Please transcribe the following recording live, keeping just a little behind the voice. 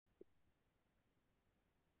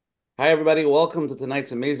Hi, everybody. Welcome to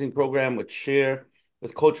tonight's amazing program with Shir,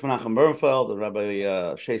 with Coach Menachem Bernfeld and Rabbi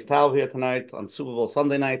Shais Taub here tonight on Super Bowl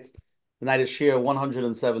Sunday night. Tonight is Shir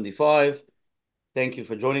 175. Thank you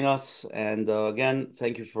for joining us. And again,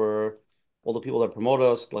 thank you for all the people that promote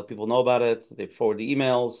us, let people know about it. They forward the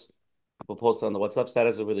emails. People post it on the WhatsApp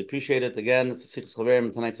status. I really appreciate it. Again, it's a Sichos Chaverim,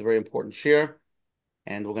 and tonight's a very important Shir.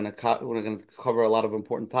 And we're gonna cover a lot of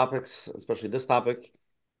important topics, especially this topic.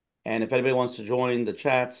 And if anybody wants to join the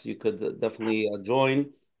chats, you could definitely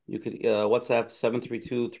join. You could WhatsApp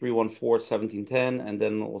 732-314-1710, and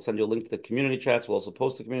then we'll send you a link to the community chats. We'll also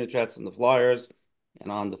post the community chats and the flyers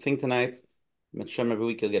and on the thing tonight. Mitzvah, every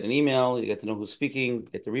week you'll get an email. You get to know who's speaking,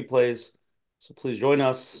 get the replays. So please join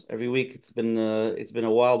us every week. It's been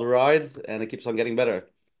a wild ride, and it keeps on getting better.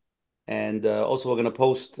 And also, we're going to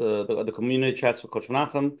post the community chats for Coach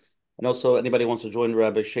Menachem. And also, anybody wants to join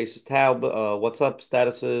Rabbi Shais Taub, what's up,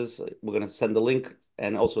 statuses, we're going to send the link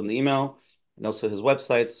and also in the email. And also his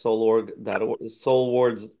website,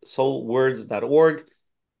 soulwords.org.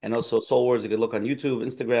 And also Soul Words, you can look on YouTube,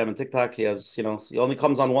 Instagram, and TikTok. He only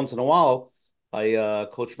comes on once in a while by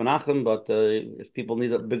Coach Menachem, but if people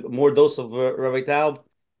need more dose of Rabbi Taub,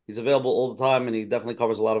 he's available all the time, and he definitely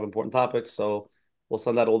covers a lot of important topics. So we'll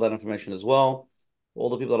send out all that information as well. All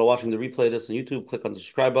the people that are watching the replay this on YouTube, click on the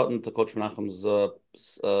subscribe button to Coach Menachem's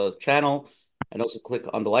channel, and also click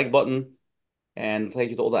on the like button. And thank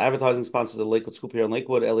you to all the advertising sponsors of Lakewood Scoop here in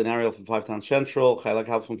Lakewood, Ellie Ariel from Five Town Central, Chayla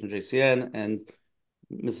Kaufman from JCN, and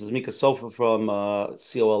Mrs. Mika Sofa from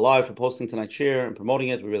COL Live for posting tonight's share and promoting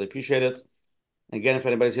it. We really appreciate it. And again, if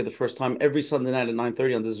anybody's here the first time, every Sunday night at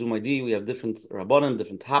 9:30 on the Zoom ID, we have different Rabbanim,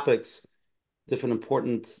 different topics, different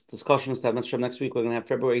important discussions to have next week. We're going to have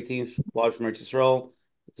February 18th, live from Eretz Yisrael,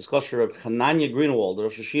 discussion of Hananya Greenwald, the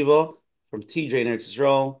Rosh Hashiva from TJ in Eretz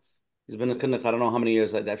Yisrael. He's been a kinnik, I don't know how many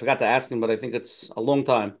years. I forgot to ask him, but I think it's a long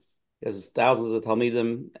time. He has thousands of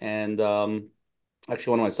Talmidim, and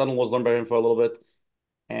actually one of my son-in-laws learned by him for a little bit.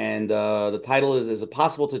 And the title is it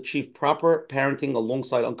possible to achieve proper parenting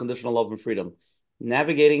alongside unconditional love and freedom?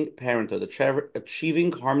 Navigating parenthood,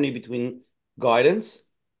 achieving harmony between guidance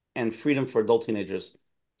and freedom for adult teenagers.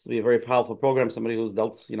 This will be a very powerful program. Somebody who's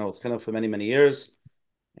dealt, kind of for many, many years,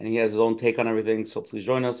 and he has his own take on everything. So please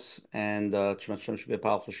join us, and should be a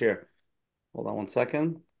powerful share. Hold on one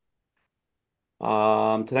second.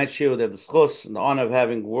 Tonight's share, they have the honor of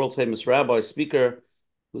having world famous rabbi speaker,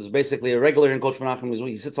 who's basically a regular in Coach Menachem.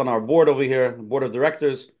 He sits on our board over here, board of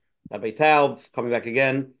directors. Rabbi Taub coming back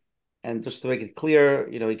again, and just to make it clear,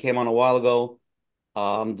 he came on a while ago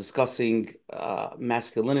discussing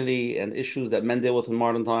masculinity and issues that men deal with in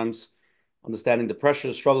modern times, understanding the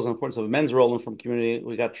pressures, struggles, and importance of men's role in from community.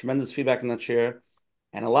 We got tremendous feedback in that share,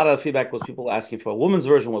 and a lot of the feedback was people asking for a woman's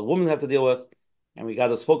version, what women have to deal with, and we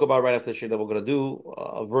spoke about right after the share that we're going to do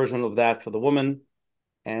a version of that for the woman,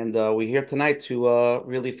 and we're here tonight to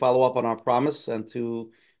really follow up on our promise and to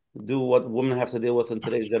do what women have to deal with in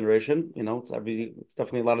today's generation. It's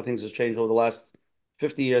definitely a lot of things has changed over the last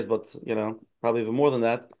 50 years, but probably even more than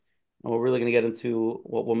that. And we're really going to get into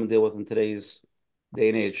what women deal with in today's day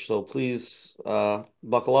and age. So please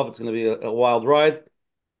buckle up. It's going to be a wild ride.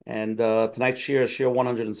 And tonight's shir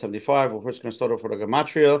 175. We're first going to start off with a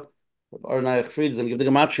gematria of Arnayach Frieds and give the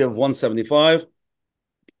gematria of 175.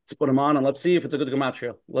 Let's put them on and let's see if it's a good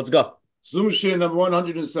gematria. Let's go. Zoom shir number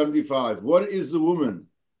 175. What is the woman?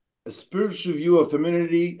 A spiritual view of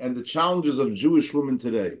femininity and the challenges of Jewish women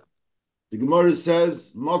today. The Gemara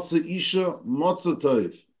says, Matzah Isha, Matzah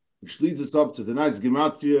Toiv, which leads us up to tonight's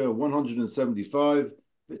Gematria 175.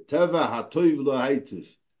 Teva HaToiv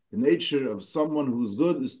LaHaitiv. The nature of someone who's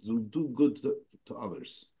good is to do good to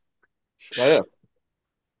others.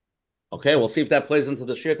 Okay, we'll see if that plays into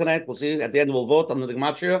the shir tonight. We'll see. At the end, we'll vote on the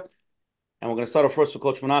gematria. And we're going to start off first with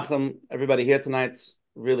Coach Menachem. Everybody here tonight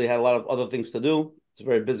really had a lot of other things to do. It's a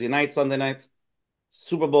very busy night, Sunday night.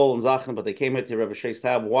 Super Bowl and Zachem, but they came here to Rabbi Shais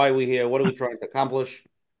Taub. Why are we here? What are we trying to accomplish?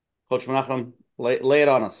 Coach Menachem, lay it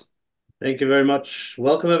on us. Thank you very much.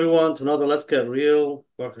 Welcome everyone to another Let's Get Real.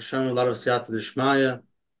 Baruch Hashem, a lot of siyata d'shmaya.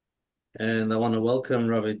 And I want to welcome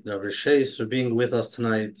Rabbi Shais for being with us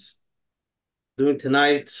tonight. Doing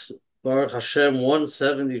tonight, Baruch Hashem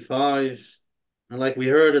 175. And like we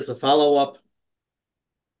heard, it's a follow-up.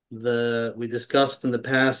 We discussed in the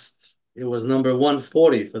past, it was number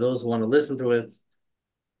 140 for those who want to listen to it.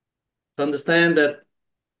 To understand that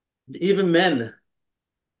even men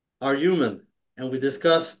are human. And we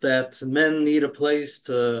discussed that men need a place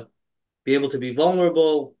to be able to be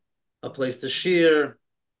vulnerable, a place to share,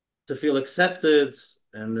 to feel accepted.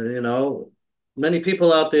 And, many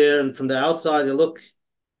people out there and from the outside, they look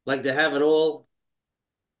like they have it all.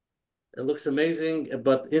 It looks amazing,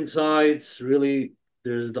 but inside, really,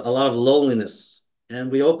 there's a lot of loneliness.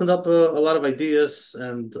 And we opened up a lot of ideas,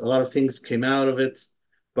 and a lot of things came out of it,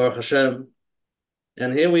 Baruch Hashem.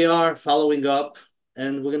 And here we are following up,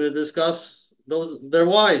 and we're going to discuss their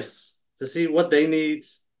wives to see what they need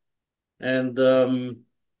and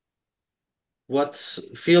what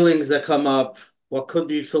feelings that come up, what could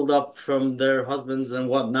be filled up from their husbands and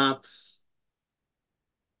what not.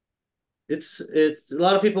 It's a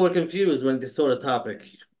lot of people are confused when they saw the topic.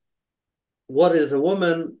 What is a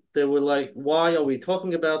woman? They were like, why are we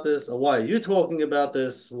talking about this? Or why are you talking about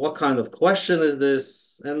this? What kind of question is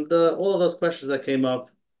this? And all of those questions that came up.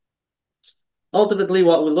 Ultimately,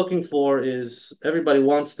 what we're looking for is everybody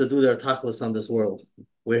wants to do their tachlis on this world.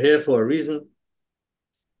 We're here for a reason.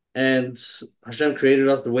 And Hashem created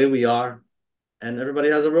us the way we are. And everybody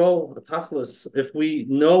has a role, a tachlis. If we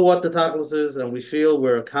know what the tachlis is and we feel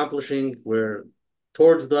we're accomplishing, we're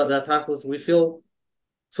towards that tachlis, we feel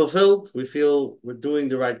fulfilled. We feel we're doing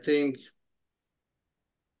the right thing.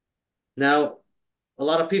 Now, a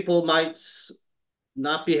lot of people might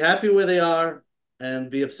not be happy where they are and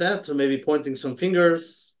be upset, or maybe pointing some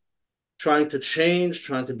fingers, trying to change,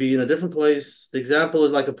 trying to be in a different place. The example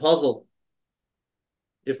is like a puzzle.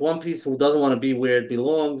 If one piece doesn't want to be where it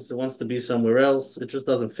belongs, it wants to be somewhere else, it just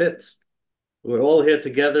doesn't fit. We're all here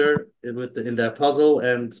together in that puzzle,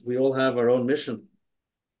 and we all have our own mission.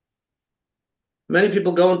 Many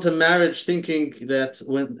people go into marriage thinking that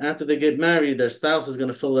after they get married, their spouse is going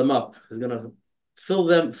to fill them up, is going to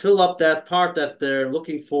fill up that part that they're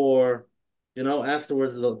looking for.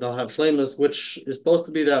 Afterwards they'll have shleimus, which is supposed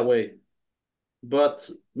to be that way. But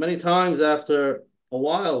many times after a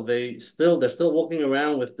while, they're still walking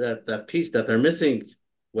around with that piece that they're missing,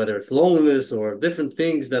 whether it's loneliness or different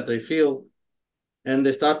things that they feel, and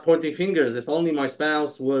they start pointing fingers. If only my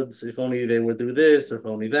spouse would, if only they would do this, if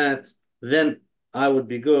only that, then I would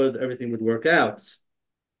be good, everything would work out.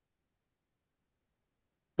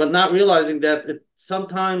 But not realizing that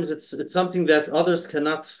sometimes it's something that others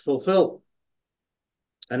cannot fulfill,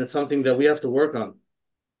 and it's something that we have to work on.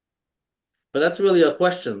 But that's really a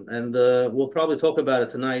question, and we'll probably talk about it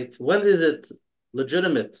tonight. When is it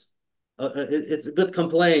legitimate? It's a good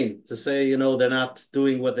complaint to say, they're not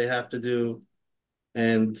doing what they have to do,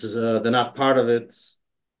 and they're not part of it,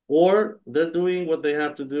 or they're doing what they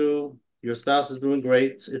have to do. Your spouse is doing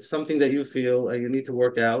great. It's something that you feel you need to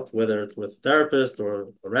work out, whether it's with a therapist or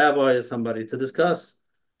a rabbi or somebody, to discuss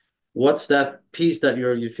what's that piece that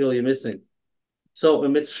you feel you're missing. So,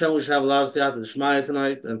 in Mitzvah, we should have a lot of siyata d'shmaya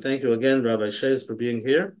tonight, and thank you again, Rabbi Shais, for being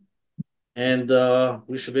here. And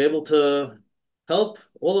we should be able to help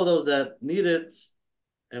all of those that need it,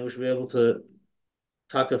 and we should be able to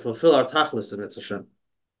fulfill our tachlis in Mitzvah.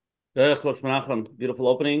 Coach Menachem, beautiful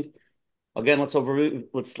opening. Again, let's have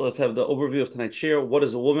the overview of tonight's share. What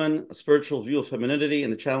is a woman? A spiritual view of femininity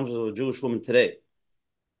and the challenges of a Jewish woman today.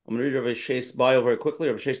 I'm going to read Rabbi Shais' bio very quickly.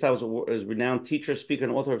 Rabbi Shais Taub is a renowned teacher, speaker,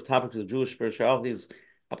 and author of topics of Jewish spirituality's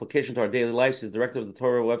application to our daily lives. He's director of the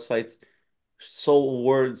Torah website,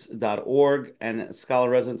 soulwords.org, and a scholar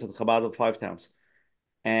resident at the Chabad of Five Towns.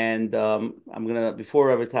 And I'm going to, before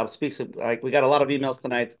Rabbi Taub speaks, we got a lot of emails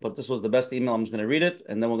tonight, but this was the best email. I'm just going to read it,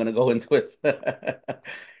 and then we're going to go into it.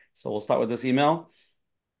 So we'll start with this email.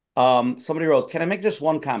 Somebody wrote, can I make just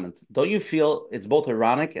one comment? Don't you feel it's both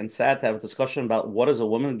ironic and sad to have a discussion about what is a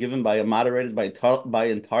woman given by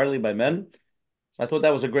entirely by men? So I thought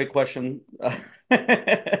that was a great question.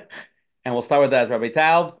 And we'll start with that. Rabbi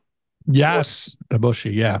Taub. Yes,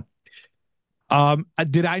 Abushi, yeah.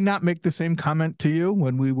 Did I not make the same comment to you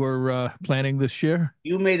when we were planning this year?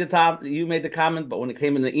 You made the comment, but when it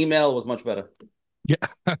came in the email, it was much better. Yeah.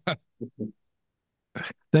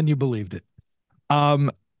 Then you believed it.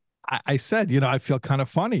 I said, I feel kind of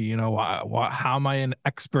funny. How am I an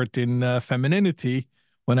expert in femininity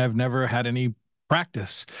when I've never had any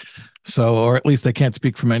practice? So, or at least I can't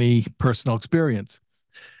speak from any personal experience.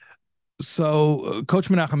 So Coach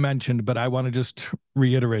Menachem mentioned, but I want to just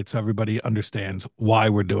reiterate so everybody understands why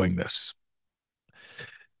we're doing this.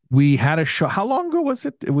 We had a show. How long ago was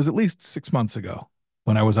it? It was at least 6 months ago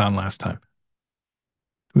when I was on last time.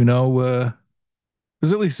 We know it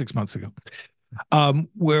was at least 6 months ago,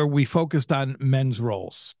 where we focused on men's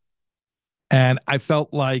roles. And I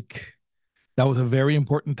felt like that was a very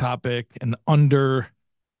important topic, an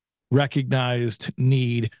under-recognized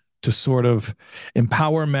need to sort of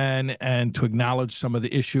empower men and to acknowledge some of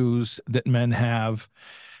the issues that men have,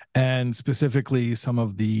 and specifically some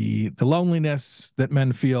of the loneliness that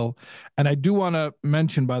men feel. And I do want to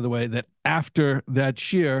mention, by the way, that after that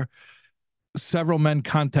shir, several men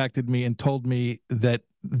contacted me and told me that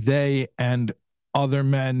they and other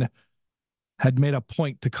men had made a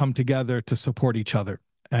point to come together to support each other.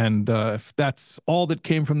 And if that's all that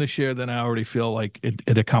came from this year, then I already feel like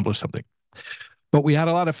it accomplished something. But we had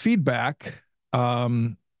a lot of feedback,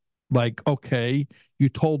 like, okay, you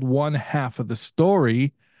told one half of the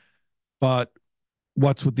story, but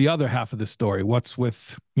what's with the other half of the story? What's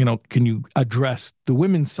with, can you address the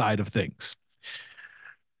women's side of things?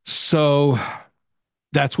 So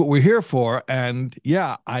that's what we're here for. And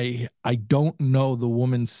yeah, I don't know the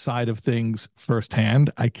woman's side of things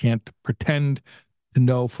firsthand. I can't pretend to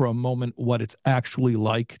know for a moment what it's actually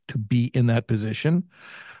like to be in that position.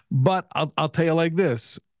 But I'll tell you like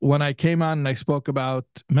this. When I came on and I spoke about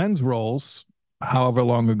men's roles, however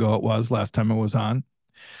long ago it was, last time I was on,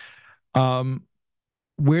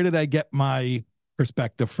 where did I get my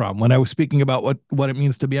perspective from when I was speaking about what it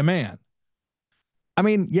means to be a man? I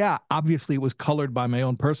mean, yeah, obviously it was colored by my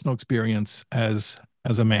own personal experience as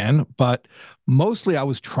a man, but mostly I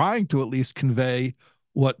was trying to at least convey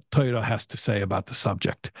what Torah has to say about the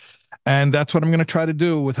subject. And that's what I'm going to try to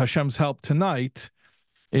do with Hashem's help tonight,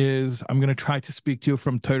 is I'm going to try to speak to you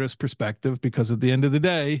from Torah's perspective, because at the end of the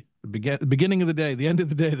day, the beginning of the day, the end of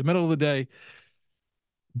the day, the middle of the day,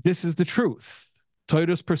 this is the truth.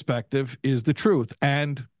 Torah's perspective is the truth.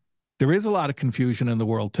 And there is a lot of confusion in the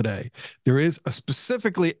world today. There is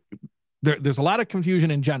there's a lot of confusion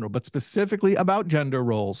in general, but specifically about gender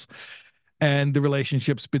roles and the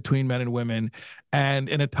relationships between men and women. And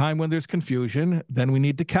in a time when there's confusion, then we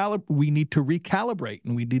need to recalibrate,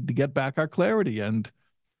 and we need to get back our clarity. And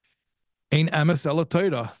Ein emes ela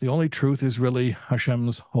Torah. The only truth is really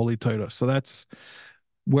Hashem's holy Torah. So that's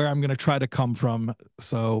where I'm going to try to come from.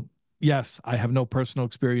 So yes, I have no personal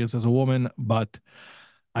experience as a woman, but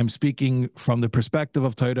I'm speaking from the perspective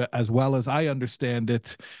of Torah as well as I understand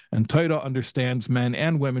it. And Torah understands men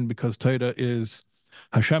and women, because Torah is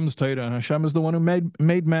Hashem's Torah, and Hashem is the one who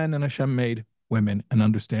made men, and Hashem made women and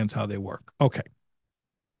understands how they work. Okay.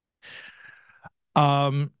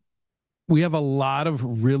 We have a lot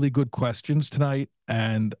of really good questions tonight,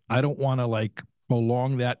 and I don't want to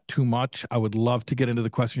prolong that too much. I would love to get into the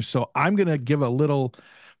questions. So I'm going to give a little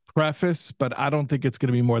preface, but I don't think it's going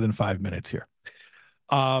to be more than 5 minutes here.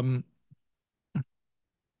 A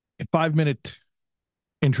 5-minute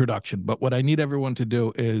introduction, but what I need everyone to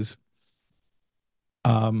do is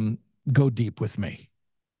go deep with me,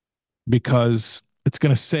 because it's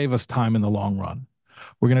going to save us time in the long run.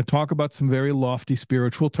 We're going to talk about some very lofty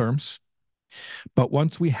spiritual terms, but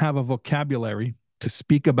once we have a vocabulary to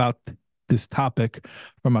speak about this topic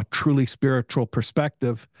from a truly spiritual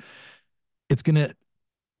perspective, it's going to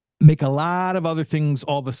make a lot of other things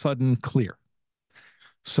all of a sudden clear.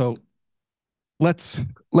 So let's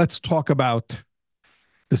talk about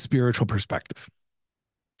the spiritual perspective.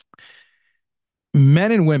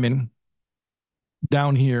 Men and women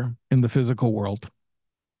down here in the physical world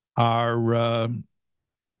are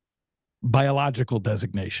biological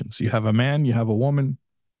designations. You have a man, you have a woman.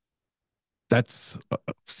 That's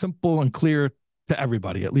simple and clear to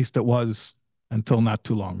everybody. At least it was until not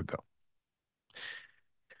too long ago.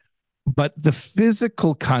 But the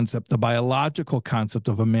physical concept, the biological concept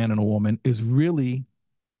of a man and a woman, is really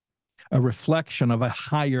a reflection of a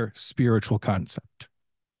higher spiritual concept.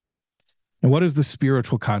 And what is the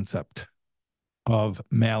spiritual concept of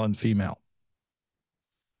male and female?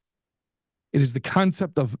 It is the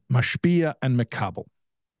concept of mashpia and mekabel.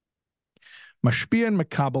 Mashpia and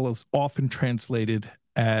mekabel is often translated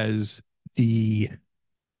as the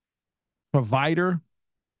provider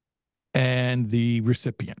and the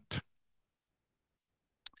recipient.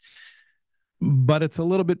 But it's a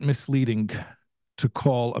little bit misleading to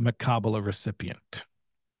call a mekabel a recipient.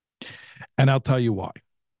 And I'll tell you why.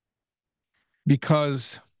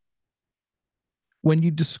 Because when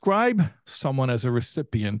you describe someone as a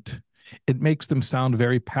recipient, it makes them sound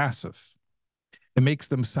very passive. It makes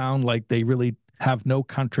them sound like they really have no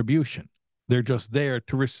contribution. They're just there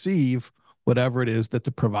to receive whatever it is that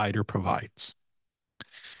the provider provides.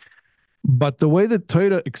 But the way that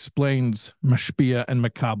Torah explains mashpia and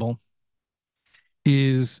mekabel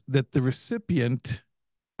is that the recipient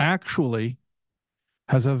actually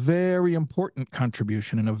has a very important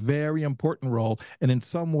contribution and a very important role, and in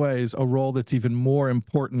some ways a role that's even more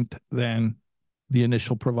important than the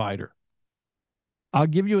initial provider. I'll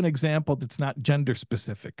give you an example that's not gender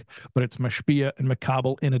specific, but it's mashpia and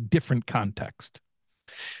mekabel in a different context.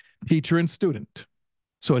 Teacher and student.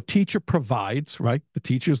 So a teacher provides, right? The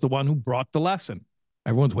teacher is the one who brought the lesson.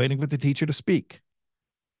 Everyone's waiting for the teacher to speak.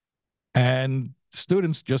 And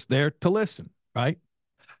students just there to listen, right?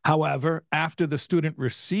 However, after the student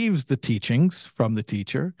receives the teachings from the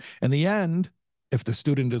teacher, in the end, if the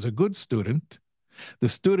student is a good student, The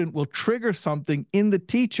student will trigger something in the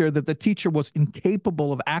teacher that the teacher was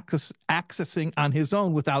incapable of accessing on his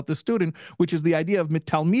own without the student, which is the idea of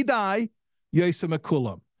mitalmidai yosem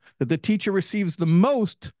ekulam, that the teacher receives the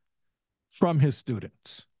most from his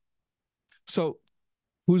students. So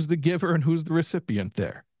who's the giver and who's the recipient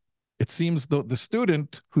there? It seems the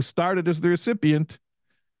student who started as the recipient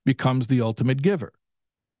becomes the ultimate giver.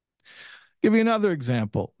 Give you another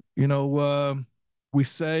example. We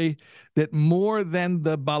say that more than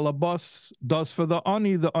the balabas does for the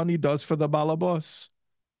ani does for the balabas,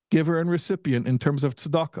 giver and recipient in terms of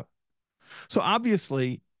tzedakah. So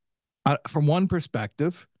obviously, from one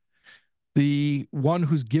perspective, the one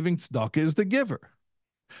who's giving tzedakah is the giver.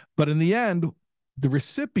 But in the end, the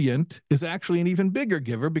recipient is actually an even bigger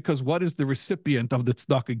giver, because what is the recipient of the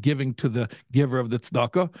tzedakah giving to the giver of the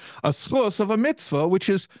tzedakah? A schus of a mitzvah, which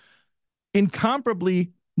is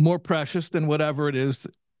incomparably more precious than whatever it is,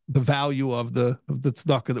 the value of the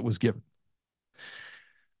tzedakah that was given.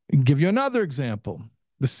 I'll give you another example.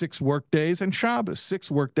 The 6 work days and Shabbos.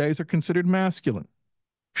 6 work days are considered masculine.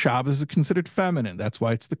 Shabbos is considered feminine. That's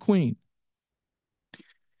why it's the queen.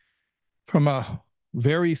 From a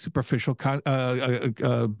very superficial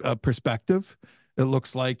perspective, it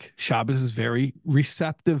looks like Shabbos is very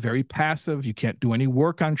receptive, very passive. You can't do any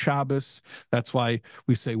work on Shabbos. That's why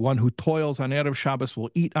we say one who toils on Erev Shabbos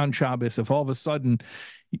will eat on Shabbos. If all of a sudden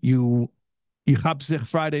you chapzich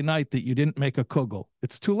Friday night that you didn't make a kugel,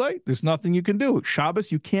 it's too late. There's nothing you can do. Shabbos,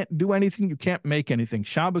 you can't do anything. You can't make anything.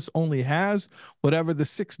 Shabbos only has whatever the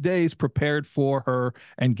 6 days prepared for her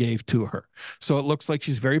and gave to her. So it looks like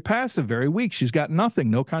she's very passive, very weak. She's got nothing,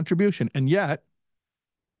 no contribution. And yet,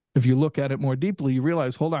 if you look at it more deeply, you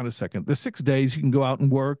realize, hold on a second, the 6 days you can go out and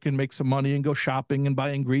work and make some money and go shopping and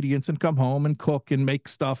buy ingredients and come home and cook and make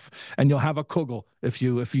stuff, and you'll have a kugel if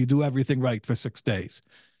you do everything right for 6 days.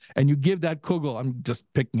 And you give that kugel, I'm just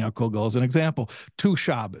picking out kugel as an example, to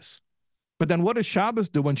Shabbos. But then what does Shabbos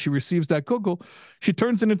do when she receives that kugel? She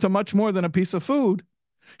turns it into much more than a piece of food.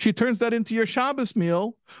 She turns that into your Shabbos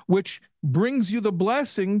meal, which brings you the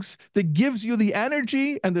blessings that gives you the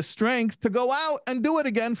energy and the strength to go out and do it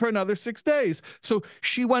again for another 6 days. So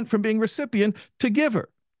she went from being recipient to giver.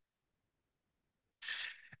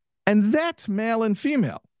 And that's male and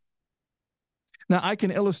female. Now, I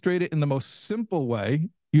can illustrate it in the most simple way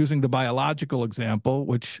using the biological example,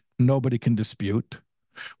 which nobody can dispute,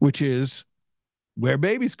 which is where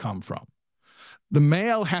babies come from. The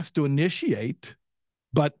male has to initiate,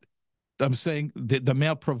 but I'm saying the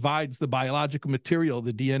male provides the biological material,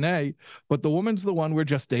 the DNA, but the woman's the one where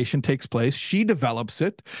gestation takes place. She develops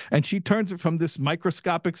it, and she turns it from this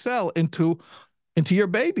microscopic cell into your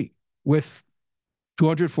baby with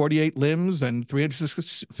 248 limbs and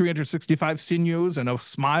 365 sinews and a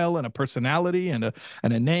smile and a personality and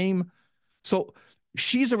a name. So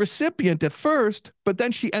she's a recipient at first, but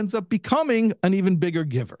then she ends up becoming an even bigger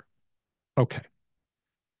giver. Okay.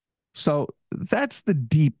 So that's the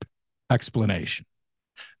deep explanation.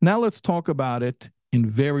 Now let's talk about it in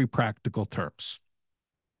very practical terms.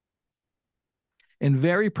 In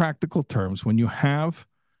very practical terms, when you have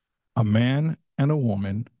a man and a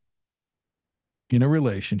woman in a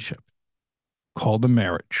relationship called a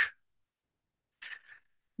marriage,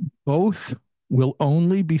 both will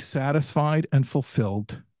only be satisfied and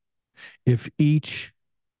fulfilled if each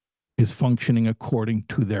is functioning according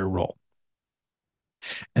to their role.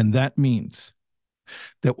 And that means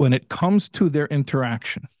that when it comes to their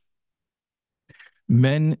interaction,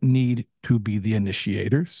 men need to be the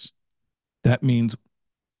initiators. That means,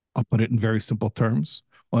 I'll put it in very simple terms,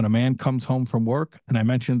 when a man comes home from work, and I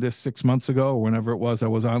mentioned this 6 months ago, or whenever it was I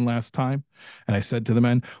was on last time, and I said to the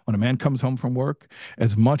men, when a man comes home from work,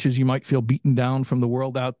 as much as you might feel beaten down from the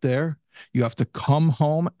world out there, you have to come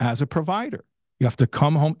home as a provider. You have to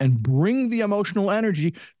come home and bring the emotional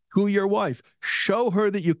energy to your wife. Show her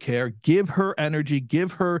that you care, give her energy,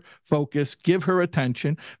 give her focus, give her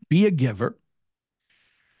attention, be a giver.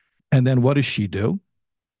 And then what does she do?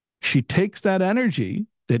 She takes that energy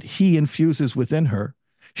that he infuses within her,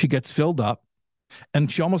 she gets filled up, and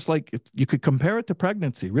she almost, like, you could compare it to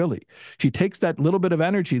pregnancy, really. She takes that little bit of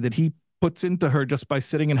energy that he puts into her just by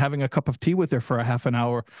sitting and having a cup of tea with her for a half an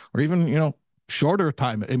hour, or even, shorter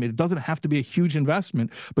time. I mean, it doesn't have to be a huge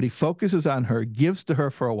investment, but he focuses on her, gives to her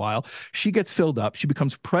for a while. She gets filled up. She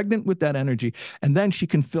becomes pregnant with that energy, and then she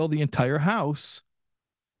can fill the entire house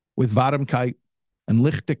with Warmkeit and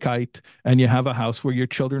Lichtigkeit, and you have a house where your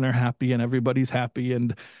children are happy and everybody's happy,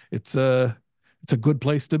 and it's a good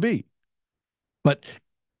place to be. But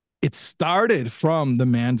it started from the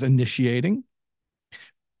man's initiating,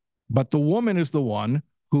 but the woman is the one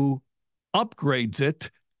who upgrades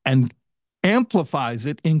it and amplifies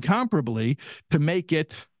it incomparably to make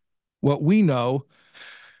it what we know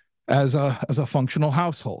as a functional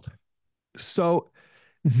household. So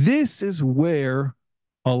this is where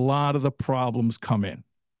a lot of the problems come in.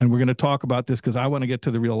 And we're going to talk about this because I want to get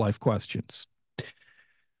to the real life questions.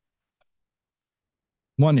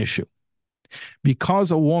 One issue,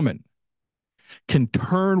 because a woman can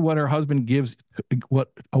turn what her husband gives,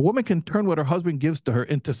 what a woman can turn what her husband gives to her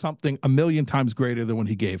into something a million times greater than what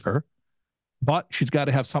he gave her, but she's got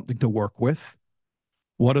to have something to work with.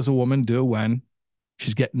 What does a woman do when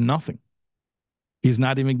she's getting nothing? He's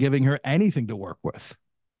not even giving her anything to work with.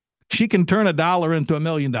 She can turn $1 into $1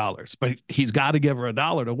 million, but he's got to give her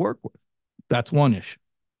 $1 to work with. That's one issue.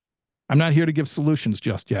 I'm not here to give solutions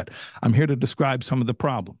just yet. I'm here to describe some of the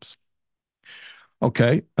problems.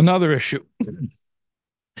 Okay, another issue.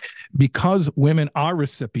 Because women are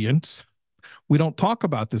recipients, we don't talk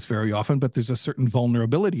about this very often, but there's a certain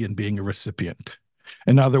vulnerability in being a recipient.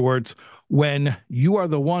 In other words, when you are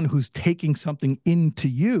the one who's taking something into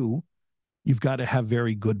you, you've got to have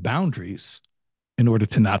very good boundaries in order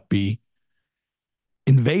to not be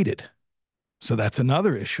invaded. So that's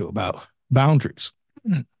another issue about boundaries.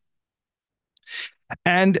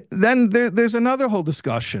 And then there's another whole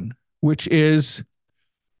discussion, which is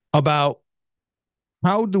about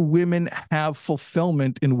how do women have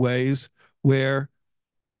fulfillment in ways where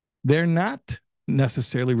they're not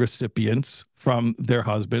necessarily recipients from their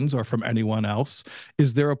husbands or from anyone else?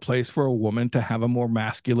 Is there a place for a woman to have a more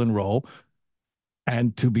masculine role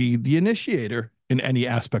and to be the initiator in any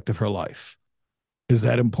aspect of her life? Is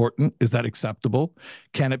that important? Is that acceptable?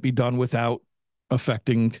 Can it be done without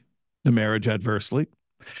affecting the marriage adversely?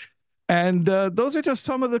 And those are just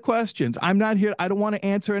some of the questions. I'm not here. I don't want to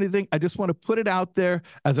answer anything. I just want to put it out there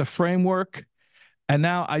as a framework. And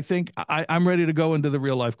now I think I'm ready to go into the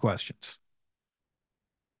real life questions.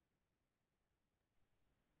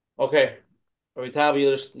 Okay.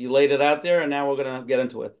 Taub, you laid it out there, and now we're going to get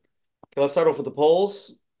into it. Okay, let's start off with the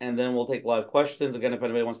polls, and then we'll take live questions. Again, if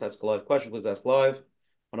anybody wants to ask a live question, please ask live.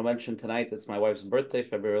 I want to mention tonight it's my wife's birthday,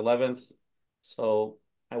 February 11th. So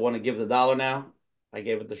I want to give the $1 now. I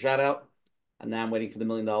gave it the shout out, and now I'm waiting for the $1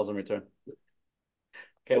 million in return.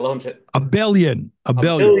 Okay, launch it. A billion. A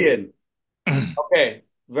billion. Okay,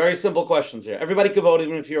 very simple questions here. Everybody can vote,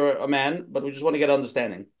 even if you're a man, but we just want to get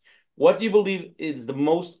understanding. What do you believe is the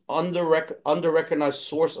most under-recognized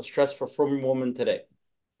source of stress for frum women today?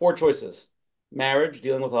 4 choices. Marriage,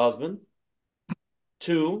 dealing with a husband.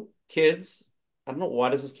 2, kids. I don't know, why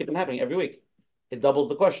does this keep happening every week? It doubles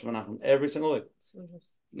the question, Menachem, every single week.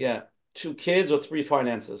 Yeah. 2 kids or 3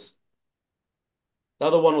 finances. The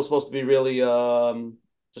other one was supposed to be really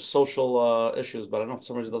just social issues, but I don't know, for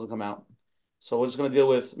some reason it doesn't come out. So we're just going to deal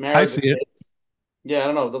with marriage. I see it. Yeah, I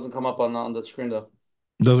don't know. It doesn't come up on the screen, though.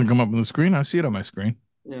 It doesn't come up on the screen? I see it on my screen.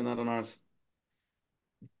 Yeah, not on ours.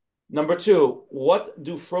 Number 2, what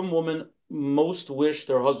do frum women most wish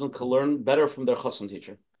their husband could learn better from their chassan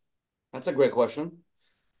teacher? That's a great question.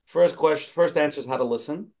 First answer is how to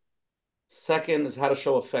listen. Second is how to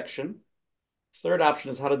show affection. Third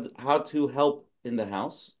option is how to help in the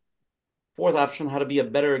house. Fourth option, how to be a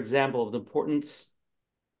better example of the importance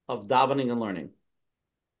of davening and learning.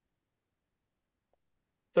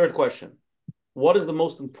 Third question, what is the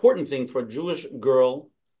most important thing for a Jewish girl,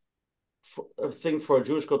 for a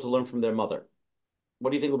Jewish girl to learn from their mother?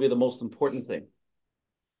 What do you think will be the most important thing?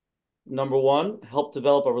 Number 1, help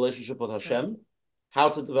develop a relationship with Hashem. How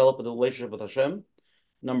to develop a relationship with Hashem.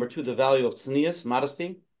 Number 2, the value of tznius,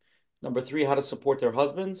 modesty. Number 3, how to support their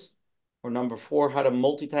husbands. Or number 4, how to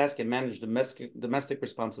multitask and manage domestic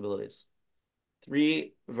responsibilities.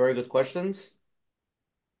 3 very good questions.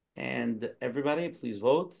 And everybody, please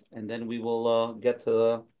vote, and then we will get to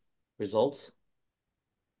the results.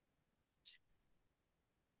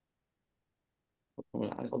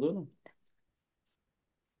 I'll do them.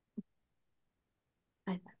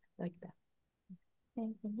 I like that.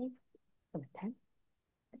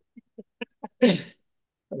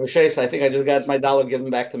 Shais, I think I just got my $1 given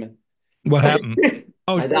back to me. What happened?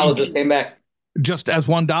 Oh, my $1 just came back. Just as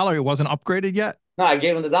 $1, it wasn't upgraded yet? No, I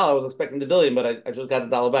gave him the $1. I was expecting the billion, but I just got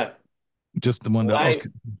the $1 back. Just the $1. Okay.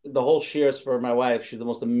 The whole shares for my wife. She's the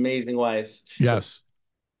most amazing wife. Yes.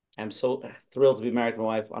 I'm so thrilled to be married to my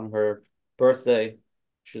wife on her birthday.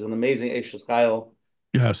 She's an amazing Eishes Chayil.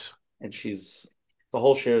 Yes. And the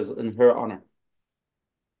whole share is in her honor.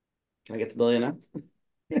 Can I get the billion now?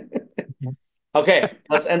 Okay,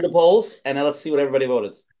 let's end the polls, and then let's see what everybody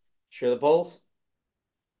voted. Share the polls.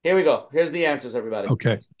 Here we go. Here's the answers, everybody.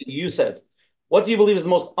 Okay. You said, what do you believe is the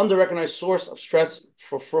most under-recognized source of stress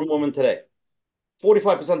for frum women today?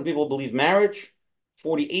 45% of people believe marriage.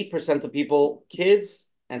 48% of people kids,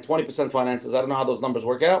 and 20% finances. I don't know how those numbers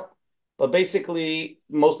work out, but basically,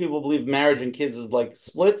 most people believe marriage and kids is like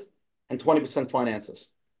split, and 20% finances.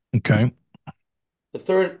 Okay.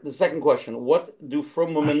 The second question: what do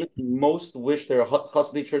frum women most wish their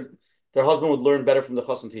chassan teacher, their husband would learn better from the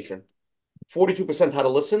chassan teacher? 42% how to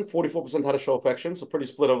listen, 44% how to show affection, so pretty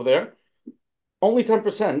split over there. Only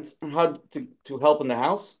 10% how to help in the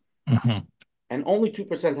house, Mhm. and only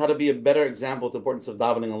 2% how to be a better example of the importance of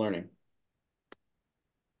davening and learning.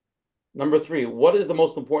 Number 3, what is the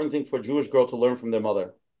most important thing for a Jewish girl to learn from their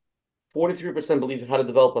mother? 43% believe how to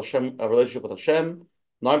develop a relationship with Hashem,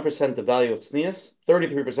 9% the value of tznius,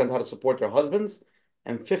 33% how to support their husbands,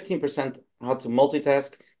 and 15% how to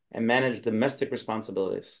multitask and manage domestic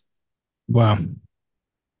responsibilities. Wow.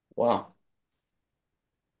 Wow.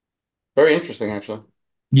 Very interesting, actually.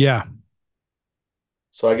 Yeah.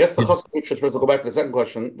 So I guess the Yeah. chassan teacher, we'll go back to the second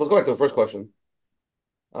question. Let's go back to the first question.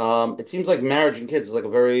 It seems like marriage and kids is like a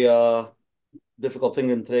very difficult thing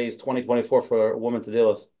in today's 2024 for a woman to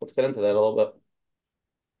deal with. Let's get into that a little bit.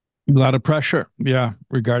 A lot of pressure, yeah,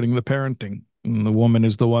 regarding the parenting. And the woman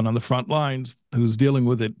is the one on the front lines who's dealing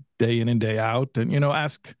with it day in and day out. And,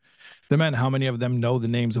 ask the men how many of them know the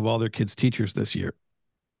names of all their kids' teachers this year.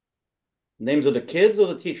 Names of the kids or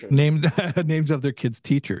the teachers? Named names of their kids'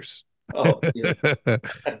 teachers. Oh, yeah.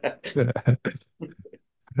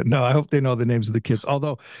 No, I hope they know the names of the kids.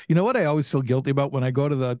 Although, you know what I always feel guilty about when I go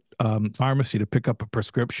to the pharmacy to pick up a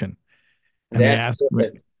prescription, and they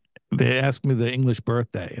ask me the English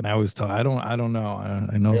birthday, and I always tell I don't know.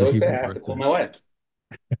 I know I the always say Hebrew I have to call my birthdays.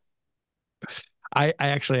 wife. I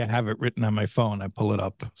actually have it written on my phone. I pull it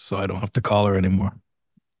up so I don't have to call her anymore.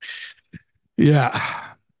 Yeah.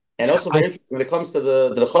 And also I very interesting when it comes to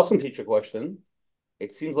the chassan teacher question,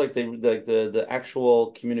 it seems like the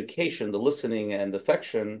actual communication, the listening and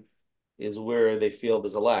affection is where they feel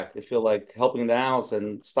there's a lack. They feel like helping in the house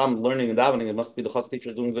and stop learning and davening, it must be the chassan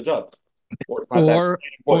teacher doing a good job. Or it's not that or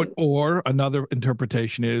important. or another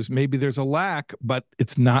interpretation is maybe there's a lack, but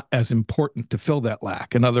it's not as important to fill that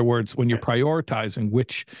lack. In other words, when you're prioritizing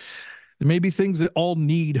which there may be things that all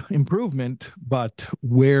need improvement, but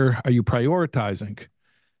where are you prioritizing?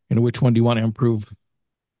 Which one do you want to improve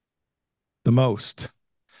the most?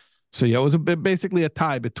 So yeah, it was basically a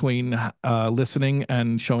tie between listening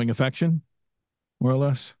and showing affection, more or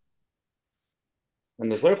less.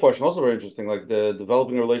 And the third question, also very interesting, like the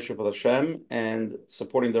developing a relationship with Hashem and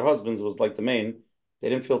supporting their husbands was like the main. They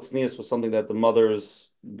didn't feel tznius was something that the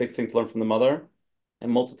mother's big thing to learn from the mother.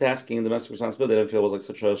 And multitasking and domestic responsibility, they didn't feel was like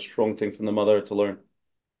such a strong thing from the mother to learn.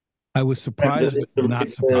 I was And surprised, but not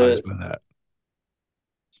it's surprised by that.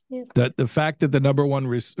 Yes. The fact that the number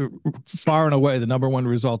one, far and away, the number one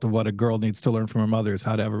result of what a girl needs to learn from her mother is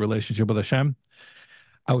how to have a relationship with Hashem.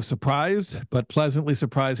 I was surprised, but pleasantly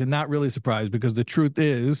surprised, and not really surprised, because the truth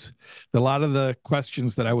is, a lot of the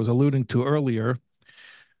questions that I was alluding to earlier,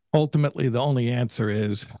 ultimately, the only answer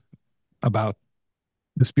is about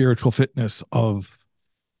the spiritual fitness of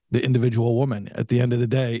the individual woman. At the end of the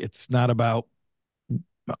day, it's not about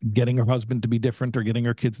getting her husband to be different or getting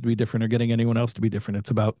her kids to be different or getting anyone else to be different.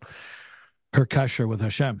 It's about her kasher with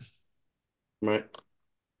Hashem. right.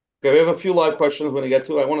 Okay, we have a few live questions we're going to get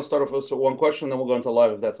to. I want to start off with one question, then we'll go into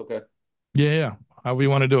live if that's okay. Yeah. However you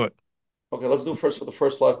want to do it. Okay, let's do first for the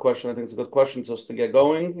first live question. I think it's a good question just to get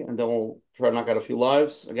going, and then we'll try to knock out a few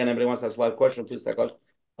lives. Again, anybody wants to ask a live question, please take out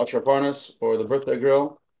Parnas or the birthday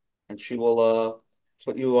girl, and she will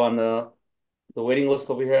put you on the waiting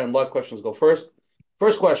list over here. And live questions go first.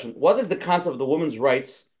 First question: what does the concept of the woman's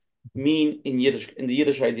rights mean in Yiddish, in the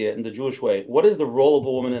Yiddish idea, in the Jewish way? What is the role of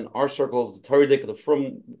a woman in our circles, the Torah the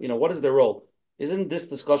from? What is their role? Isn't this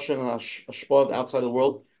discussion a shpod outside the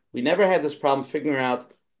world? We never had this problem figuring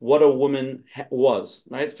out what a woman was,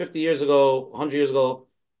 right? 50 years ago, 100 years ago,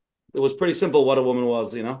 it was pretty simple what a woman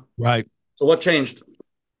was. Right. So what changed?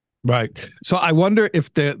 Right. So I wonder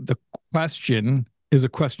if the question is a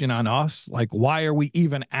question on us, like why are we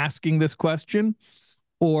even asking this question?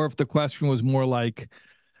 Or if the question was more like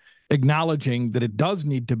acknowledging that it does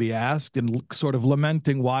need to be asked and sort of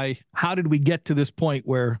lamenting how did we get to this point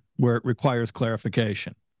where it requires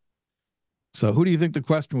clarification? So who do you think the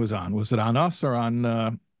question was on? Was it on us or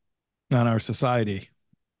on our society?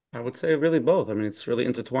 I would say really both. I mean, it's really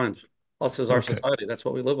intertwined. Us is our Okay. society. That's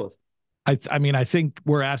what we live with. I mean, I think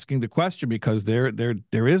we're asking the question because there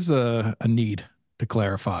is a need to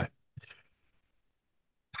clarify.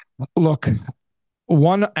 Look,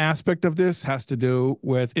 one aspect of this has to do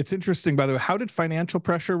with, it's interesting, by the way, how did financial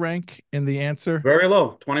pressure rank in the answer? Very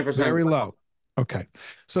low, 20%. Very low. Okay.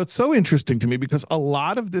 So it's so interesting to me because a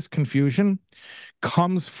lot of this confusion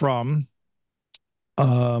comes from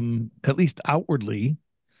at least outwardly,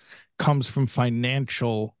 comes from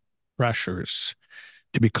financial pressures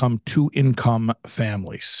to become two-income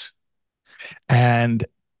families. And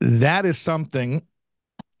that is something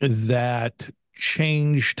that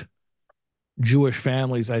changed Jewish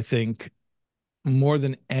families, I think, more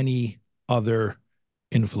than any other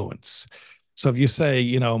influence. So if you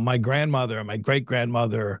say, my grandmother, my great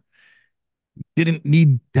grandmother didn't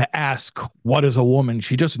need to ask, what is a woman?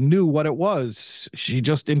 She just knew what it was. She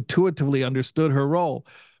just intuitively understood her role.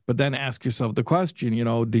 But then ask yourself the question,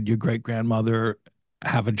 did your great grandmother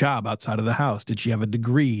have a job outside of the house? Did she have a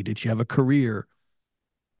degree? Did she have a career?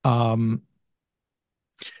 Um,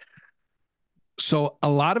 so a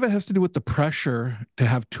lot of it has to do with the pressure to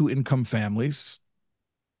have two income families,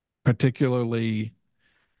 particularly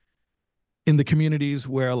in the communities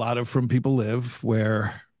where a lot of frum people live,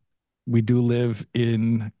 where we do live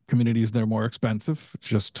in communities that are more expensive. It's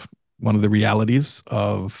just one of the realities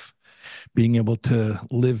of being able to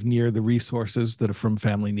live near the resources that a frum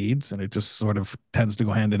family needs. And it just sort of tends to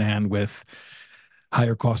go hand in hand with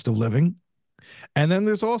higher cost of living. And then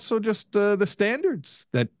there's also just the standards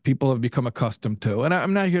that people have become accustomed to. And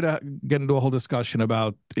I'm not here to get into a whole discussion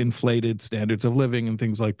about inflated standards of living and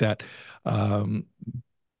things like that.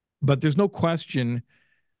 But there's no question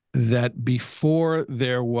that before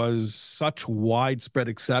there was such widespread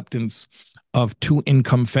acceptance of two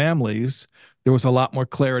income families, there was a lot more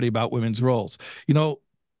clarity about women's roles.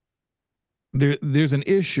 There's an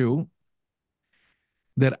issue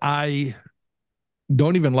that I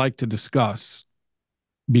don't even like to discuss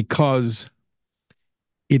because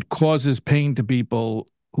it causes pain to people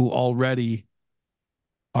who already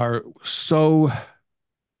are so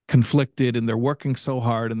conflicted and they're working so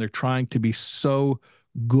hard and they're trying to be so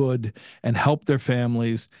good and help their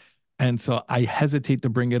families. And so I hesitate to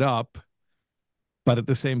bring it up, but at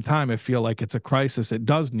the same time, I feel like it's a crisis. It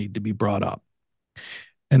does need to be brought up.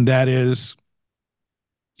 And that is,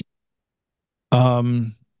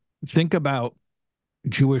 think about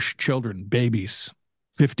Jewish children, babies,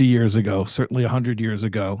 50 years ago, certainly 100 years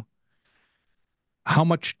ago. How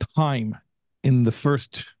much time in the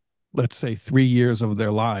first, let's say, 3 years of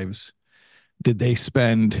their lives did they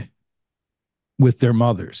spend with their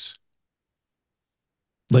mothers?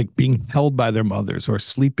 Like being held by their mothers or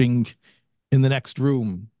sleeping in the next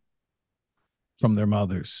room from their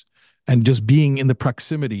mothers and just being in the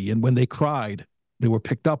proximity. And when they cried, they were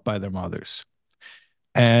picked up by their mothers.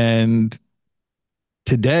 And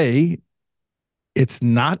today, it's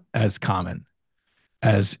not as common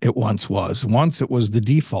as it once was. Once it was the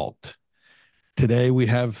default. Today, we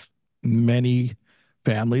have many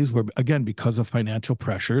families where, again, because of financial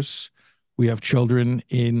pressures, we have children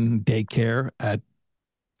in daycare at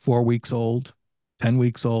 4 weeks old, 10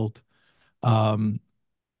 weeks old. So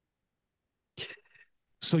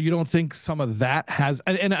you don't think some of that has,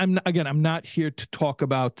 and I'm not here to talk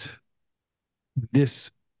about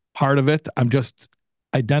this part of it. I'm just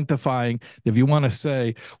identifying, if you want to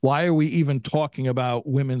say, why are we even talking about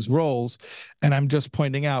women's roles? And I'm just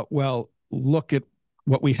pointing out, well, look at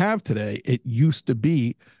what we have today. It used to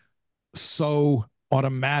be so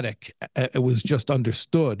automatic. It was just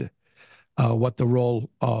understood what the role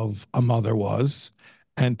of a mother was.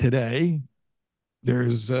 And today,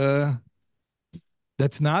 there's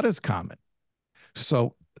that's not as common.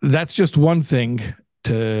 So that's just one thing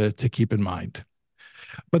to keep in mind.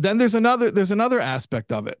 But then there's another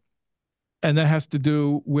aspect of it, and that has to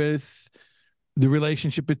do with the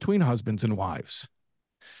relationship between husbands and wives.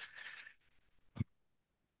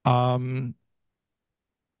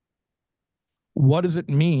 What does it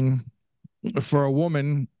mean for a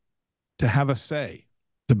woman to have a say,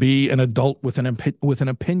 to be an adult with an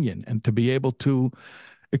opinion, and to be able to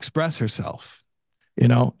express herself?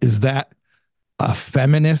 Is that a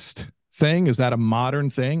feminist thing? Is that a modern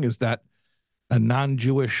thing? Is that a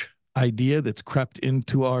non-Jewish idea that's crept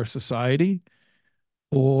into our society?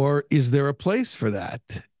 Or is there a place for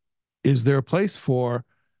that? Is there a place for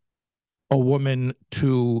a woman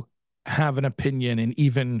to have an opinion and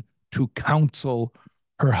even to counsel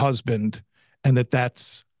her husband, and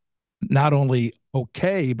that's not only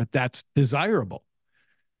okay, but that's desirable?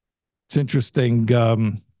 It's interesting.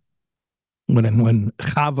 When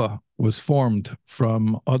Chava was formed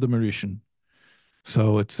from Adam Rishon,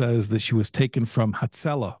 so it says that she was taken from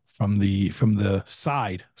Hatzela, from the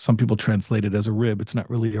side. Some people translate it as a rib. It's not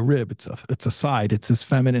really a rib. It's a side. It's his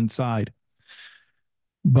feminine side.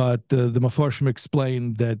 But the Meforshim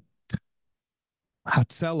explained that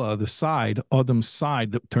Hatzela, the side, Adam's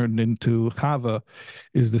side that turned into Chava,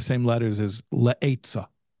 is the same letters as Le'etza.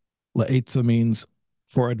 Le'etza means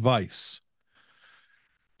for advice.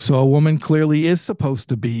 So a woman clearly is supposed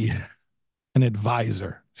to be an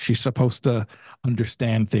advisor. She's supposed to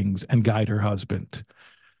understand things and guide her husband.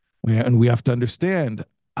 And we have to understand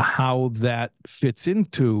how that fits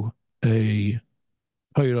into a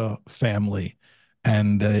Torah family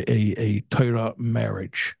and a Torah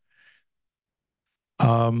marriage.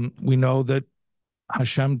 We know that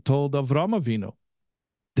Hashem told Avram Avinu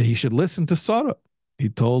that he should listen to Sarah. He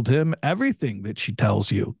told him everything that she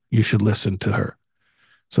tells you, you should listen to her.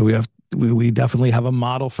 So we definitely have a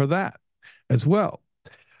model for that as well.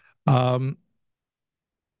 But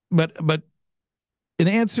in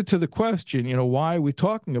answer to the question, why are we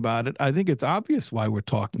talking about it? I think it's obvious why we're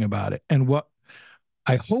talking about it. And what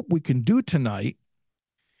I hope we can do tonight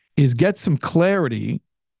is get some clarity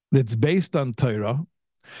that's based on Torah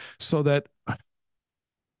so that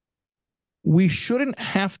we shouldn't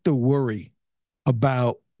have to worry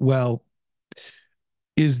about, well,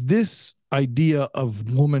 is this idea of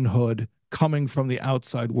womanhood coming from the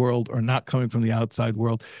outside world or not coming from the outside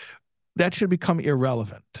world? That should become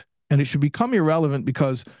irrelevant. And it should become irrelevant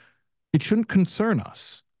because it shouldn't concern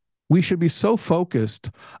us. We should be so focused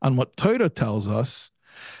on what Torah tells us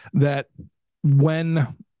that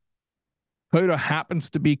when Torah happens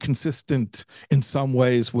to be consistent in some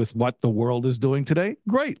ways with what the world is doing today,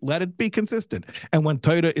 great, let it be consistent. And when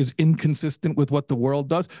Torah is inconsistent with what the world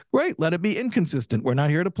does, great, let it be inconsistent. We're not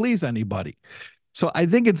here to please anybody. So I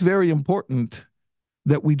think it's very important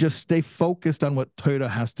that we just stay focused on what Torah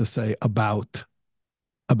has to say about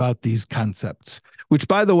these concepts, which,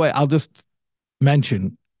 by the way, I'll just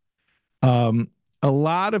mention, a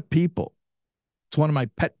lot of people, it's one of my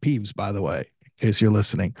pet peeves, by the way, in case you're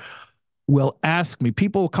listening, will ask me,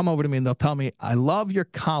 people will come over to me and they'll tell me, I love your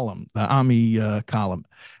column, the Ami column.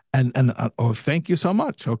 And oh, thank you so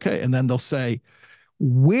much. Okay. And then they'll say,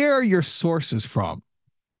 where are your sources from?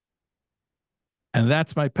 And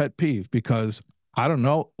that's my pet peeve because I don't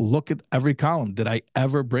know, look at every column. Did I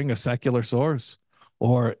ever bring a secular source?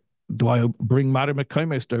 Or do I bring Mari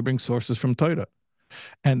Mekaimes? Do I bring sources from Torah?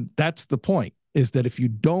 And that's the point, is that if you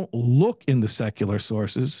don't look in the secular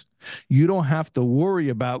sources, you don't have to worry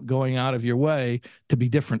about going out of your way to be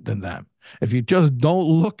different than them. If you just don't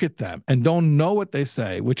look at them and don't know what they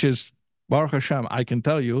say, which is, Baruch Hashem, I can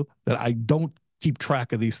tell you that I don't keep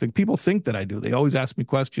track of these things. People think that I do. They always ask me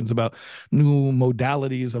questions about new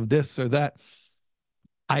modalities of this or that.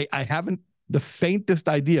 I haven't the faintest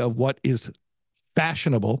idea of what is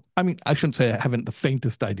fashionable. I mean, I shouldn't say I haven't the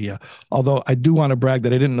faintest idea, although I do want to brag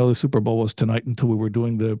that I didn't know the Super Bowl was tonight until we were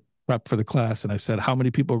doing the prep for the class. And I said, how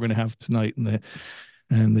many people are going to have tonight?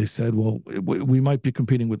 And they said, well, we might be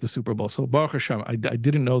competing with the Super Bowl. So Baruch Hashem, I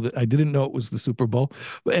didn't know that. I didn't know it was the Super Bowl.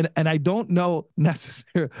 And I don't know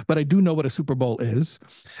necessarily, but I do know what a Super Bowl is.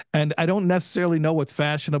 And I don't necessarily know what's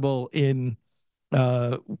fashionable in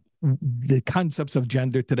the concepts of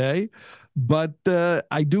gender today, but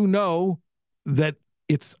I do know that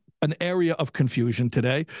it's an area of confusion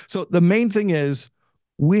today. So the main thing is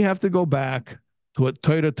we have to go back to what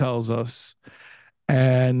Torah tells us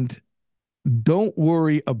and don't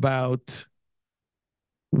worry about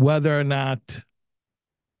whether or not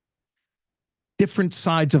different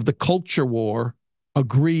sides of the culture war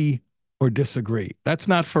agree or disagree. That's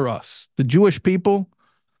not for us. The Jewish people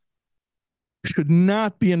should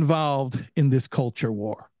not be involved in this culture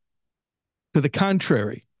war. To the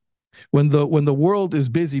contrary, when the world is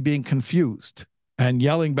busy being confused and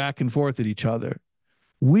yelling back and forth at each other,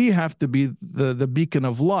 we have to be the beacon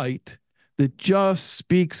of light that just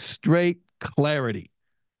speaks straight clarity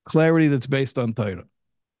that's based on Torah.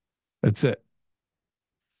 That's it.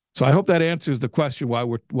 So I hope that answers the question why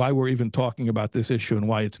we're even talking about this issue and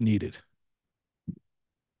why it's needed.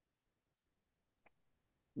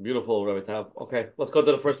 Beautiful, Rabbi Taub. Okay, let's go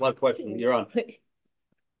to the first live question. You're on.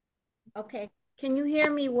 Okay. Can you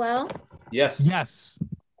hear me well? Yes. Yes.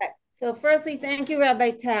 Okay. So firstly, thank you,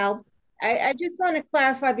 Rabbi Taub. I just want to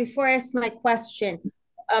clarify before I ask my question.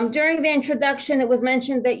 During the introduction, it was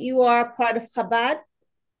mentioned that you are part of Chabad.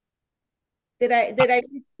 Did I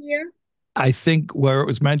mishear? I think where it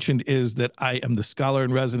was mentioned is that I am the scholar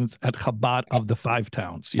in residence at Chabad of the Five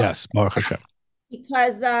Towns. Yes, Baruch Hashem.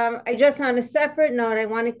 Because I just, on a separate note, I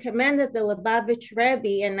want to commend the Lubavitch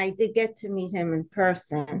Rabbi, and I did get to meet him in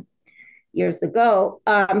person years ago.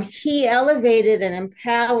 He elevated and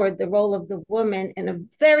empowered the role of the woman in a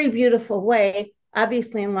very beautiful way,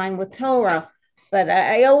 obviously in line with Torah, but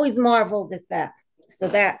I always marveled at that. So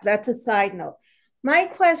that's a side note. My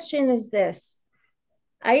question is this.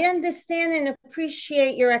 I understand and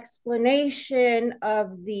appreciate your explanation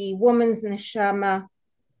of the woman's neshama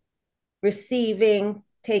receiving,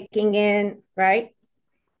 taking in, right?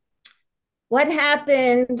 what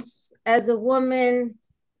happens as a woman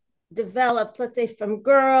develops, let's say from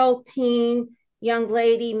girl, teen, young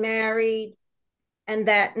lady, married, and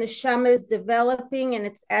that neshama is developing in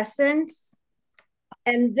its essence.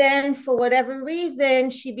 And then for whatever reason,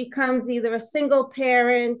 she becomes either a single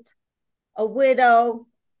parent, a widow,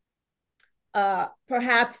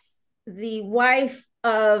 perhaps the wife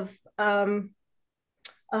of a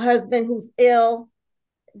husband who's ill.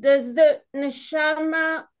 Does the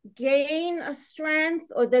neshama gain a strength,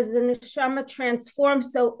 or does the neshama transform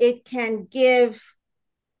so it can give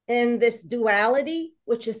in this duality,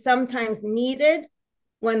 which is sometimes needed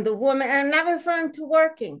when the woman, and I'm not referring to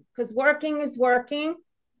working, because working is working.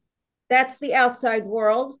 That's the outside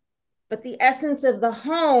world. But the essence of the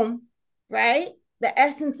home, right? The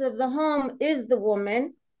essence of the home is the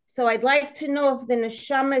woman. So I'd like to know if the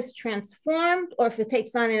neshama is transformed or if it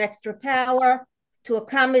takes on an extra power to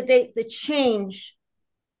accommodate the change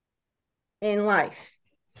in life.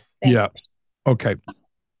 Thank you. Okay.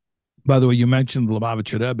 By the way, you mentioned the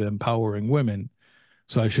Lubavitcher Rebbe empowering women.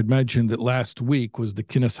 So I should mention that last week was the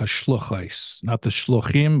Kinnes HaShluchais, not the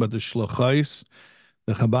Shluchim, but the Shluchais,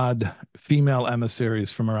 the Chabad female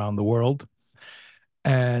emissaries from around the world.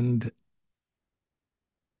 And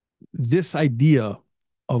this idea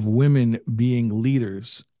of women being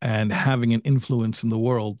leaders and having an influence in the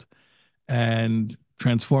world and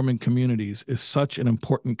transforming communities is such an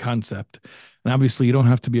important concept. And obviously, you don't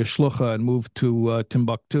have to be a shlucha and move to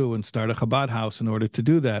Timbuktu and start a Chabad house in order to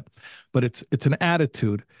do that. But it's an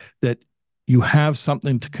attitude that you have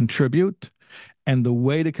something to contribute, and the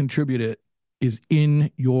way to contribute it is in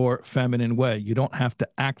your feminine way. You don't have to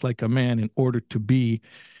act like a man in order to be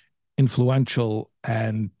influential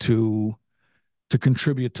and to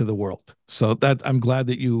contribute to the world. So that I'm glad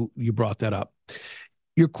that you brought that up.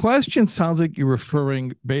 Your question sounds like you're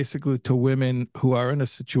referring basically to women who are in a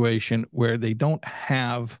situation where they don't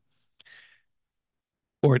have,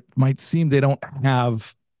 or it might seem they don't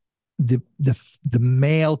have the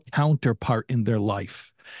male counterpart in their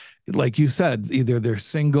life. Like you said, either they're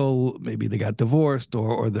single, maybe they got divorced,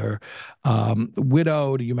 or they're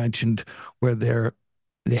widowed. You mentioned where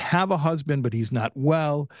they have a husband, but he's not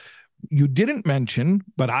well. You didn't mention,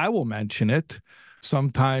 but I will mention it.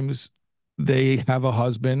 Sometimes they have a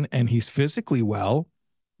husband and he's physically well,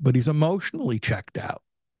 but he's emotionally checked out.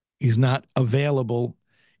 He's not available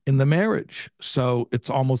in the marriage. So it's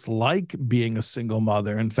almost like being a single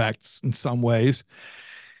mother. In fact, in some ways,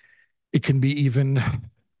 it can be even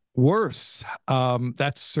worse.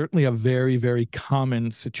 That's certainly a very, very common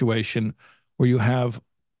situation where you have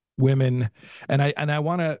women, and I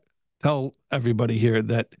want to tell everybody here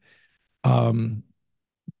that,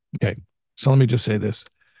 okay, so let me just say this.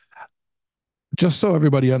 Just so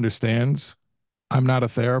everybody understands, I'm not a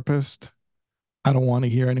therapist. I don't want to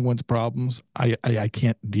hear anyone's problems. I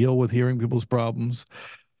can't deal with hearing people's problems.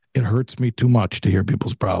 It hurts me too much to hear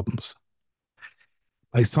people's problems.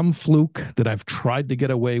 By some fluke that I've tried to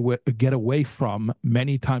get away from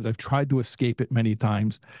many times, I've tried to escape it many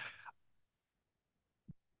times,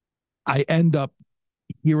 I end up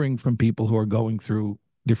hearing from people who are going through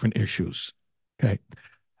different issues. Okay.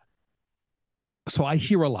 So I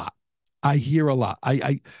hear a lot. I hear a lot.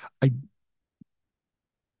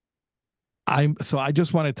 So I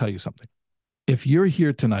just want to tell you something. If you're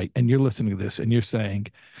here tonight and you're listening to this and you're saying,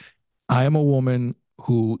 I am a woman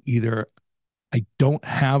who either I don't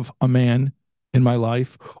have a man in my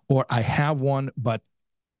life, or I have one, but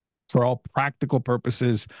for all practical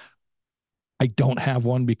purposes, I don't have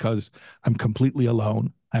one because I'm completely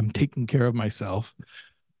alone. I'm taking care of myself.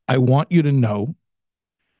 I want you to know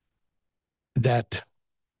that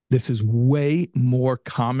this is way more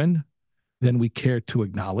common than we care to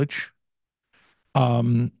acknowledge.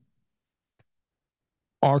 Our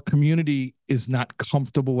community is not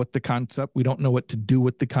comfortable with the concept. We don't know what to do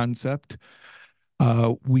with the concept.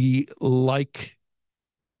 We like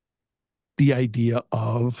the idea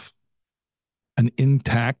of an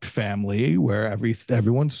intact family where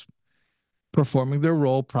everyone's performing their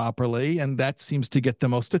role properly, and that seems to get the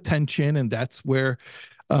most attention, and that's where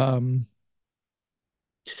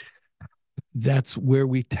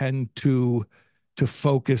we tend to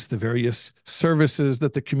focus the various services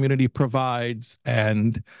that the community provides,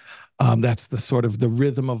 and that's the sort of the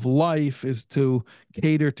rhythm of life, is to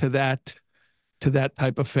cater to that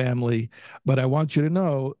type of family. But I want you to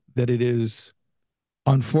know that it is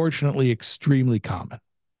unfortunately extremely common.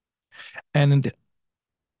 And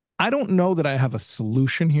I don't know that I have a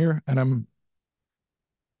solution here, and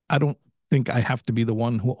I don't think I have to be the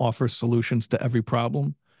one who offers solutions to every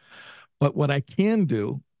problem. But what I can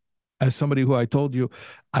do, as somebody who I told you,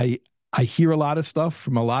 I hear a lot of stuff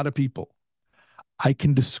from a lot of people. I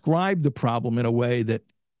can describe the problem in a way that,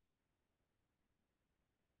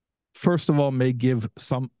 first of all, may give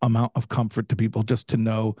some amount of comfort to people just to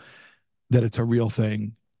know that it's a real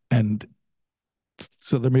thing. And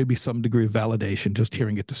so there may be some degree of validation just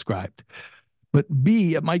hearing it described. But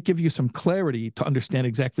B, it might give you some clarity to understand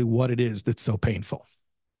exactly what it is that's so painful.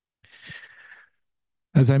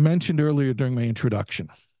 As I mentioned earlier during my introduction,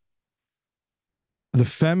 the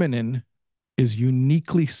feminine is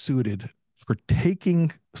uniquely suited for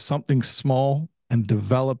taking something small and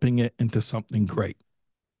developing it into something great.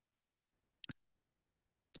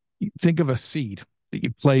 Think of a seed that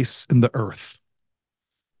you place in the earth.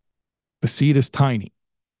 The seed is tiny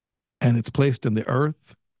and it's placed in the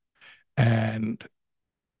earth and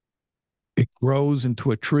it grows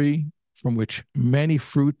into a tree from which many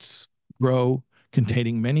fruits grow,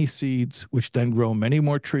 containing many seeds, which then grow many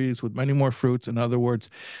more trees with many more fruits. In other words,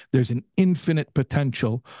 there's an infinite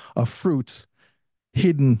potential of fruits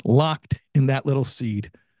hidden, locked in that little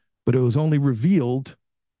seed, but it was only revealed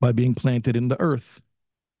by being planted in the earth.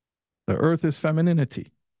 The earth is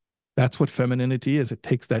femininity. That's what femininity is. It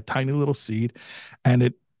takes that tiny little seed and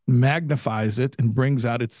it magnifies it and brings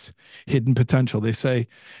out its hidden potential. They say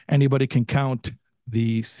anybody can count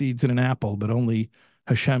the seeds in an apple, but only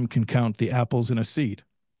Hashem can count the apples in a seed.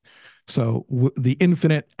 So the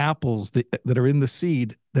infinite apples that are in the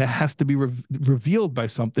seed, that has to be revealed by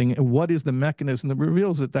something. And what is the mechanism that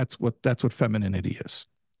reveals it? That's what femininity is.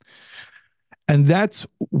 And that's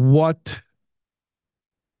what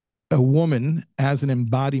a woman as an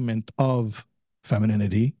embodiment of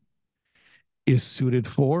femininity is suited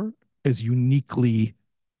for, is uniquely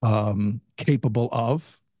capable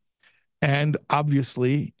of, and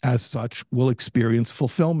obviously, as such, will experience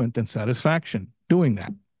fulfillment and satisfaction doing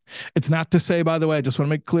that. It's not to say, by the way, I just want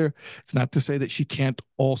to make clear, it's not to say that she can't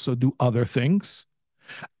also do other things.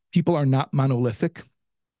 People are not monolithic.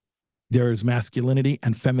 There is masculinity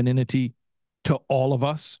and femininity to all of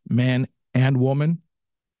us, man and woman.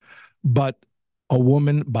 But a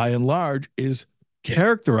woman, by and large, is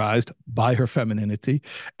characterized by her femininity.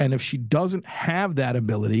 And if she doesn't have that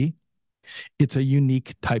ability, it's a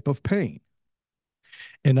unique type of pain.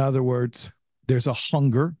 In other words, there's a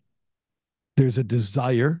hunger, there's a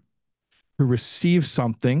desire to receive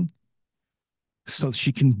something so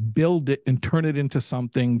she can build it and turn it into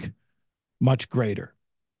something much greater.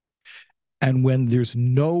 And when there's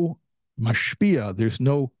no mashpia, there's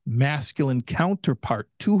no masculine counterpart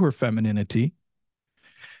to her femininity,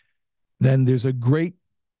 then there's a great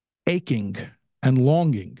aching and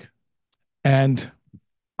longing. And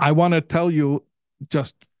I want to tell you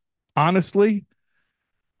just honestly,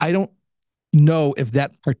 I don't know if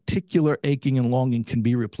that particular aching and longing can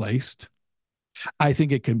be replaced. I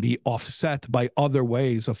think it can be offset by other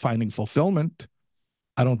ways of finding fulfillment.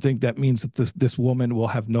 I don't think that means that this woman will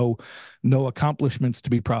have no accomplishments to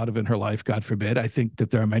be proud of in her life, God forbid. I think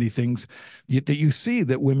that there are many things that you see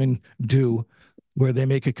that women do where they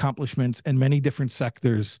make accomplishments in many different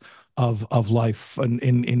sectors of life, and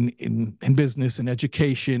in business and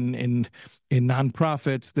education, in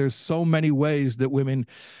nonprofits. There's so many ways that women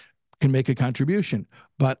can make a contribution.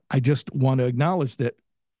 But I just want to acknowledge that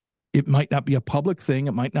it might not be a public thing.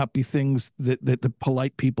 It might not be things that the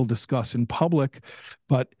polite people discuss in public,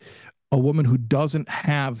 but a woman who doesn't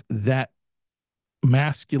have that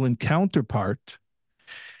masculine counterpart,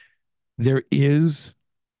 there is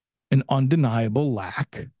an undeniable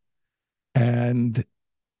lack. And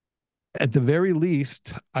at the very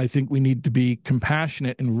least, I think we need to be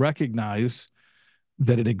compassionate and recognize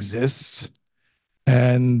that it exists,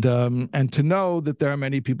 and to know that there are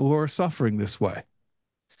many people who are suffering this way.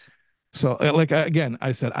 So, like, again,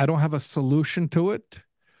 I said, I don't have a solution to it,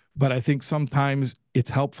 but I think sometimes it's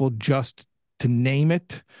helpful just to name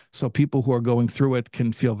it so people who are going through it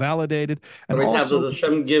can feel validated. And Right, also, does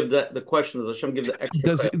Hashem give the question? Does Hashem give the extra?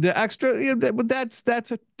 does the extra? Yeah, but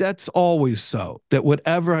that's always so. That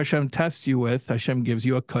whatever Hashem tests you with, Hashem gives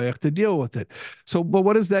you a koyach to deal with it. So, but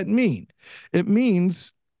what does that mean? It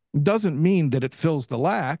doesn't mean that it fills the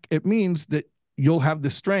lack. It means that you'll have the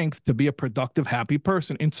strength to be a productive, happy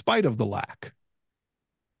person in spite of the lack.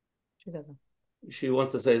 She doesn't. She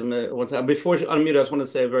wants to say, before she unmuted, I just want to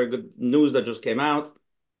say very good news that just came out.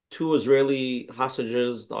 2 Israeli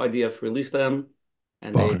hostages, the IDF released them,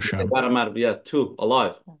 and they got them out of, 2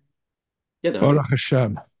 alive. Yeah, Baruch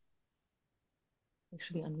Hashem.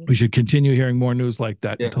 We should continue hearing more news like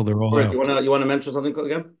that until they're all out. You want to mention something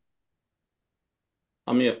again?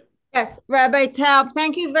 Unmute. Yes, Rabbi Taub,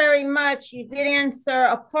 thank you very much. You did answer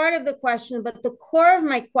a part of the question, but the core of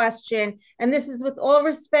my question, and this is with all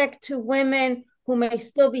respect to women who may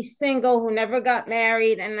still be single, who never got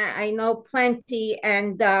married, and I know plenty,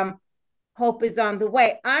 and hope is on the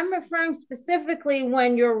way. I'm referring specifically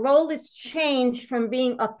when your role is changed from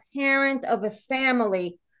being a parent of a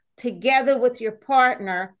family together with your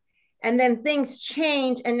partner, and then things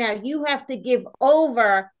change, and now you have to give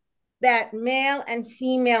over that male and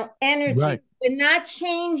female energy. Right. We're not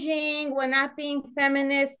changing, we're not being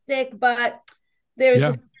feministic, but there's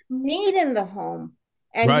a need in the home.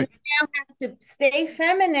 And you now have to stay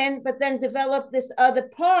feminine, but then develop this other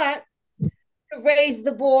part to raise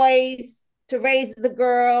the boys, to raise the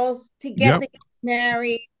girls, to get the kids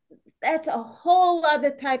married. That's a whole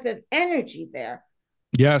other type of energy there.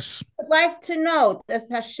 Yes. I'd like to know, does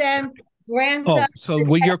Hashem grant us? So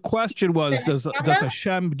what your question was, does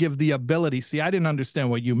Hashem give the ability? See, I didn't understand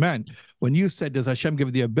what you meant. When you said, does Hashem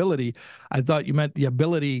give the ability? I thought you meant the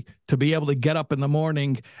ability to be able to get up in the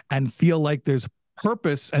morning and feel like there's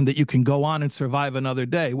purpose and that you can go on and survive another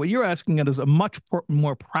day. What you're asking it is a much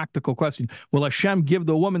more practical question. Will Hashem give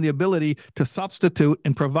the woman the ability to substitute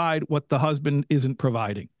and provide what the husband isn't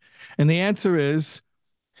providing? And the answer is,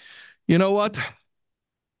 you know what?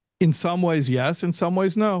 In some ways, yes. In some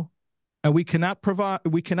ways, no. And we cannot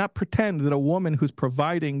pretend that a woman who's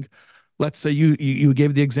providing, let's say you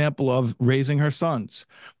gave the example of raising her sons.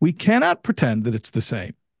 We cannot pretend that it's the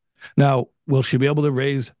same. Now, will she be able to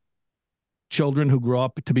raise children who grow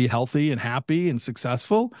up to be healthy and happy and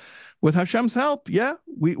successful with Hashem's help? Yeah,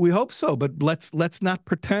 we hope so. But let's not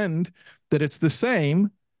pretend that it's the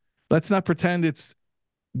same. Let's not pretend it's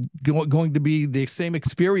going to be the same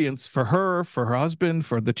experience for her husband,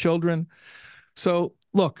 for the children. So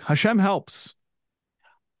look, Hashem helps.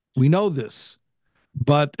 We know this.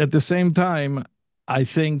 But at the same time, I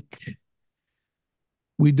think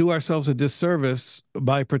we do ourselves a disservice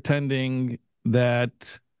by pretending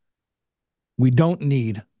that we don't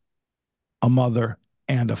need a mother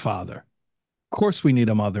and a father. Of course we need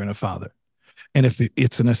a mother and a father. And if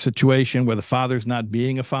it's in a situation where the father's not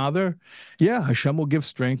being a father, yeah, Hashem will give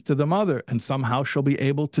strength to the mother and somehow she'll be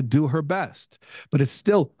able to do her best. But it's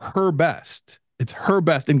still her best. It's her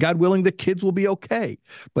best. And God willing, the kids will be okay.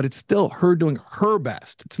 But it's still her doing her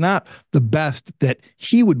best. It's not the best that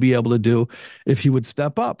he would be able to do if he would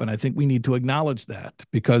step up. And I think we need to acknowledge that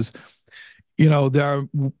because, you know, there are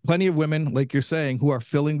plenty of women, like you're saying, who are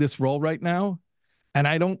filling this role right now. And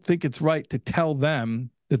I don't think it's right to tell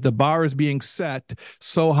them that the bar is being set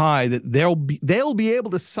so high that they'll be able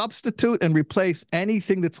to substitute and replace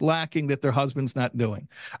anything that's lacking that their husband's not doing.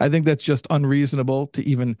 I think that's just unreasonable to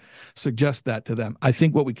even suggest that to them. I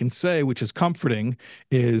think what we can say, which is comforting,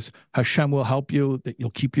 is Hashem will help you, that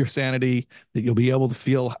you'll keep your sanity, that you'll be able to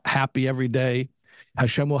feel happy every day.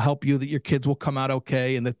 Hashem will help you that your kids will come out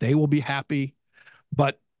okay and that they will be happy.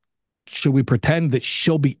 But should we pretend that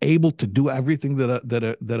she'll be able to do everything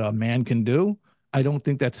that a man can do? I don't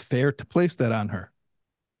think that's fair to place that on her,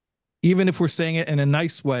 even if we're saying it in a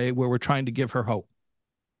nice way where we're trying to give her hope.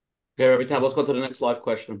 Okay, Rabbi Taub, let's go to the next live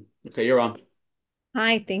question. Okay, you're on.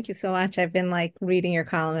 Hi, thank you so much. I've been reading your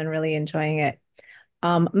column and really enjoying it.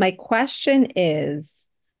 My question is,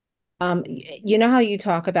 you know how you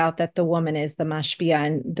talk about that the woman is the mashpia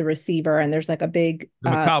and the receiver, and there's a big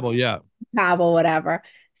Makabel, yeah. Kabel, whatever.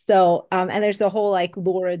 So, and there's a whole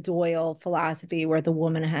Laura Doyle philosophy where the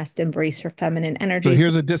woman has to embrace her feminine energy. So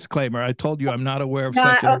here's a disclaimer. I told you I'm not aware of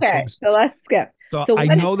secular okay, so let's skip. So I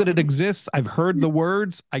know that it exists. I've heard the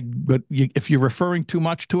words. But if you're referring too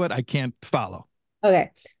much to it, I can't follow. Okay.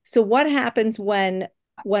 So what happens when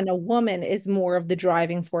a woman is more of the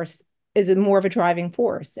driving force, is more of a driving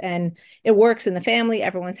force, and it works in the family,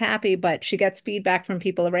 everyone's happy, but she gets feedback from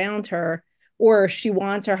people around her, or she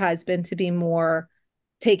wants her husband to be more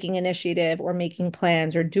taking initiative or making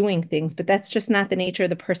plans or doing things, but that's just not the nature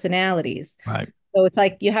of the personalities. Right. So it's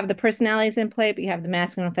you have the personalities in play, but you have the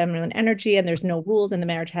masculine and feminine energy, and there's no rules, and the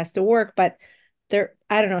marriage has to work. But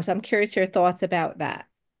I don't know. So I'm curious your thoughts about that.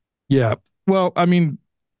 Yeah. Well, I mean,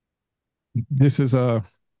 this is a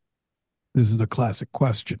classic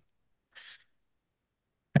question.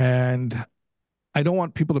 And I don't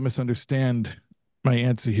want people to misunderstand my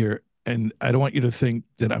answer here. And I don't want you to think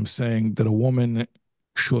that I'm saying that a woman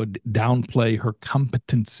should downplay her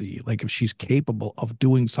competency. Like if she's capable of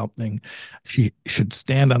doing something, she should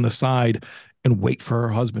stand on the side and wait for her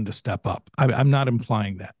husband to step up. I'm not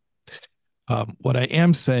implying that. What I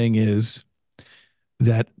am saying is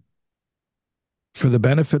that for the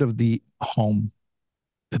benefit of the home,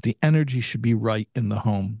 that the energy should be right in the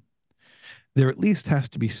home. There at least has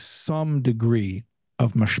to be some degree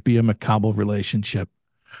of mashpia makabel relationship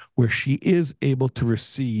where she is able to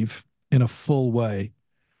receive in a full way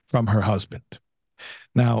from her husband.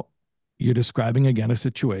 Now, you're describing again a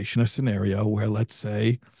situation, a scenario where, let's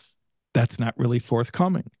say, that's not really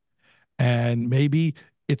forthcoming. And maybe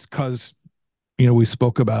it's because, we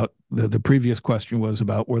spoke about the previous question was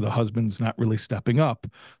about where the husband's not really stepping up.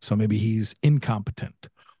 So maybe he's incompetent.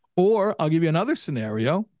 Or I'll give you another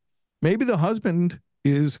scenario. Maybe the husband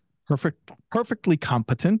is perfectly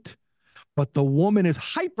competent, but the woman is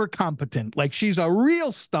hyper competent, like she's a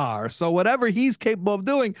real star. So whatever he's capable of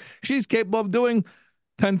doing, she's capable of doing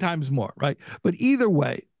 10 times more, right? But either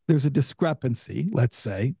way, there's a discrepancy, let's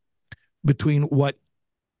say, between what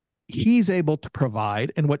he's able to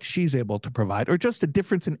provide and what she's able to provide, or just a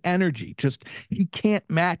difference in energy. Just he can't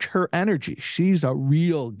match her energy. She's a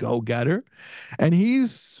real go-getter, and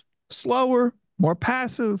he's slower, more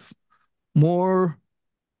passive, more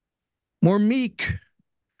meek.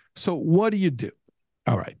 So what do you do?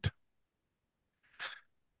 All right.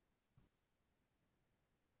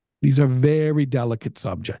 These are very delicate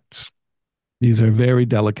subjects. These are very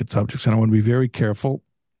delicate subjects, and I want to be very careful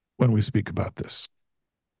when we speak about this.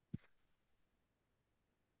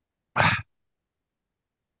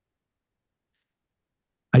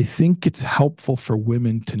 I think it's helpful for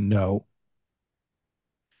women to know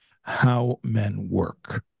how men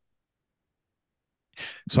work.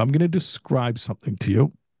 So I'm going to describe something to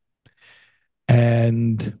you,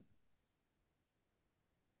 and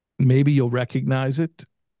maybe you'll recognize it.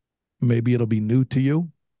 Maybe it'll be new to you.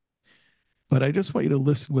 But I just want you to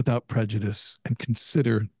listen without prejudice and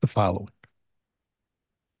consider the following.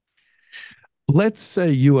 Let's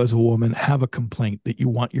say you as a woman have a complaint that you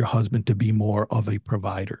want your husband to be more of a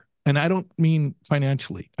provider. And I don't mean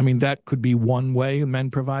financially. I mean, that could be one way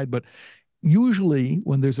men provide, but usually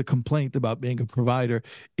when there's a complaint about being a provider,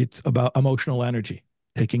 it's about emotional energy,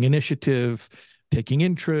 taking initiative, taking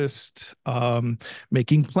interest,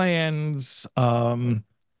 making plans,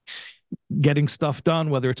 getting stuff done,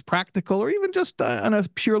 whether it's practical or even just on a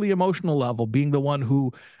purely emotional level, being the one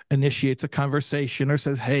who initiates a conversation or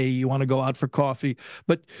says, hey, you want to go out for coffee?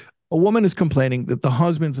 But a woman is complaining that the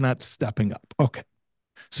husband's not stepping up. Okay.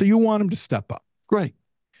 So you want him to step up. Great.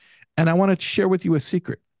 And I want to share with you a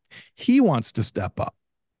secret. He wants to step up.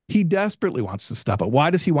 He desperately wants to step up. Why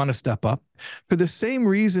does he want to step up? For the same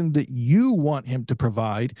reason that you want him to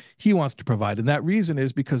provide, he wants to provide. And that reason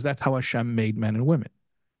is because that's how Hashem made men and women.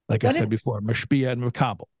 Like I said before, mashpia and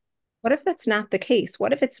makabel. What if that's not the case?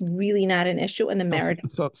 What if it's really not an issue in the marriage?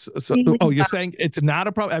 You're saying it's not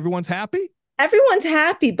a problem? Everyone's happy? Everyone's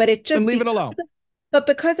happy, but it just... Then leave it alone. But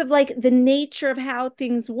because of like the nature of how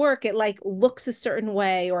things work, it like looks a certain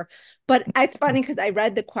way. But it's funny because I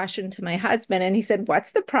read the question to my husband and he said,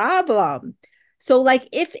 what's the problem? So like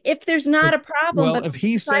if there's not a problem, well, if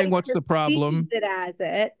he's saying what's the problem,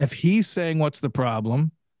 if he's saying what's the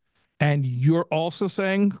problem, and you're also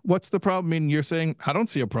saying what's the problem, I mean, you're saying I don't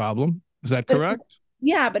see a problem. Is that correct?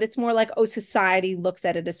 Yeah, but it's more like, society looks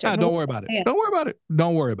at it a certain way. Don't worry about it. Don't worry about it.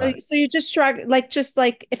 Don't worry about it. So you just shrug, just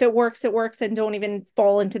like if it works, it works, and don't even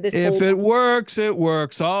fall into this. If it works, it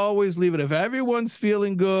works. Always leave it. If everyone's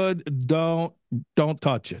feeling good, don't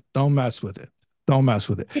touch it. Don't mess with it. Don't mess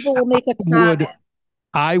with it. People will make a comment.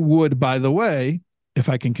 I would, by the way, if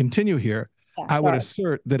I can continue here, I would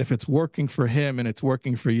assert that if it's working for him and it's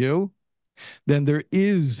working for you, then there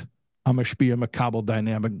is a mashpia makabel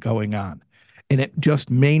dynamic going on. And it just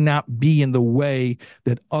may not be in the way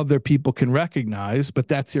that other people can recognize, but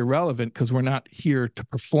that's irrelevant because we're not here to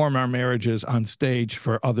perform our marriages on stage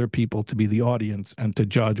for other people to be the audience and to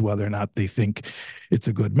judge whether or not they think it's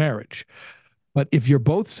a good marriage. But if you're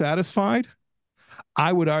both satisfied,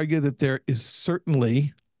 I would argue that there is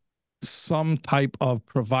certainly some type of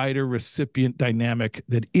provider-recipient dynamic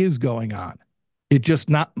that is going on. It just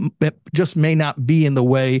may not be in the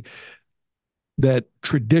way that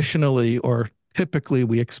traditionally or typically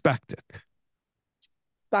we expect it.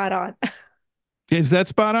 Spot on. Is that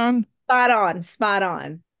spot on? Spot on. Spot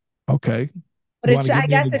on. Okay. But I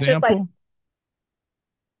guess it's just like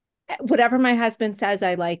whatever my husband says,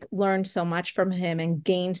 I like learned so much from him and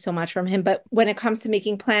gained so much from him. But when it comes to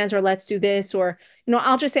making plans or let's do this, or,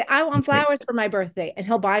 I'll just say, I want flowers for my birthday and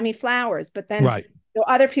he'll buy me flowers. But then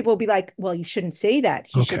other people will be like, well, you shouldn't say that.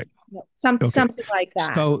 He should, something like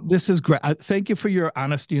that. So this is great. Thank you for your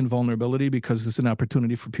honesty and vulnerability because it's an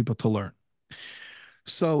opportunity for people to learn.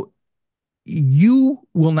 So you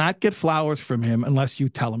will not get flowers from him unless you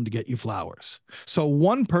tell him to get you flowers. So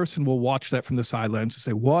one person will watch that from the sidelines and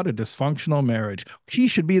say, what a dysfunctional marriage. He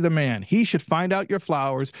should be the man. He should find out your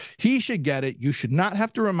flowers. He should get it. You should not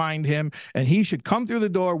have to remind him, and he should come through the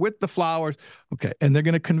door with the flowers. Okay. And they're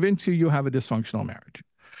going to convince you have a dysfunctional marriage.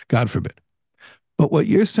 God forbid. But what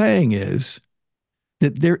you're saying is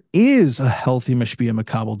that there is a healthy mashpia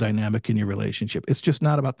makabel dynamic in your relationship. It's just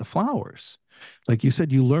not about the flowers. Like you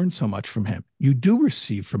said, you learn so much from him. You do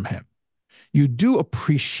receive from him. You do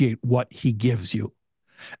appreciate what he gives you.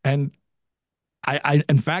 And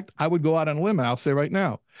in fact, I would go out on a limb and I'll say right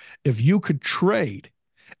now, if you could trade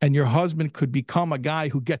and your husband could become a guy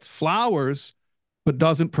who gets flowers but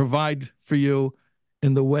doesn't provide for you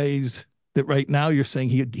in the ways that right now you're saying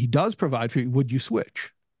he does provide for you, would you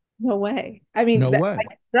switch? No way. I mean, No way.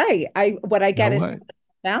 right. What I get No is way.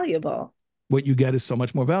 valuable. What you get is so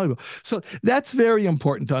much more valuable. So that's very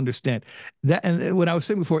important to understand. That, and when I was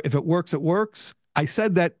saying before, if it works, it works. I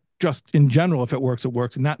said that just in general, if it works, it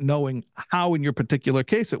works, not knowing how in your particular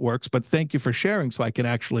case it works. But thank you for sharing so I can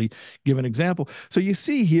actually give an example. So you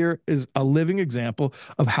see here is a living example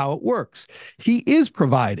of how it works. He is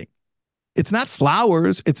providing. It's not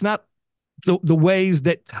flowers. It's not the ways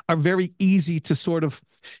that are very easy to sort of,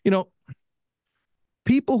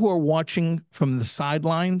 people who are watching from the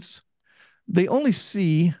sidelines, they only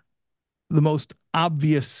see the most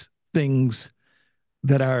obvious things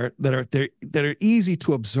that are easy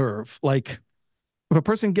to observe. Like if a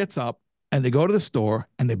person gets up and they go to the store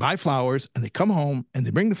and they buy flowers and they come home and they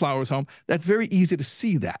bring the flowers home, that's very easy to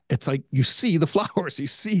see that. It's like you see the flowers, you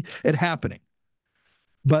see it happening.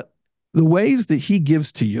 But the ways that he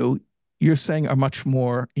gives to you, you're saying are much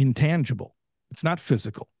more intangible. It's not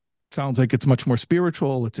physical. It sounds like it's much more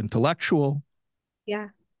spiritual, it's intellectual. Yeah.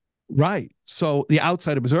 Right. So the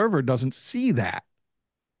outside observer doesn't see that.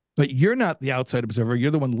 But you're not the outside observer.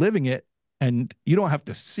 You're the one living it. And you don't have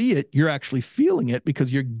to see it. You're actually feeling it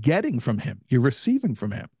because you're getting from him. You're receiving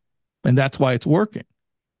from him. And that's why it's working.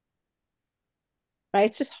 Right.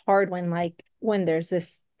 It's just hard when there's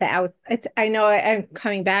I know I'm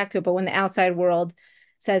coming back to it, but when the outside world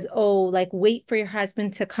says, oh, like wait for your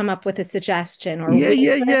husband to come up with a suggestion or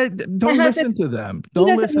Yeah. Don't listen to them. He Don't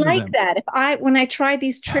doesn't listen to like them. that. When I tried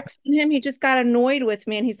these tricks on him, he just got annoyed with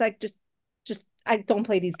me and he's like, I don't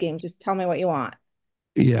play these games. Just tell me what you want.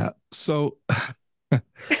 Yeah. So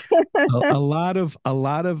a lot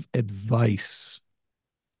of advice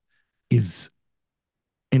is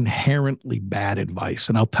inherently bad advice.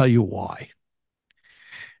 And I'll tell you why.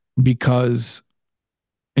 Because,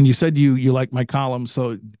 and you said you like my column.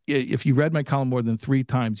 So if you read my column more than 3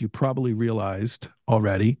 times, you probably realized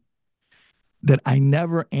already that I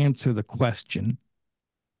never answer the question.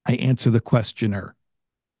 I answer the questioner.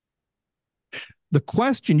 The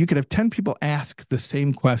question, you could have 10 people ask the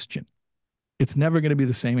same question. It's never going to be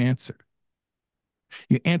the same answer.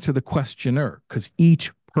 You answer the questioner because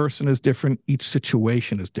each person is different. Each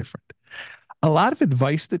situation is different. A lot of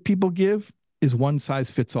advice that people give is one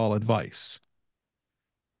size fits all advice.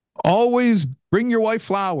 Always bring your wife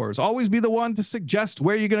flowers. Always be the one to suggest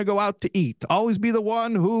where you're going to go out to eat. Always be the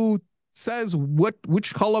one who says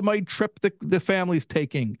which Colomite trip the family's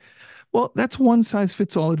taking. Well, that's one size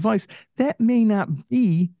fits all advice. That may not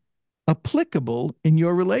be applicable in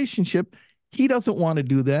your relationship. He doesn't want to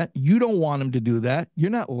do that. You don't want him to do that. You're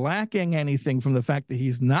not lacking anything from the fact that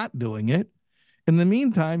he's not doing it. In the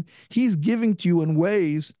meantime, he's giving to you in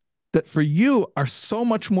ways that for you are so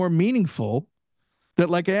much more meaningful that,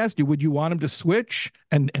 like I asked you, would you want him to switch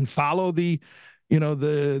and follow the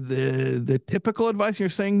typical advice? You're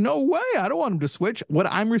saying, no way, I don't want him to switch. What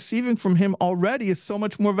I'm receiving from him already is so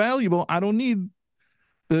much more valuable. I don't need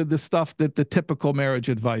the stuff that the typical marriage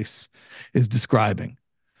advice is describing.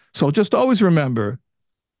 So just always remember,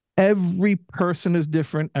 every person is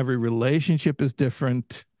different. Every relationship is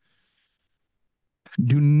different.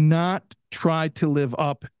 Do not try to live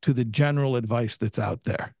up to the general advice that's out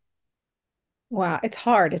there. Wow, it's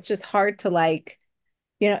hard. It's just hard to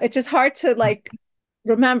it's just hard to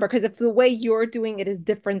remember because if the way you're doing it is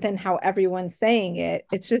different than how everyone's saying it,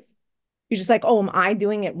 you're just like, oh, am I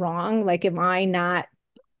doing it wrong? Like, am I not?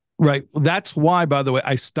 Right. That's why, by the way,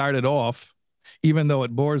 I started off, even though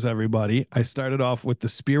it bores everybody, I started off with the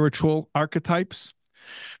spiritual archetypes.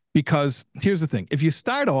 Because here's the thing. If you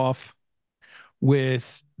start off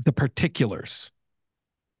with the particulars,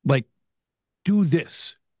 like do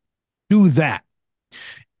this, do that,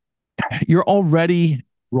 you're already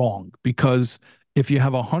wrong. Because if you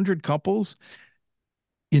have 100 couples,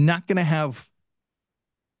 you're not going to have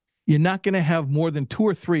more than 2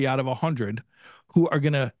 or 3 out of 100 who are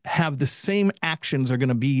going to have the same actions, are going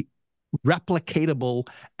to be replicatable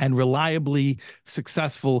and reliably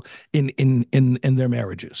successful in their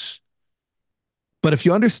marriages. But if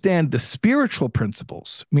you understand the spiritual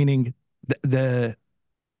principles, meaning the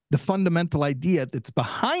fundamental idea that's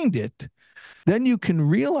behind it, then you can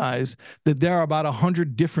realize that there are about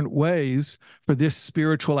 100 different ways for this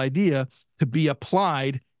spiritual idea to be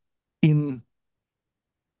applied in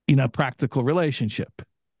in a practical relationship.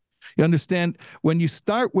 You understand, when you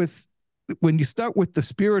start with the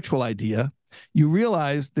spiritual idea, you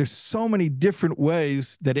realize there's so many different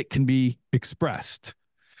ways that it can be expressed.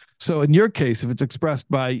 So in your case, if it's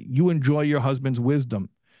expressed by you enjoy your husband's wisdom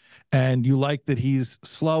and you like that he's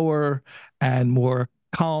slower and more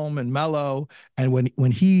calm and mellow, and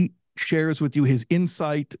when he shares with you his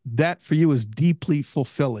insight, that for you is deeply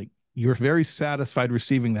fulfilling. You're very satisfied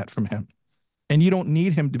receiving that from him. And you don't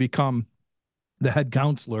need him to become the head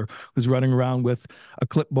counselor who's running around with a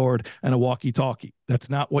clipboard and a walkie-talkie. That's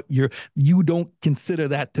not what you don't consider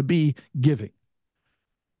that to be giving.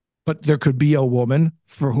 But there could be a woman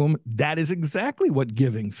for whom that is exactly what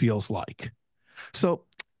giving feels like. So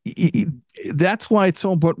that's why it's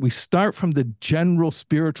so important. We start from the general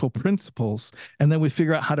spiritual principles, and then we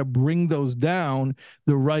figure out how to bring those down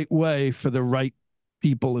the right way for the right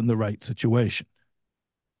people in the right situation.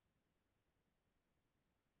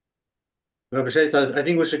 Rabbi Shais, I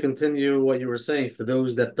think we should continue what you were saying for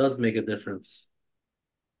those that does make a difference.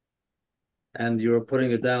 And you were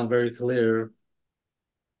putting it down very clear,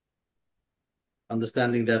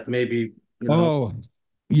 understanding that maybe, Oh,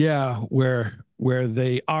 yeah, where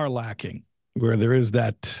they are lacking, where there is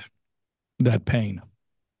that pain.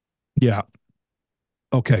 Yeah.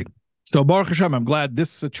 Okay. So Baruch Hashem, I'm glad this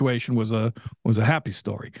situation was a happy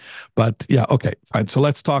story. But yeah, okay, fine. So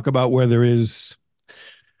let's talk about where there is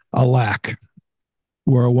a lack,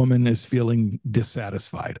 where a woman is feeling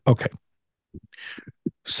dissatisfied. Okay.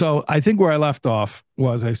 So I think where I left off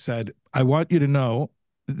was I said, I want you to know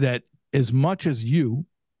that as much as you,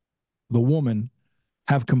 the woman,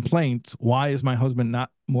 have complaints, why is my husband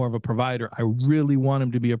not more of a provider? I really want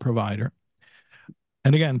him to be a provider.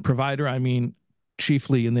 And again, provider, I mean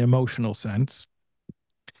chiefly in the emotional sense.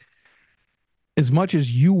 As much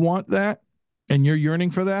as you want that and you're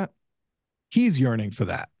yearning for that, he's yearning for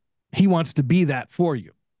that. He wants to be that for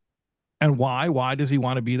you. And why? Why does he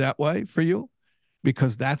want to be that way for you?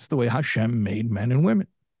 Because that's the way Hashem made men and women.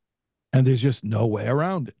 And there's just no way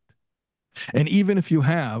around it. And even if you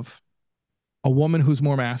have a woman who's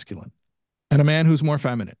more masculine and a man who's more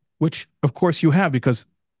feminine, which of course you have, because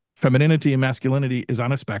femininity and masculinity is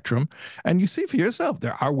on a spectrum. And you see for yourself,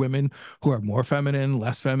 there are women who are more feminine,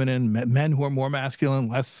 less feminine, men who are more masculine,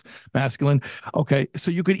 less masculine. Okay,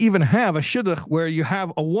 so you could even have a shidduch where you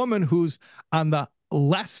have a woman who's on the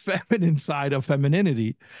less feminine side of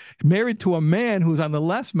femininity, married to a man who's on the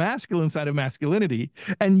less masculine side of masculinity.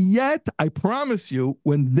 And yet, I promise you,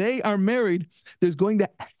 when they are married, there's going to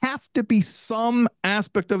have to be some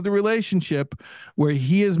aspect of the relationship where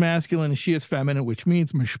he is masculine and she is feminine, which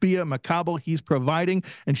means mashpia, makabel, he's providing,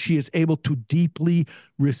 and she is able to deeply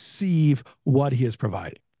receive what he is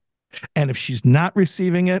providing. And if she's not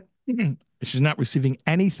receiving it, if she's not receiving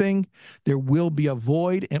anything, there will be a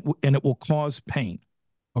void, and it will cause pain.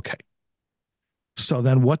 Okay. So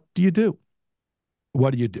then what do you do?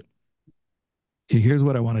 What do you do? See, here's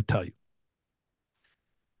what I want to tell you.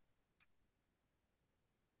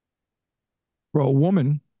 For a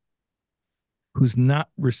woman who's not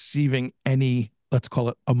receiving any, let's call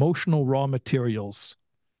it emotional raw materials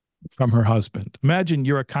from her husband. Imagine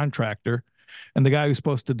you're a contractor and the guy who's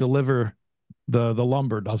supposed to deliver the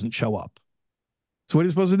lumber doesn't show up. So what are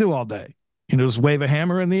you supposed to do all day? Just wave a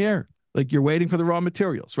hammer in the air, like you're waiting for the raw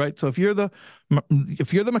materials, right? So if you're the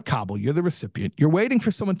makabel, you're the recipient, you're waiting for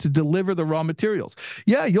someone to deliver the raw materials.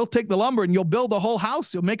 Yeah, you'll take the lumber and you'll build a whole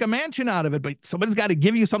house, you'll make a mansion out of it, but somebody's got to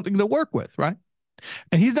give you something to work with, right?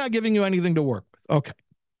 And he's not giving you anything to work with. Okay,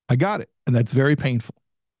 I got it. And that's very painful.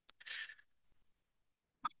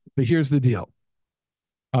 But here's the deal.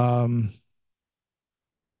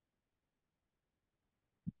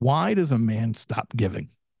 Why does a man stop giving?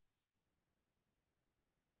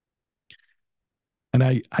 And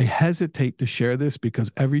I hesitate to share this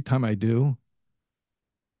because every time I do,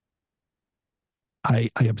 I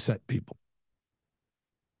upset people.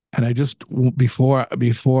 And I just, before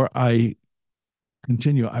I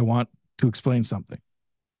continue, I want to explain something.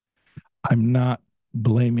 I'm not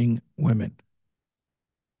blaming women.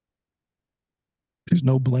 There's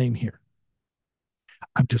no blame here.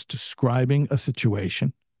 I'm just describing a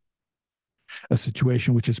situation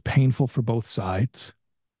which is painful for both sides.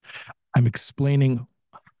 I'm explaining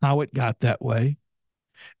how it got that way,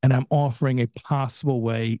 and I'm offering a possible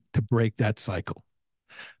way to break that cycle.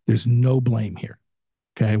 There's no blame here.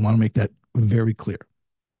 Okay, I want to make that very clear.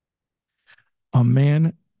 A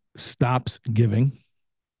man stops giving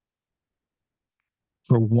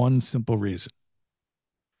for one simple reason: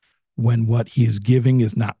 when what he is giving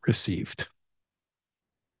is not received.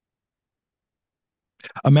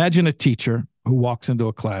 Imagine a teacher who walks into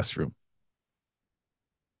a classroom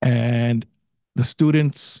And the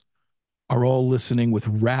students are all listening with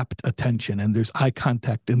rapt attention, and there's eye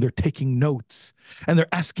contact, and they're taking notes, and they're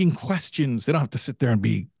asking questions. They don't have to sit there and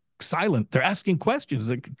be silent. They're asking questions.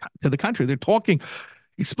 To the contrary, they're talking,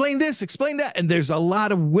 explain this, explain that. And there's a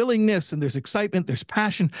lot of willingness, and there's excitement, there's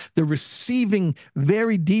passion. They're receiving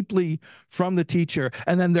very deeply from the teacher.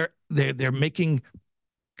 And then they're making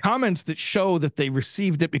comments that show that they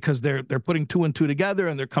received it, because they're putting two and two together,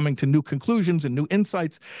 and they're coming to new conclusions and new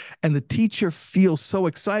insights. And the teacher feels so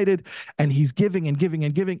excited, and he's giving and giving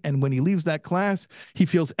and giving. And when he leaves that class, he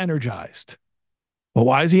feels energized. Well,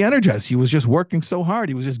 why is he energized? He was just working so hard.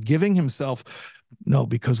 He was just giving himself. No,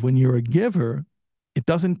 because when you're a giver, it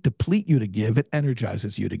doesn't deplete you to give, it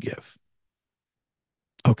energizes you to give.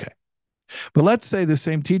 Okay. But let's say the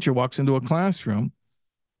same teacher walks into a classroom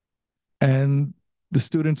and the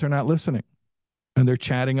students are not listening, and they're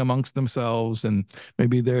chatting amongst themselves, and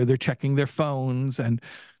maybe they're checking their phones, and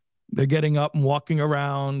they're getting up and walking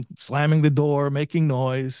around, slamming the door, making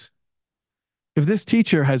noise. If this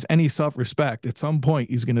teacher has any self-respect, at some point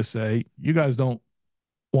he's going to say, you guys don't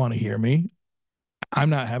want to hear me. I'm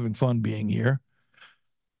not having fun being here.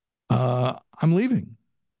 I'm leaving.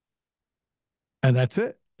 And that's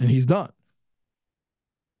it. And he's done.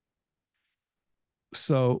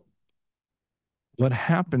 So what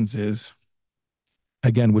happens is,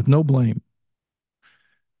 again, with no blame,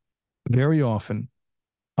 very often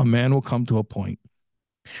a man will come to a point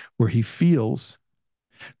where he feels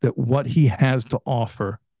that what he has to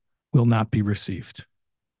offer will not be received.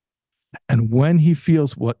 And when he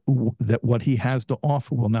feels that what he has to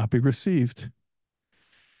offer will not be received,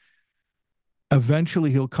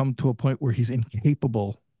 eventually he'll come to a point where he's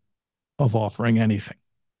incapable of offering anything.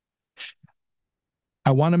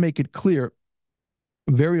 I want to make it clear,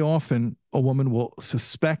 very often a woman will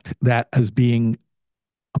suspect that as being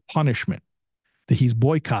a punishment, that he's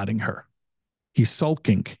boycotting her. He's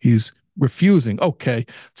sulking. He's refusing. Okay,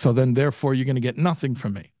 so then therefore you're going to get nothing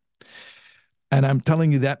from me. And I'm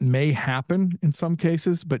telling you that may happen in some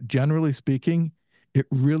cases, but generally speaking, it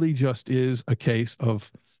really just is a case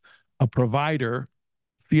of a provider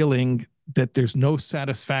feeling that there's no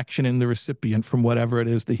satisfaction in the recipient from whatever it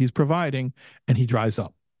is that he's providing, and he dries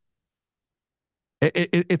up.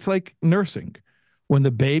 It's like nursing. When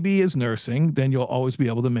the baby is nursing, then you'll always be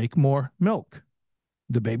able to make more milk.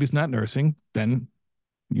 The baby's not nursing, then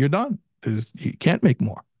you're done. You can't make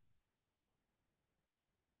more.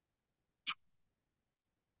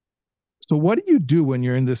 So what do you do when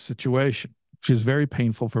you're in this situation, which is very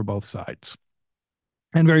painful for both sides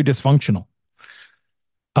and very dysfunctional?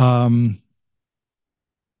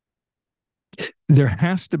 There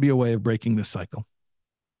has to be a way of breaking this cycle.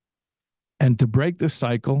 And to break this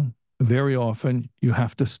cycle, very often you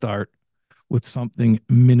have to start with something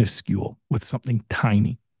minuscule, with something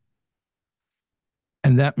tiny.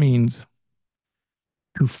 And that means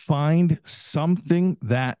to find something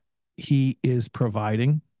that he is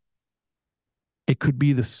providing. It could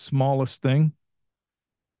be the smallest thing,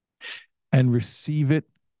 and receive it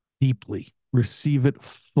deeply, receive it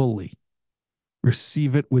fully,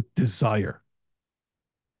 receive it with desire.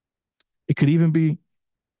 It could even be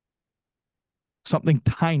something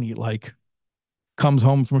tiny, like comes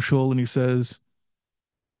home from shul and he says,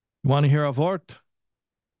 you want to hear a vort?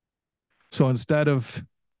 So instead of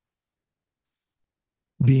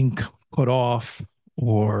being put off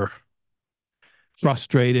or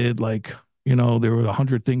frustrated, like, there were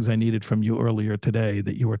 100 things I needed from you earlier today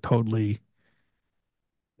that you were totally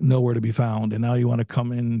nowhere to be found, and now you want to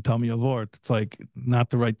come in and tell me a vort. It's like, not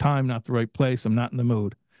the right time, not the right place. I'm not in the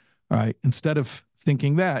mood. All right. Instead of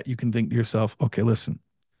thinking that, you can think to yourself, okay, listen,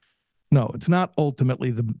 no, it's not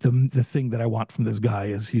ultimately the thing that I want from this guy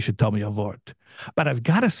is he should tell me a vort, but I've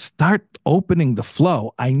got to start opening the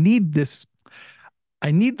flow. I need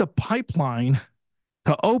the pipeline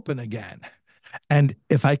to open again. And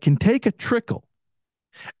if I can take a trickle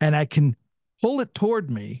and I can pull it toward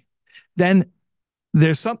me, then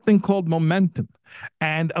there's something called momentum.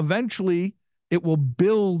 And eventually it will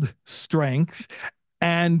build strength,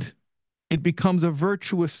 and it becomes a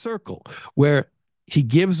virtuous circle where he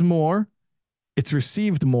gives more, it's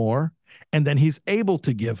received more, and then he's able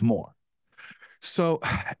to give more. So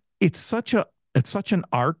it's such an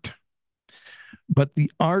art, but the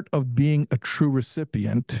art of being a true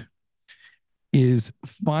recipient is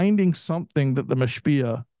finding something that the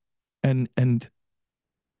mashpia and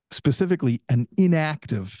specifically an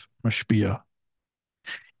inactive mashpia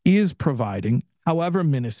is providing, however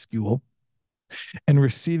minuscule, and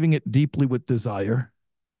receiving it deeply with desire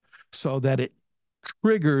so that it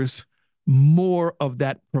triggers more of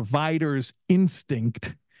that provider's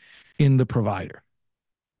instinct in the provider.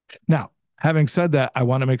 Now, having said that, I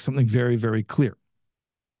want to make something very, very clear.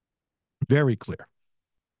 Very clear.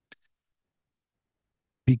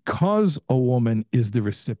 Because a woman is the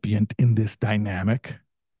recipient in this dynamic,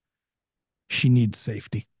 she needs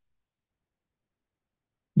safety.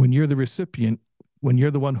 When you're the recipient, when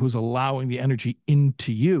you're the one who's allowing the energy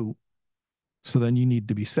into you, so then you need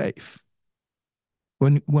to be safe.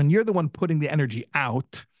 When you're the one putting the energy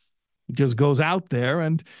out, it just goes out there,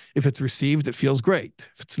 and if it's received, it feels great.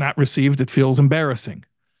 If it's not received, it feels embarrassing.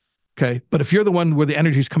 Okay. But if you're the one where the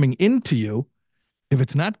energy is coming into you, if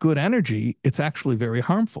it's not good energy, it's actually very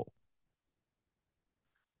harmful.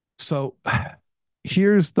 So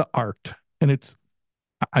here's the art. And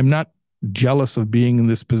I'm not jealous of being in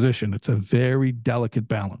this position. It's a very delicate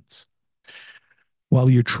balance. While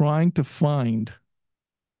you're trying to find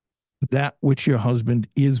that which your husband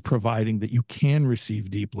is providing that you can receive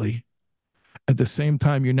deeply, at the same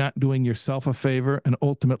time, you're not doing yourself a favor, and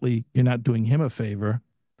ultimately, you're not doing him a favor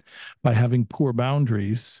by having poor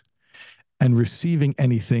boundaries and receiving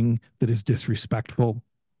anything that is disrespectful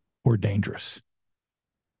or dangerous.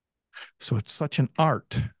 So it's such an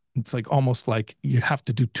art. It's like almost like you have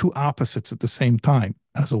to do two opposites at the same time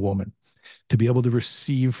as a woman to be able to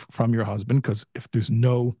receive from your husband, because if there's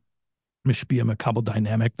no mishpia makabel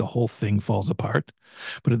dynamic, the whole thing falls apart.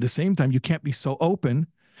 But at the same time, you can't be so open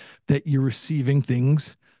that you're receiving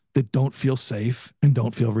things that don't feel safe and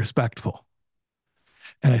don't feel respectful.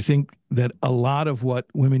 And I think that a lot of what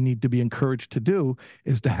women need to be encouraged to do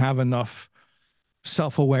is to have enough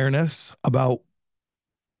self-awareness about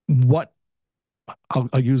what,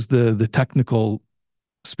 I'll use the technical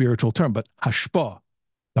spiritual term, but hashpah.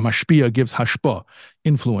 The mashpia gives hashpah,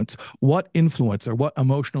 influence. What influence or what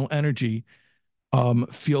emotional energy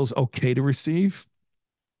feels okay to receive,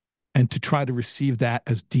 and to try to receive that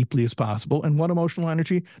as deeply as possible, and what emotional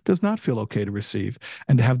energy does not feel okay to receive,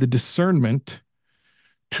 and to have the discernment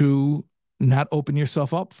to not open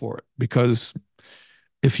yourself up for it. Because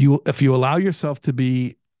if you allow yourself to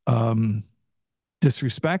be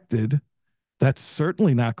disrespected, that's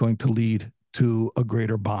certainly not going to lead to a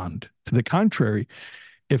greater bond. To the contrary,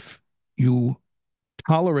 if you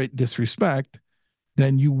tolerate disrespect,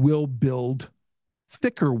 then you will build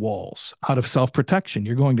thicker walls out of self-protection.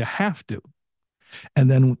 You're going to have to. And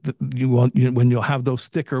then when you'll have those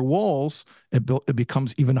thicker walls, it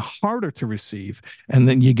becomes even harder to receive. And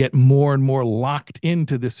then you get more and more locked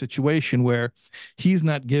into this situation where he's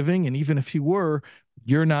not giving. And even if he were,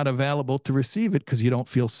 you're not available to receive it because you don't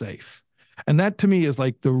feel safe. And that to me is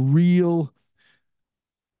like the real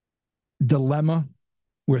dilemma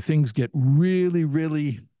where things get really,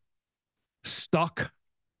 really stuck,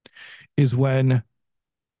 is when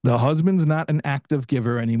the husband's not an active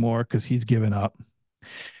giver anymore because he's given up.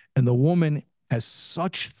 And the woman has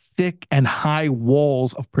such thick and high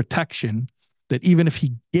walls of protection that even if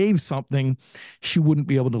he gave something, she wouldn't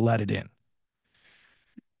be able to let it in.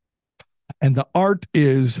 And the art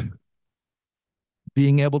is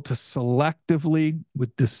being able to selectively,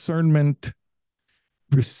 with discernment,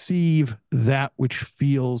 receive that which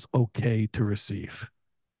feels okay to receive.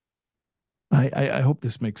 I hope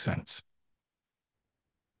this makes sense.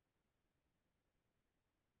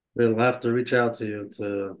 We'll have to reach out to you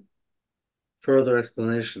to further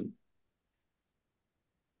explanation.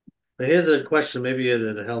 But here's a question, maybe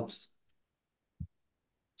it helps.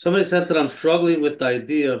 Somebody said that I'm struggling with the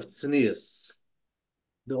idea of tznius.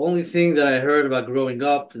 The only thing that I heard about growing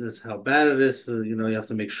up is how bad it is for, you have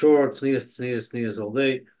to make sure tznius all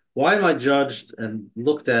day. Why am I judged and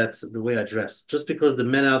looked at the way I dress? Just because the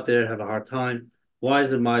men out there have a hard time, why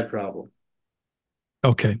is it my problem?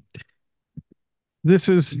 Okay. This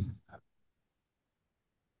is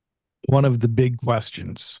one of the big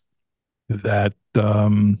questions that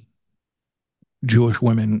Jewish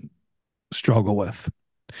women struggle with.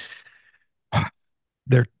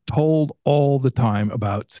 They're told all the time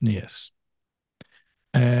about tznius.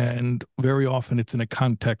 And very often it's in a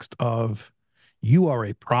context of, you are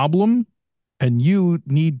a problem and you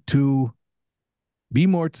need to be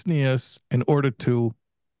more tznius in order to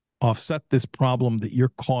offset this problem that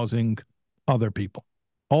you're causing other people.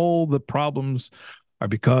 All the problems are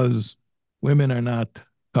because women are not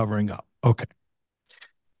covering up. Okay.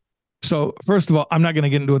 So first of all, I'm not going to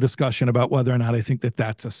get into a discussion about whether or not I think that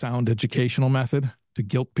that's a sound educational method to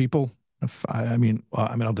guilt people.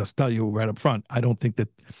 I'll just tell you right up front, I don't think that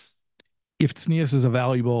if tznius is a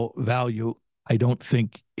valuable value, I don't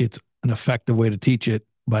think it's an effective way to teach it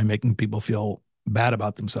by making people feel bad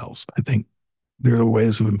about themselves. I think there are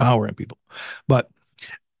ways of empowering people. But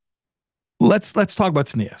let's talk about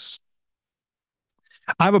tznius.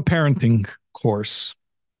 I have a parenting course,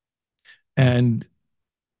 and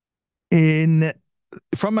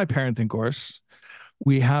From my parenting course,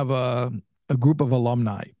 we have a group of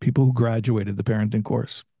alumni, people who graduated the parenting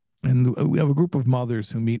course. And we have a group of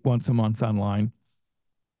mothers who meet once a month online.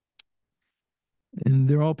 And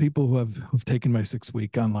they're all people who've taken my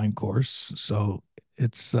 6-week online course. So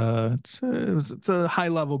it's a high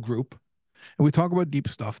level group. And we talk about deep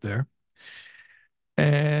stuff there.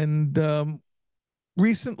 And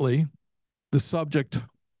recently, the subject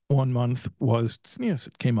 1 month was tznius.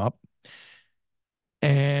 It came up.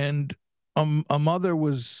 And a mother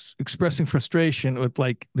was expressing frustration with,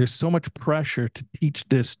 like, there's so much pressure to teach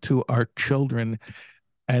this to our children,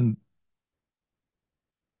 and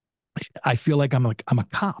I feel like I'm a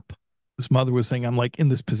cop. This mother was saying I'm like in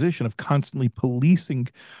this position of constantly policing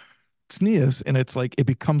tznius, and it's like it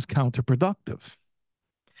becomes counterproductive.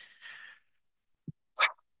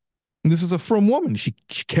 And this is a frum woman. She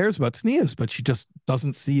cares about tznius, but she just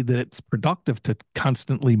doesn't see that it's productive to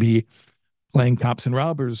constantly be playing cops and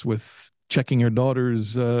robbers with checking her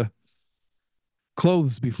daughter's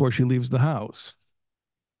clothes before she leaves the house.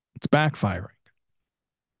 It's backfiring.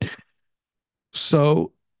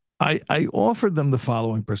 So I offered them the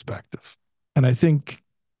following perspective, and I think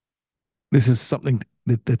this is something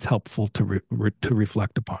that's helpful to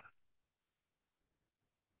reflect upon.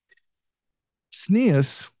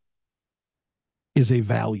 Tznius is a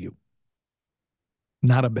value,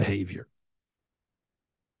 not a behavior.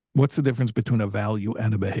 What's the difference between a value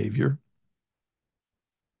and a behavior?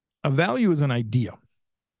 A value is an idea.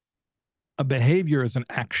 A behavior is an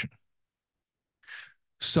action.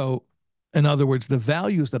 So, in other words, the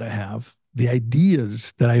values that I have, the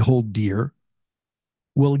ideas that I hold dear,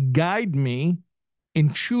 will guide me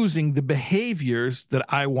in choosing the behaviors that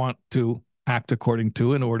I want to act according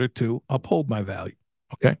to in order to uphold my value.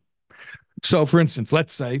 Okay? So, for instance,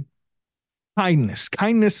 let's say kindness.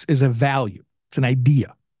 Kindness is a value. It's an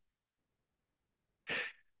idea.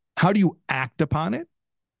 How do you act upon it?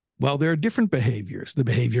 Well, there are different behaviors. The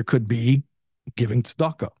behavior could be giving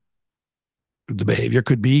tzedakah. The behavior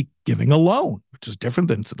could be giving a loan, which is different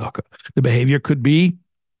than tzedakah. The behavior could be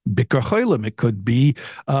bikur cholim. It could be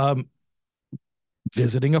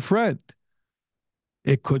visiting a friend.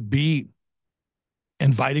 It could be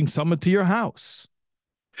inviting someone to your house.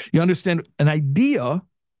 You understand, an idea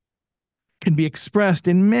can be expressed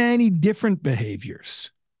in many different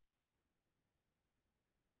behaviors.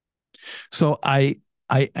 So I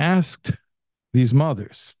asked these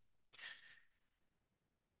mothers,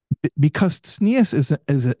 because tznius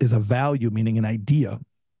is a value, meaning an idea,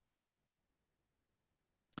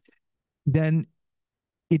 then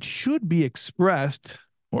it should be expressed,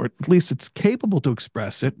 or at least it's capable to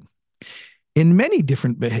express it, in many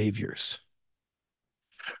different behaviors.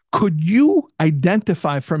 Could you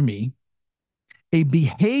identify for me a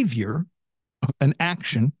behavior, an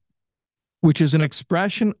action, which is an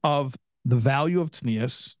expression of the value of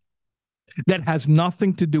tznius that has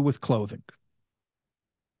nothing to do with clothing?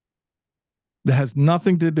 That has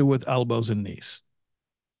nothing to do with elbows and knees.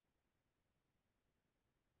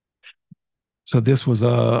 So this was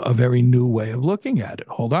a very new way of looking at it.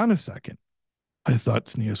 Hold on a second. I thought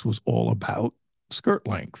tznius was all about skirt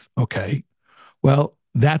length. Okay. Well,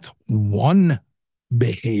 that's one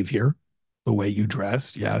behavior, the way you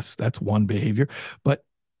dress. Yes, that's one behavior. But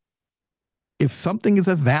if something is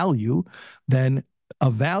a value, then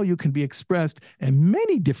a value can be expressed in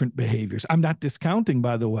many different behaviors. I'm not discounting,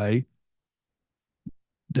 by the way,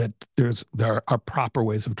 that there are proper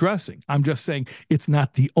ways of dressing. I'm just saying it's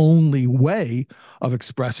not the only way of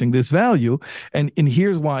expressing this value. And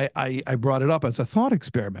here's why I brought it up as a thought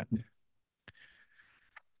experiment.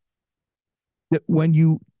 That when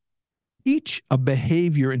you teach a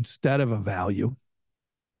behavior instead of a value,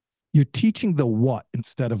 you're teaching the what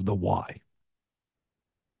instead of the why.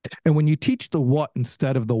 And when you teach the what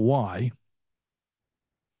instead of the why,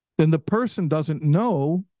 then the person doesn't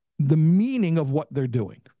know the meaning of what they're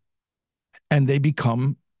doing, and they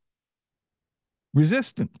become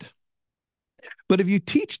resistant. But if you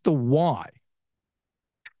teach the why,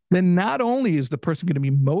 then not only is the person going to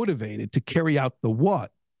be motivated to carry out the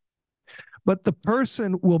what, but the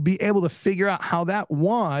person will be able to figure out how that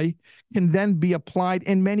why can then be applied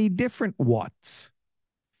in many different whats.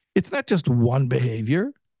 It's not just one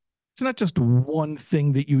behavior. It's not just one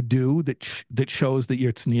thing that you do that shows that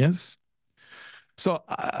you're tznius. So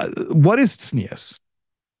what is tznius?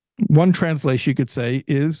 One translation you could say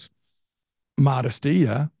is modesty.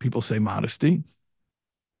 Yeah, people say modesty.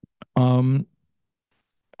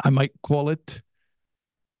 I might call it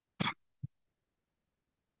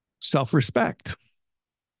self-respect.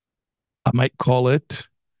 I might call it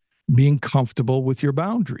being comfortable with your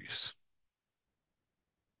boundaries.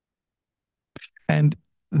 And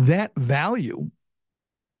that value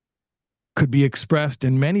could be expressed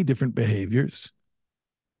in many different behaviors.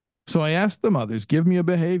 So I asked the mothers, give me a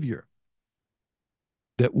behavior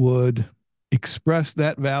that would express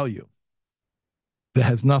that value that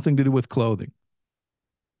has nothing to do with clothing.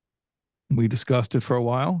 We discussed it for a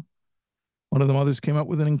while. One of the mothers came up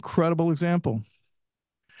with an incredible example.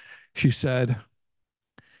 She said,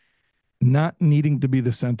 not needing to be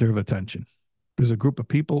the center of attention. There's a group of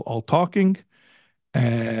people all talking,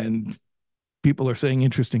 and people are saying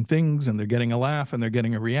interesting things, and they're getting a laugh, and they're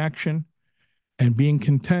getting a reaction, and being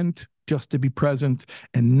content just to be present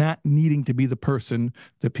and not needing to be the person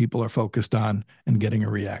that people are focused on and getting a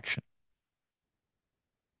reaction.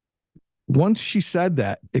 Once she said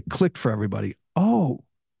that, it clicked for everybody. Oh,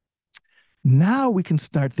 now we can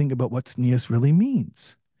start thinking about what tznius really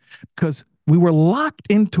means. Because we were locked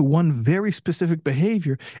into one very specific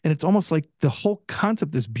behavior, and it's almost like the whole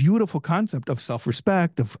concept, this beautiful concept of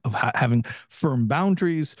self-respect, of having firm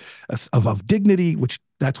boundaries, of dignity, which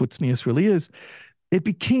that's what tznius really is. It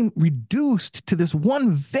became reduced to this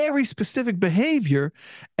one very specific behavior,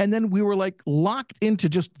 and then we were like locked into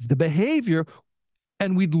just the behavior,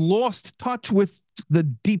 and we'd lost touch with the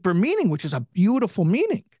deeper meaning, which is a beautiful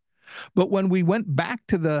meaning. But when we went back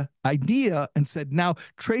to the idea and said, now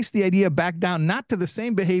trace the idea back down, not to the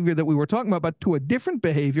same behavior that we were talking about, but to a different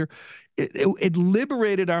behavior, it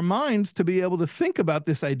liberated our minds to be able to think about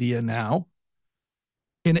this idea now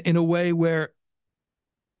in a way where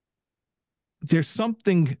there's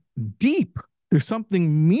something deep, there's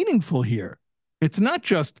something meaningful here. It's not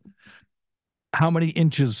just how many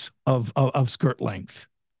inches of skirt length.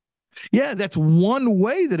 Yeah, that's one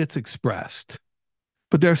way that it's expressed.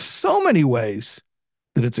 But there are so many ways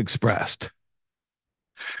that it's expressed.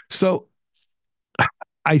 So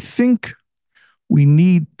I think we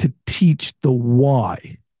need to teach the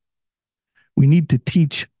why. We need to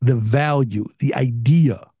teach the value, the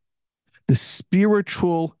idea, the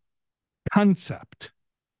spiritual concept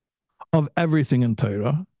of everything in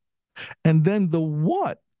Torah. And then the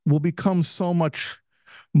what will become so much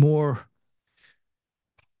more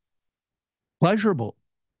pleasurable.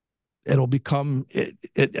 It'll become,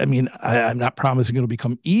 I'm not promising it'll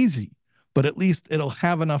become easy, but at least it'll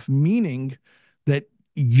have enough meaning that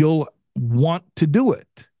you'll want to do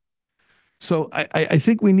it. So I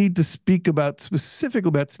think we need to speak about specifically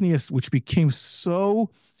about tznius, which became so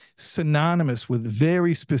synonymous with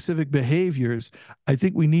very specific behaviors. I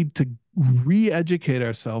think we need to re-educate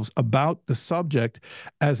ourselves about the subject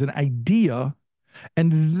as an idea.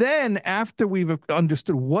 And then after we've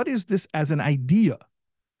understood what is this as an idea,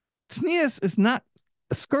 tznius is not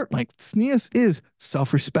a skirt length. Tznius is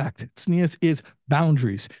self-respect. Tznius is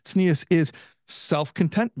boundaries. Tznius is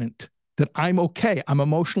self-contentment, that I'm okay. I'm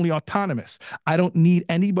emotionally autonomous. I don't need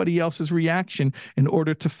anybody else's reaction in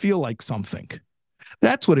order to feel like something.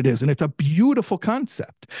 That's what it is. And it's a beautiful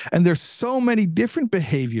concept. And there's so many different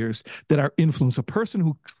behaviors that are influenced. A person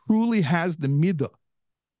who truly has the midah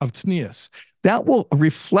of tznius, that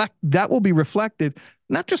will be reflected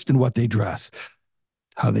not just in what they dress,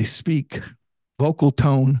 how they speak, vocal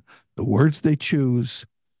tone, the words they choose,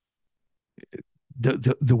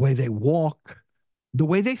 the way they walk, the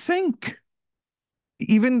way they think,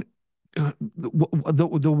 even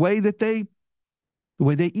the way that the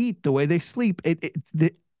way they eat, the way they sleep.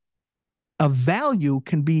 A value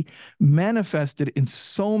can be manifested in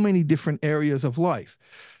so many different areas of life.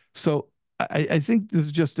 So I think this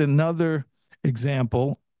is just another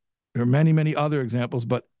example. There are many, many other examples,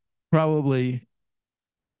 but probably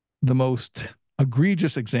the most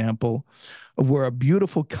egregious example of where a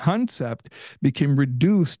beautiful concept became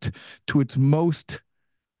reduced to its most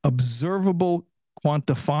observable,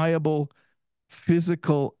 quantifiable,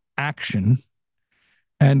 physical action.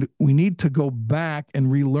 And we need to go back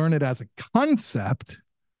and relearn it as a concept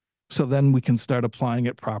so then we can start applying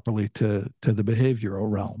it properly to the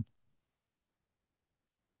behavioral realm.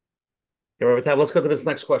 Yeah, Rabbi Taub, let's go to this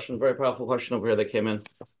next question. Very powerful question over here that came in.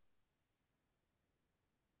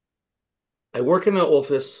 I work in an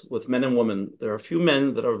office with men and women. There are a few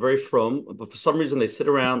men that are very frum, but for some reason they sit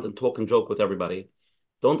around and talk and joke with everybody.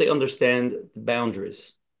 Don't they understand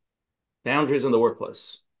boundaries? Boundaries in the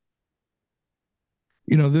workplace.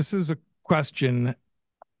 You know, this is a question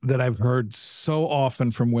that I've heard so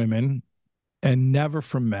often from women and never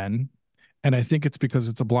from men. And I think it's because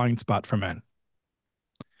it's a blind spot for men.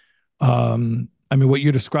 What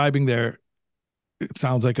you're describing there, it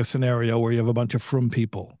sounds like a scenario where you have a bunch of frum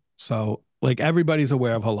people. So like everybody's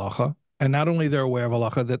aware of halacha, and not only they're aware of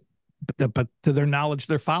halacha, but to their knowledge,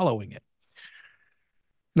 they're following it.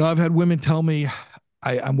 Now, I've had women tell me,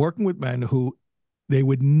 I'm working with men who they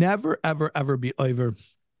would never, ever, ever be over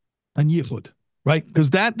on yichud, right?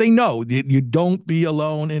 Because that they know you don't be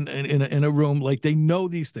alone in a room. Like they know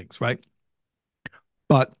these things, right?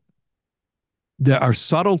 But there are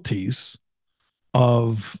subtleties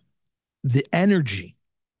of the energy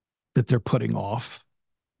that they're putting off,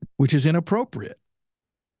 which is inappropriate.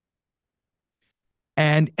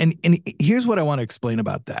 And here's what I want to explain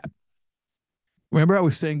about that. Remember, I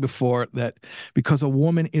was saying before that because a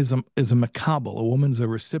woman is a makabel, a woman's a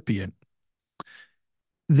recipient.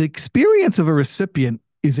 The experience of a recipient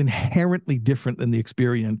is inherently different than the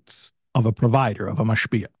experience of a provider, of a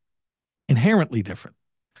mashpia. Inherently different.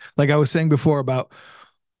 Like I was saying before about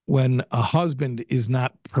when a husband is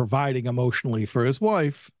not providing emotionally for his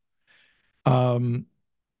wife,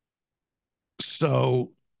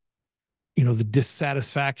 so the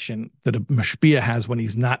dissatisfaction that a mashpia has when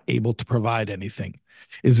he's not able to provide anything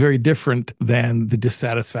is very different than the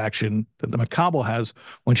dissatisfaction that the makabel has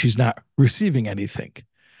when she's not receiving anything.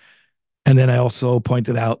 And then I also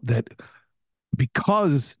pointed out that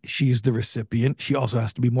because she's the recipient, she also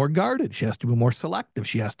has to be more guarded. She has to be more selective.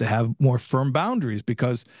 She has to have more firm boundaries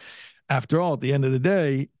because, after all, at the end of the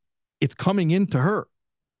day, it's coming into her.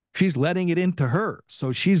 She's letting it into her.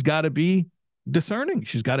 So she's got to be discerning.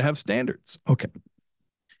 She's got to have standards. Okay.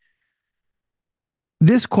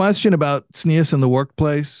 This question about tznius in the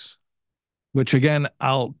workplace, which again,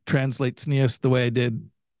 I'll translate tznius the way I did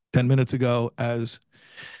 10 minutes ago as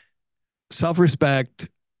self-respect,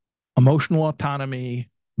 emotional autonomy,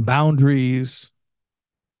 boundaries,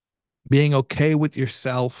 being okay with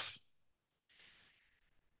yourself.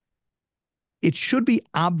 It should be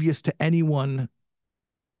obvious to anyone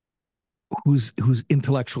who's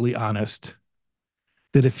intellectually honest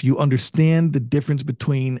that if you understand the difference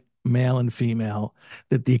between male and female,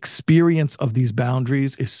 that the experience of these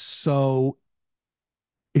boundaries is so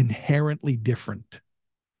inherently different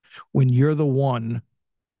when you're the one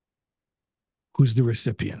who's the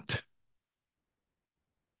recipient.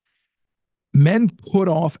 Men put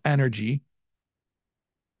off energy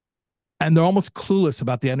and they're almost clueless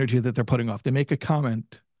about the energy that they're putting off. They make a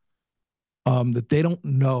comment that they don't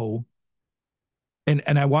know.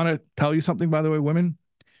 And I want to tell you something, by the way, women.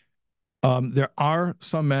 There are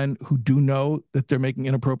some men who do know that they're making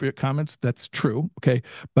inappropriate comments. That's true. Okay.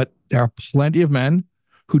 But there are plenty of men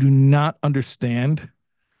who do not understand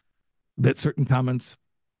that certain comments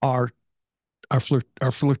are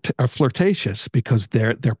flirtatious because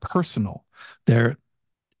they're personal. They're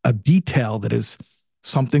a detail that is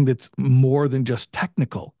something that's more than just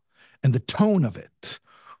technical, and the tone of it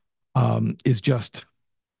is just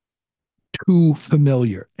too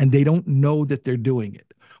familiar, and they don't know that they're doing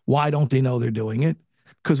it. Why don't they know they're doing it?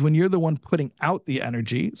 Because when you're the one putting out the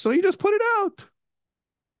energy, so you just put it out.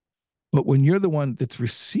 But when you're the one that's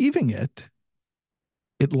receiving it,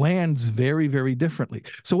 it lands very, very differently.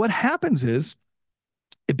 So what happens is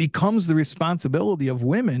it becomes the responsibility of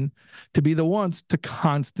women to be the ones to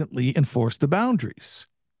constantly enforce the boundaries.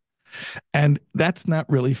 And that's not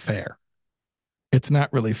really fair. It's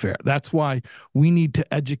not really fair. That's why we need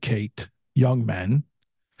to educate young men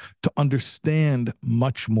to understand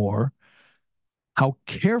much more how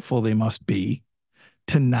careful they must be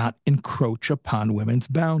to not encroach upon women's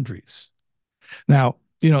boundaries. Now,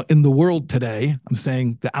 in the world today, I'm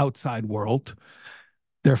saying the outside world,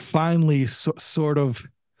 they're finally sort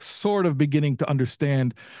of beginning to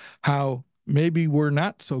understand how maybe we're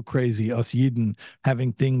not so crazy, us Yidden,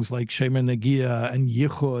 having things like Shema Nagia and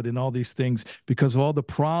Yichud and all these things because of all the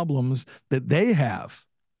problems that they have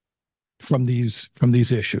from these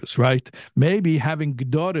issues, right? Maybe having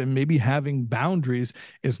Gedorim, maybe having boundaries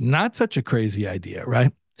is not such a crazy idea,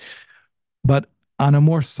 right? But on a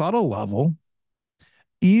more subtle level,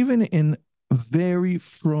 even in very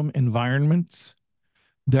frum environments,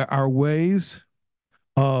 there are ways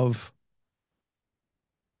of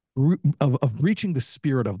breaching the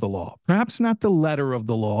spirit of the law. Perhaps not the letter of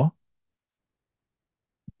the law,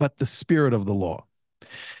 but the spirit of the law.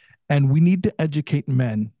 And we need to educate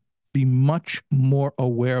men, be much more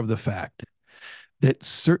aware of the fact that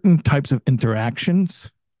certain types of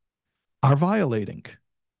interactions are violating.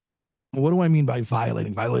 What do I mean by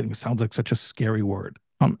violating? Violating sounds like such a scary word.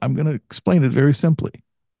 I'm going to explain it very simply.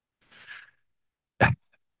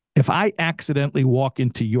 If I accidentally walk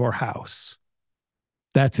into your house,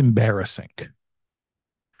 that's embarrassing.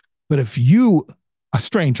 But if you, a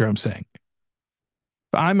stranger, I'm saying,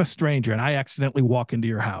 if I'm a stranger and I accidentally walk into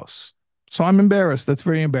your house, so I'm embarrassed. That's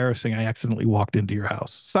very embarrassing. I accidentally walked into your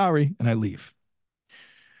house. Sorry, and I leave.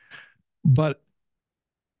 But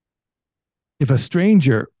if a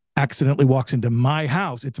stranger accidentally walks into my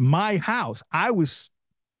house, it's my house. I was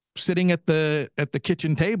sitting at the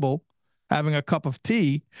kitchen table having a cup of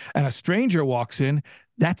tea and a stranger walks in,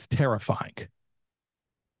 that's terrifying.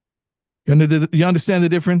 You understand the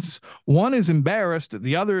difference? One is embarrassed,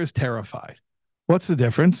 the other is terrified. What's the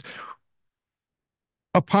difference?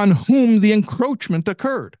 Upon whom the encroachment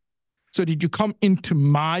occurred. So did you come into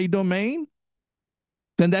my domain?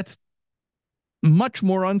 Then that's much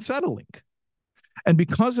more unsettling. And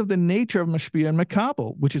because of the nature of Mashpia and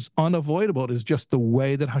Makabel, which is unavoidable, it is just the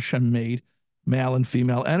way that Hashem made male and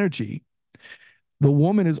female energy, the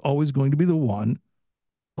woman is always going to be the one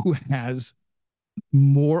who has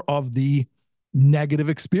more of the negative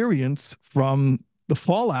experience from the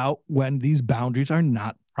fallout when these boundaries are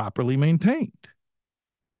not properly maintained.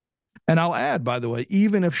 And I'll add, by the way,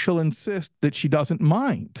 even if she'll insist that she doesn't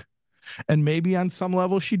mind, and maybe on some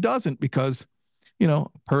level she doesn't, because, you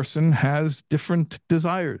know, a person has different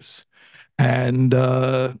desires. And,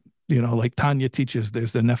 you know, like Tanya teaches,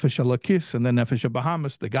 there's the Nefesh Elokis and the Nefesh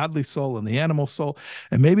Bahamas, the godly soul and the animal soul.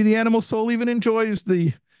 And maybe the animal soul even enjoys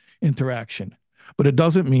the interaction. But it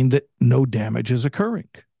doesn't mean that no damage is occurring.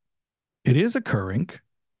 It is occurring.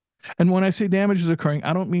 And when I say damage is occurring,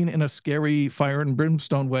 I don't mean in a scary fire and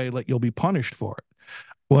brimstone way, like you'll be punished for it.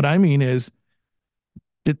 What I mean is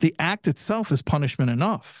that the act itself is punishment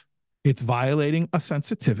enough. It's violating a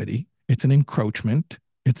sensitivity. It's an encroachment.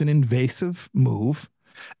 It's an invasive move,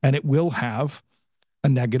 and it will have a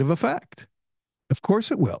negative effect. Of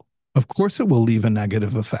course it will. Of course it will leave a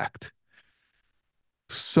negative effect.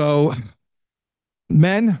 So,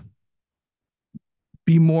 men,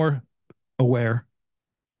 be more aware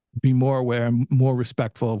and more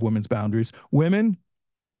respectful of women's boundaries. Women,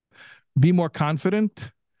 be more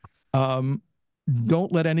confident.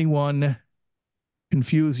 Don't let anyone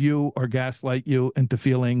confuse you or gaslight you into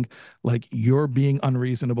feeling like you're being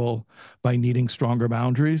unreasonable by needing stronger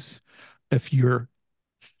boundaries. If you're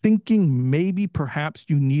thinking maybe perhaps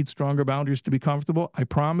you need stronger boundaries to be comfortable, I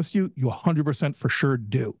promise you, you 100% for sure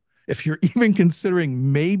do. If you're even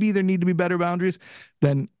considering maybe there need to be better boundaries,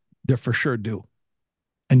 then there for sure do.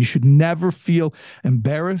 And you should never feel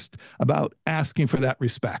embarrassed about asking for that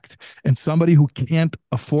respect. And somebody who can't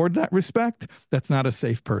afford that respect, that's not a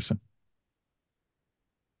safe person.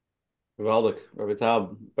 Rabbi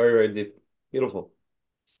Taub, very, very deep. Beautiful.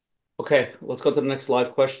 Okay, let's go to the next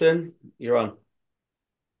live question. You're on.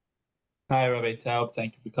 Hi, Rabbi Taub.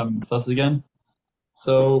 Thank you for coming with us again.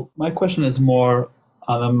 So my question is more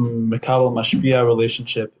on the Makabel Mashpia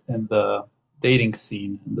relationship in the dating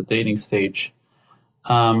scene, in the dating stage.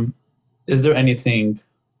 Is there anything,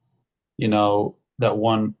 that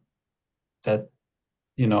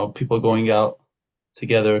people going out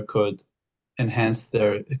together could enhance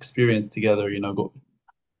their experience together, in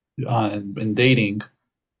dating,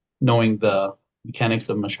 knowing the mechanics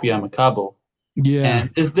of Mashpia Makabel? Yeah.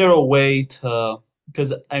 And is there a way to,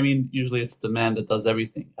 because I mean, usually it's the man that does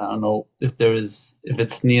everything. I don't know if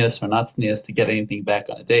it's sneas or not sneas to get anything back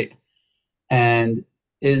on a date. And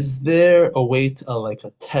is there a way to, like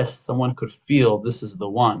a test, someone could feel this is the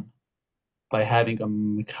one by having a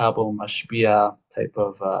Makabel Mashpia type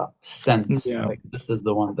of sense? Yeah. Like this is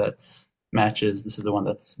the one that's matches, this is the one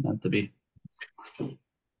that's meant to be.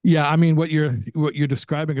 Yeah, I mean, what you're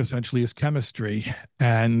describing essentially is chemistry.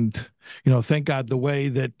 And, thank God the way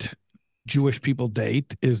that Jewish people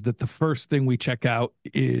date is that the first thing we check out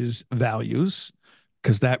is values,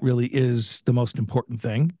 because that really is the most important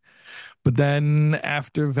thing. But then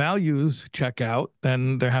after values check out,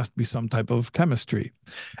 then there has to be some type of chemistry.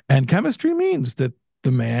 And chemistry means that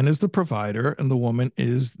the man is the provider and the woman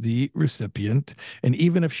is the recipient. And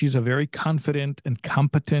even if she's a very confident and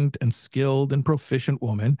competent and skilled and proficient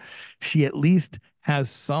woman, she at least has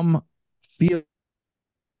some feel.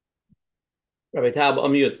 Rabbi Taub,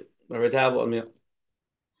 unmute. Rabbi Taub, unmute.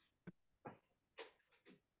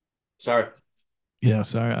 Sorry. Yeah,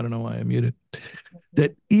 sorry. I don't know why I muted.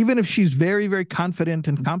 That even if she's very, very confident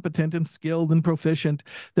and competent and skilled and proficient,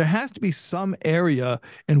 there has to be some area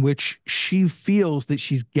in which she feels that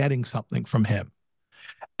she's getting something from him.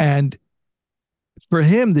 And for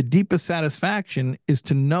him, the deepest satisfaction is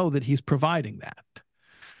to know that he's providing that.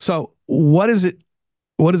 So what does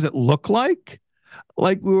it look like?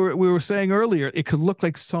 Like we were saying earlier, it could look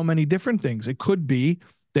like so many different things. It could be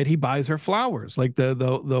that he buys her flowers, like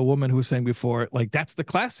the woman who was saying before, like that's the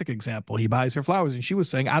classic example. He buys her flowers, and she was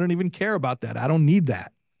saying, I don't even care about that. I don't need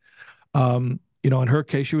that. In her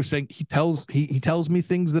case, she was saying he tells me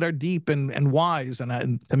things that are deep and wise,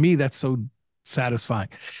 and to me that's so satisfying.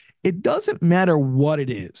 It doesn't matter what it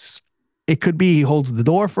is. It could be he holds the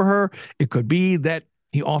door for her. It could be that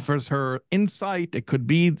he offers her insight. It could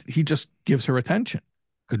be he just gives her attention.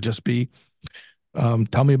 It could just be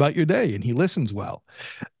Tell me about your day. And he listens well.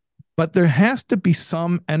 But there has to be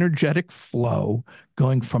some energetic flow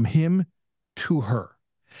going from him to her.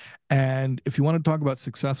 And if you want to talk about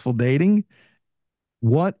successful dating,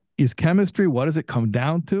 what is chemistry? What does it come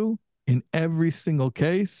down to? In every single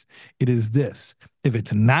case, it is this. If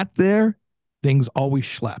it's not there, things always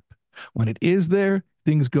schlep. When it is there,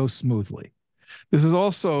 things go smoothly. This is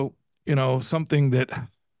also, something that,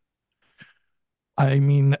 I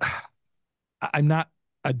mean, I'm not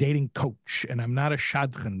a dating coach and I'm not a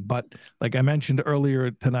shadchan, but like I mentioned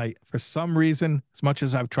earlier tonight, for some reason, as much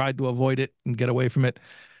as I've tried to avoid it and get away from it,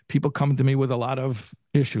 people come to me with a lot of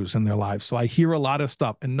issues in their lives. So I hear a lot of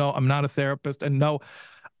stuff. And no, I'm not a therapist. And no,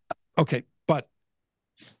 okay, but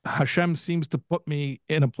Hashem seems to put me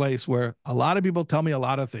in a place where a lot of people tell me a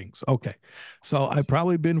lot of things. Okay, so I've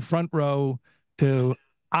probably been front row to,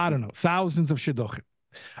 I don't know, thousands of shidduchim.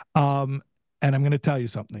 And I'm going to tell you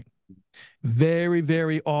something. Very,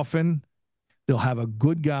 very often, they'll have a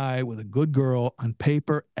good guy with a good girl. On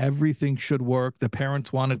paper, everything should work. The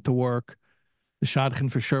parents want it to work. The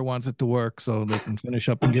shadchan for sure wants it to work so they can finish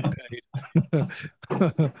up and get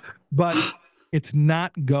paid. But it's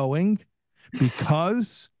not going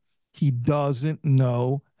because he doesn't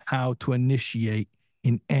know how to initiate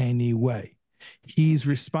in any way. He's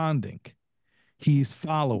responding. He's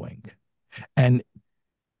following. And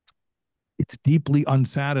it's deeply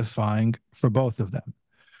unsatisfying for both of them.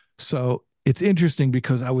 So it's interesting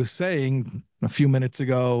because I was saying a few minutes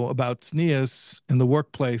ago about tznius in the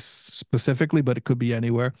workplace specifically, but it could be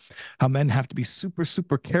anywhere, how men have to be super,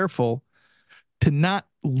 super careful to not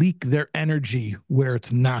leak their energy where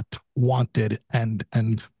it's not wanted and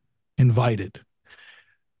invited.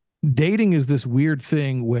 Dating is this weird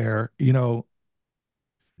thing where, you're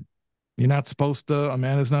not supposed to, a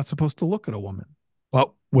man is not supposed to look at a woman.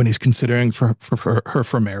 Well, when he's considering for her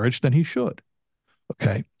for marriage, then he should.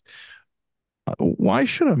 Okay. Why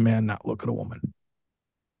should a man not look at a woman?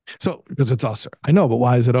 So, because it's usher. I know, but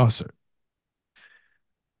why is it usher?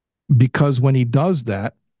 Because when he does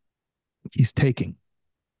that, he's taking.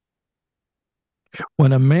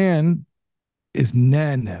 When a man is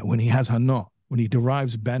nene, when he has hano, when he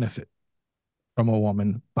derives benefit from a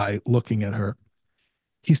woman by looking at her,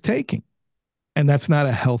 he's taking. And that's not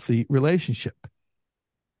a healthy relationship.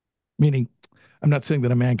 Meaning, I'm not saying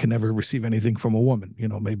that a man can never receive anything from a woman.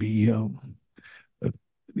 Maybe,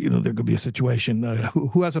 there could be a situation,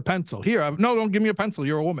 who has a pencil? Here, no, don't give me a pencil.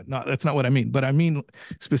 You're a woman. No, that's not what I mean. But I mean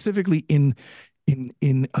specifically in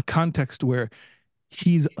a context where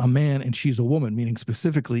he's a man and she's a woman, meaning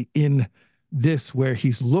specifically in this where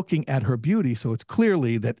he's looking at her beauty. So it's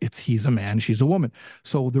clearly that he's a man, she's a woman.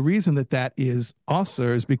 So the reason that is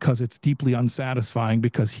usher is because it's deeply unsatisfying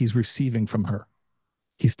because he's receiving from her.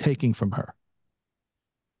 He's taking from her.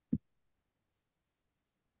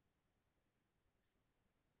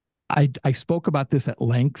 I spoke about this at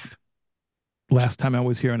length last time I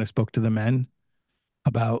was here, and I spoke to the men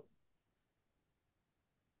about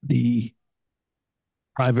the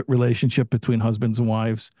private relationship between husbands and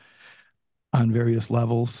wives on various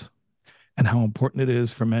levels and how important it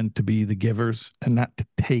is for men to be the givers and not to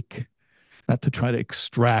take, not to try to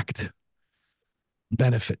extract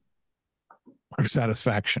benefit or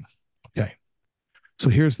satisfaction. Okay. So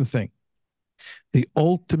here's the thing. The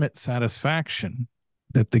ultimate satisfaction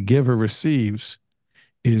that the giver receives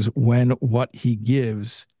is when what he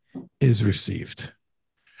gives is received.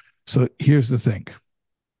 So here's the thing.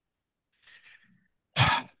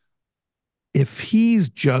 If he's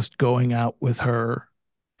just going out with her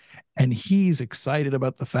and he's excited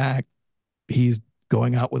about the fact he's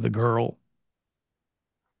going out with a girl,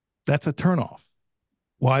 that's a turnoff.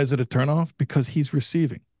 Why is it a turnoff? Because he's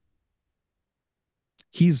receiving.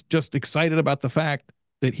 He's just excited about the fact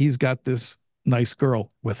that he's got this nice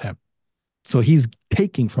girl with him. So he's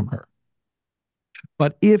taking from her.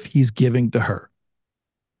 But if he's giving to her,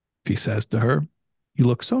 if he says to her, "You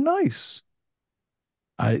look so nice.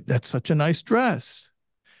 That's such a nice dress."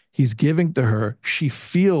 He's giving to her. She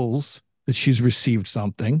feels that she's received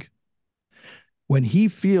something. When he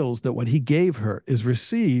feels that what he gave her is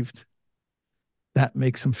received, that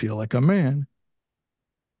makes him feel like a man.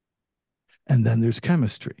 And then there's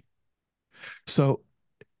chemistry. So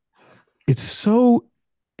it's so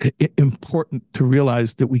important to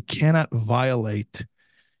realize that we cannot violate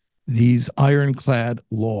these ironclad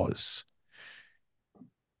laws.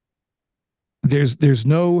 There's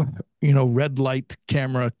no, red light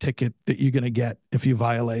camera ticket that you're going to get if you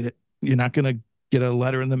violate it. You're not going to get a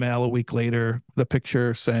letter in the mail a week later, the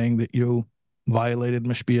picture saying that you violated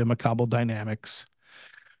Mishpia Makabel dynamics.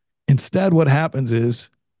 Instead, what happens is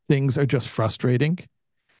things are just frustrating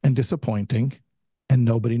and disappointing, and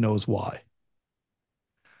nobody knows why.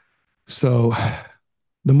 So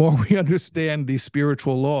the more we understand these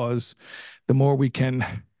spiritual laws, the more we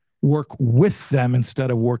can work with them instead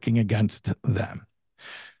of working against them.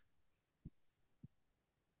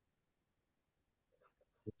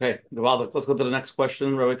 Okay, let's go to the next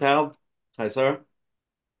question, Rabbi Taub. Hi, sir.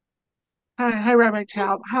 Hi, Rabbi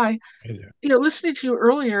Taub. Hi. Hey there. Listening to you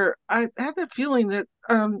earlier, I had that feeling that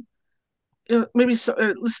maybe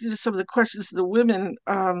listening to some of the questions of the women,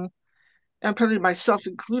 and probably myself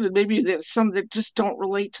included, maybe there's some that just don't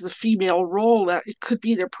relate to the female role. That it could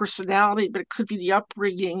be their personality, but it could be the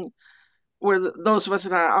upbringing. Where those of us,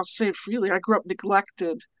 and I'll say it freely, I grew up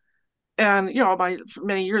neglected, and for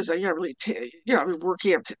many years I really, I've been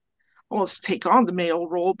working to almost take on the male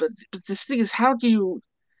role. But this thing is, how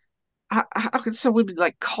can some women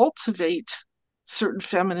like cultivate certain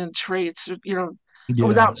feminine traits, Yeah.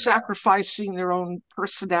 without sacrificing their own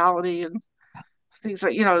personality and things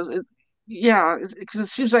like, yeah, because it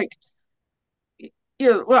seems like,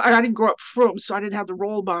 well, I didn't grow up frum, so I didn't have the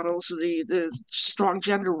role models of the strong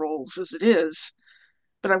gender roles as it is.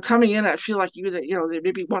 But I'm coming in, I feel like they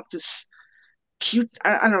maybe want this cute,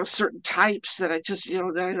 I don't know, certain types that I just,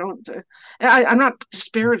 that I don't, I'm not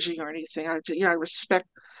disparaging or anything. I respect,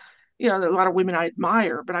 there are a lot of women I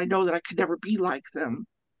admire, but I know that I could never be like them.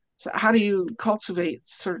 So how do you cultivate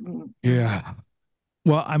certain? Yeah.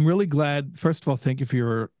 Well, I'm really glad. First of all, thank you for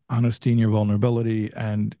your honesty and your vulnerability,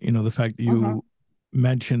 and the fact that you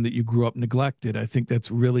mentioned that you grew up neglected. I think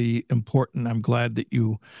that's really important. I'm glad that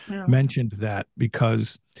you mentioned that,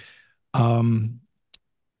 because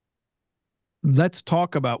let's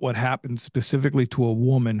talk about what happens specifically to a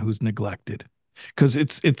woman who's neglected, because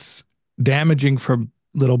it's damaging for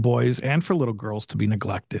little boys and for little girls to be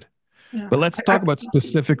neglected. Yeah. But let's talk about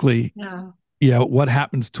specifically, yeah, what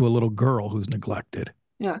happens to a little girl who's neglected.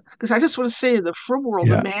 Yeah, because I just want to say, in the frum world,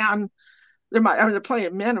 Yeah. the man, there are plenty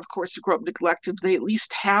of men, of course, who grow up neglected. They at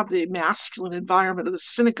least have the masculine environment of the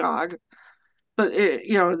synagogue, but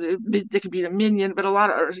they can be a minion. But a lot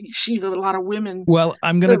of, or yeshiva, but a lot of women. Well,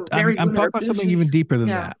 I'm married talking women are about something busy. even deeper than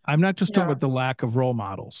Yeah. that. I'm not just talking Yeah. about the lack of role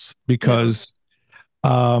models, because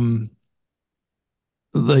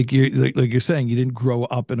like you're saying, you didn't grow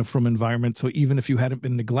up in a frum environment, so even if you hadn't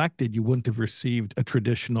been neglected, you wouldn't have received a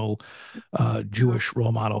traditional Jewish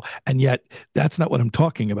role model. And yet that's not what I'm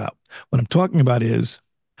talking about. What I'm talking about is,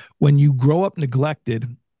 when you grow up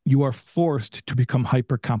neglected, you are forced to become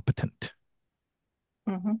hyper competent.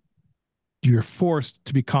 You're forced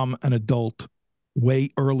to become an adult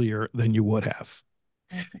way earlier than you would have.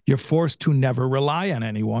 You're forced to never rely on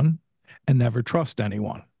anyone and never trust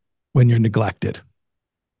anyone when you're neglected.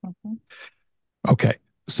 Okay,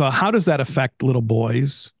 so how does that affect little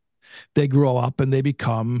boys? They grow up and they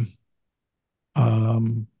become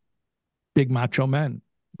big macho men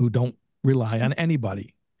who don't rely on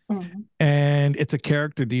anybody. And it's a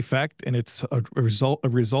character defect, and it's a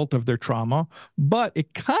result of their trauma. But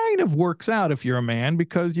it kind of works out if you're a man,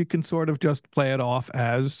 because you can sort of just play it off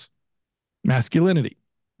as masculinity.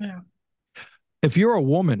 Yeah. If you're a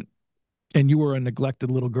woman and you were a neglected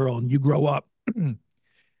little girl and you grow up,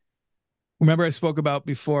 remember I spoke about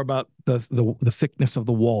before about the thickness of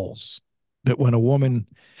the walls, that when a woman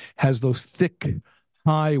has those thick,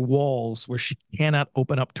 high walls where she cannot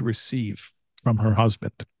open up to receive from her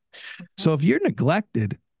husband. So if you're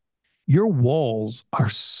neglected, your walls are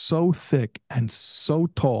so thick and so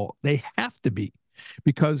tall. They have to be,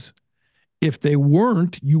 because if they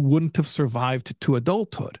weren't, you wouldn't have survived to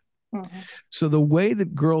adulthood. So the way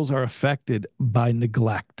that girls are affected by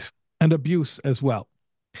neglect and abuse as well,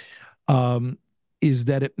 is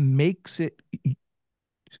that it makes it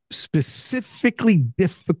specifically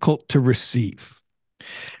difficult to receive.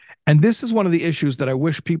 And this is one of the issues that I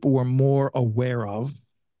wish people were more aware of.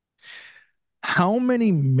 How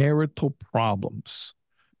many marital problems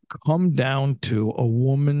come down to a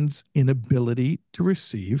woman's inability to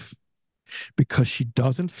receive because she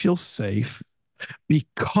doesn't feel safe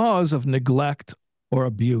because of neglect or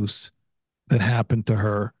abuse that happened to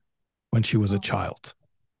her when she was a child?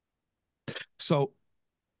 So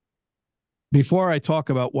before I talk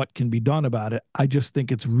about what can be done about it, I just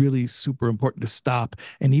think it's really super important to stop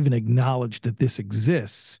and even acknowledge that this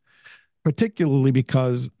exists, particularly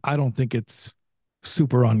because I don't think it's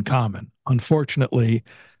super uncommon. Unfortunately,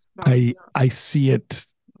 I see it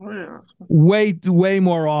way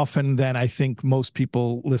more often than I think most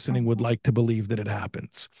people listening would like to believe that it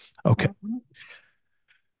happens. Okay.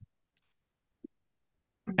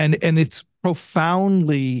 And it's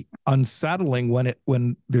profoundly unsettling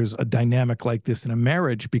when there's a dynamic like this in a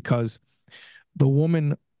marriage, because the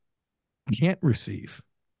woman can't receive,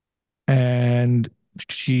 and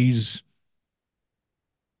she's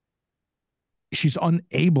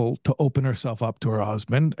unable to open herself up to her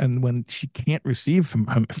husband, and when she can't receive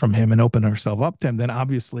from him and open herself up to him, then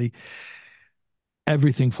obviously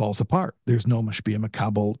everything falls apart. There's no mashpia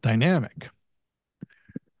makabel dynamic.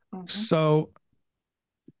 So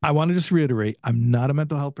I want to just reiterate, I'm not a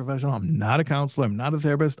mental health professional. I'm not a counselor. I'm not a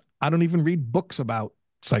therapist. I don't even read books about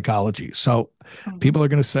psychology. So people are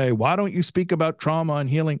going to say, why don't you speak about trauma and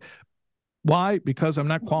healing? Why? Because I'm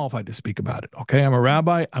not qualified to speak about it. Okay. I'm a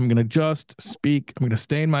rabbi. I'm going to just speak. I'm going to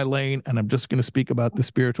stay in my lane, and I'm just going to speak about the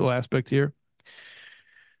spiritual aspect here.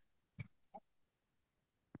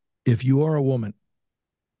 If you are a woman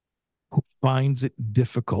who finds it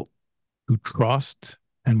difficult to trust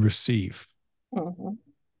and receive,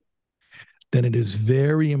 then it is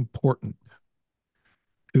very important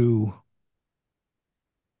to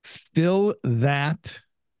fill that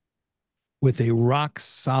with a rock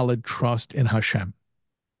solid trust in Hashem.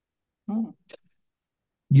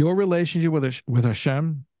 Your relationship with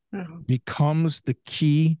Hashem becomes the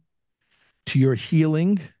key to your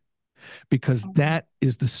healing, because that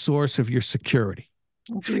is the source of your security.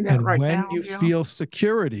 And right when now, you feel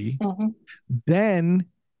security, then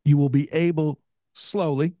you will be able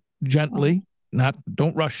slowly, gently,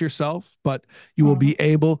 don't rush yourself, but you will be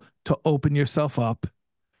able to open yourself up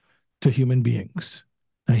to human beings.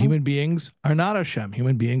 Now, human beings are not Hashem.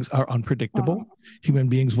 Human beings are unpredictable. Human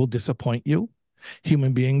beings will disappoint you.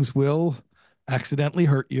 Human beings will accidentally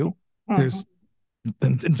hurt you.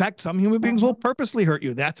 In fact, some human beings will purposely hurt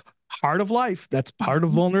you. That's part of life. That's part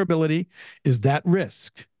of vulnerability, is that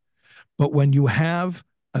risk. But when you have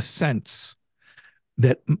a sense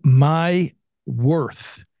that my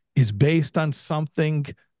worth is based on something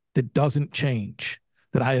that doesn't change,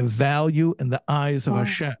 that I have value in the eyes of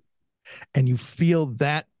Hashem, and you feel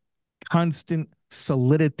that constant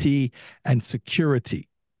solidity and security,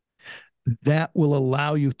 that will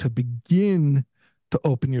allow you to begin to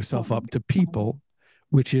open yourself up to people,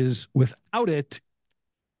 which is, without it,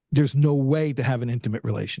 there's no way to have an intimate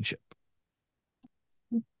relationship.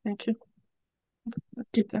 Thank you. Let's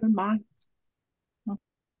keep that in mind.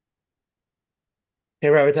 Hey,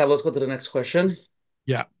 Rabbi Taub, let's go to the next question.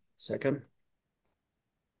 Yeah. Second.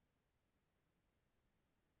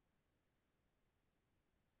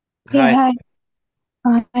 Yeah,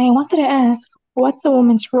 hi. I wanted to ask, what's a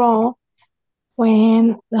woman's role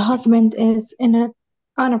when the husband is in an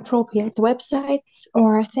inappropriate websites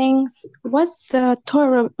or things? What's the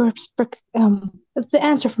Torah, what's the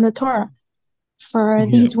answer from the Torah for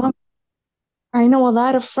these women? I know a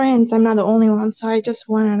lot of friends. I'm not the only one, so I just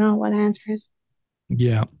want to know what the answer is.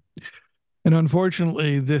 Yeah. And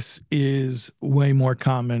unfortunately, this is way more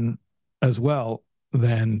common as well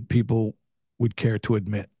than people would care to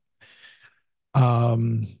admit.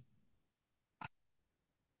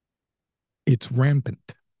 It's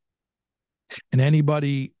rampant. And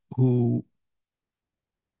anybody who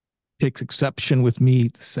takes exception with me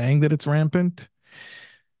saying that it's rampant,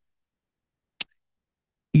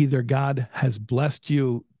 either God has blessed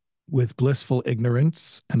you with blissful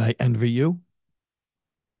ignorance, and I envy you,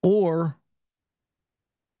 or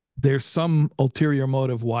there's some ulterior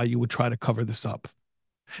motive why you would try to cover this up,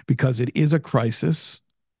 because it is a crisis.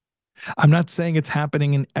 I'm not saying it's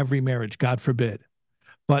happening in every marriage, God forbid,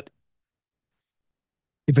 but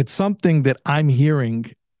if it's something that I'm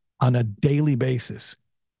hearing on a daily basis,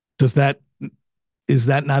 is that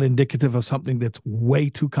not indicative of something that's way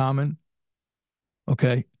too common?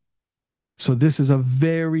 Okay. So this is a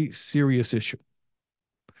very serious issue,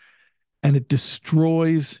 and it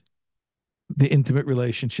destroys the intimate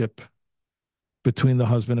relationship between the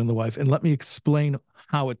husband and the wife. And let me explain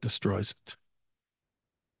how it destroys it.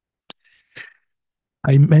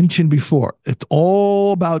 I mentioned before, it's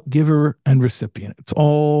all about giver and recipient. It's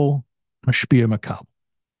all mashpia makabel.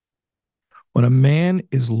 When a man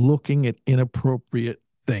is looking at inappropriate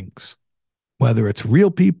things, whether it's real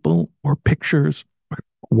people or pictures or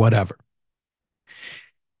whatever,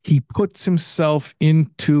 he puts himself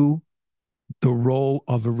into the role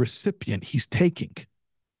of a recipient. He's taking.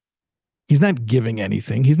 He's not giving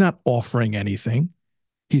anything. He's not offering anything.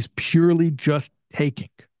 He's purely just taking.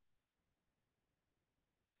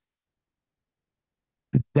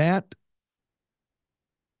 That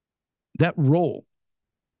role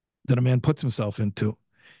that a man puts himself into,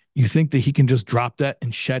 you think that he can just drop that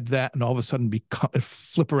and shed that and all of a sudden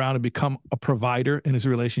flip around and become a provider in his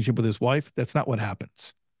relationship with his wife? That's not what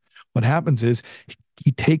happens. What happens is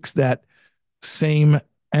he takes that same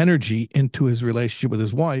energy into his relationship with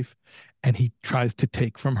his wife, and he tries to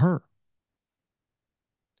take from her.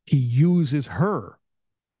 He uses her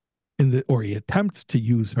or he attempts to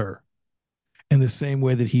use her in the same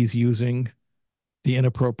way that he's using the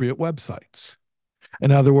inappropriate websites.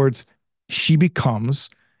 In other words, she becomes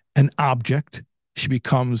an object, she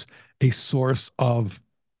becomes a source of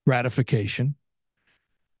gratification,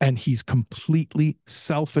 and he's completely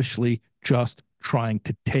selfishly just trying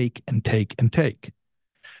to take and take and take.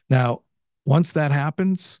 Now, once that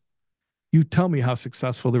happens, you tell me how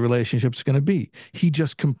successful the relationship's going to be. He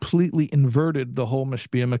just completely inverted the whole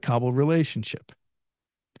Mashpia Makabel relationship.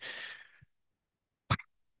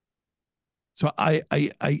 So I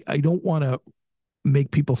don't want to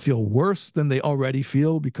make people feel worse than they already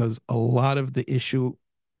feel, because a lot of the issue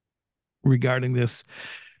regarding this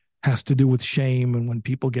has to do with shame. And when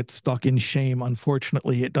people get stuck in shame,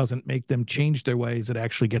 unfortunately, it doesn't make them change their ways. It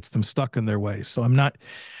actually gets them stuck in their ways. So I'm not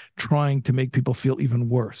trying to make people feel even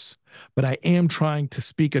worse, but I am trying to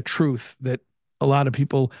speak a truth that a lot of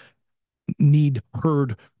people need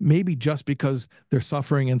heard, maybe just because they're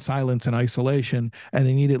suffering in silence and isolation, and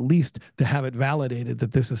they need at least to have it validated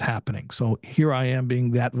that this is happening. So here I am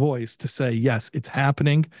being that voice to say, yes, it's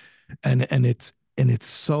happening, and it's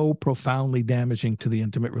so profoundly damaging to the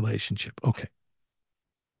intimate relationship. Okay.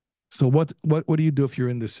 So what do you do if you're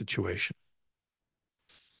in this situation?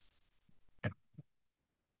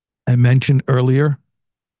 I mentioned earlier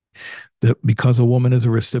that because a woman is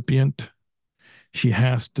a recipient, she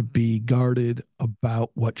has to be guarded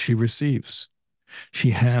about what she receives.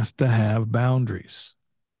 She has to have boundaries.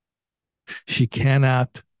 She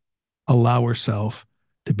cannot allow herself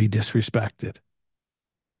to be disrespected.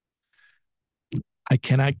 I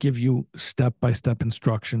cannot give you step-by-step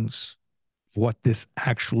instructions of what this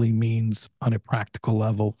actually means on a practical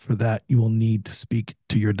level. For that, you will need to speak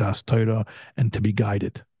to your Das Torah and to be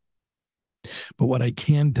guided. But what I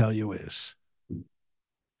can tell you is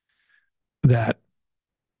that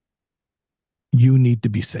you need to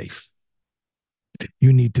be safe.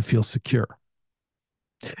 You need to feel secure.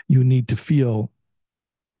 You need to feel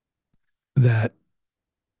that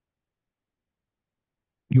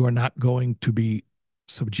you are not going to be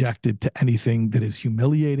subjected to anything that is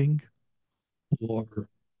humiliating or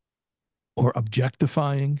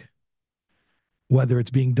objectifying, whether it's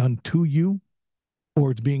being done to you or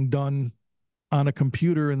it's being done on a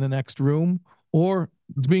computer in the next room, or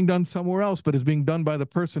it's being done somewhere else, but it's being done by the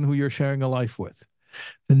person who you're sharing a life with.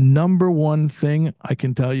 The number one thing I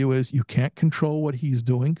can tell you is you can't control what he's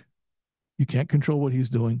doing. You can't control what he's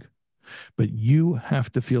doing, but you have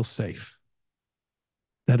to feel safe.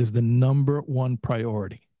 That is the number one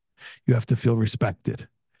priority. You have to feel respected,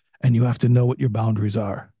 and you have to know what your boundaries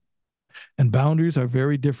are. And boundaries are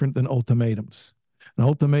very different than ultimatums. An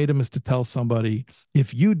ultimatum is to tell somebody,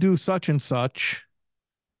 if you do such and such,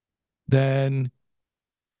 then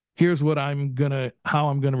here's how I'm going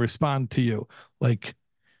to respond to you. Like,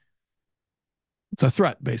 it's a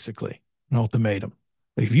threat, basically, an ultimatum.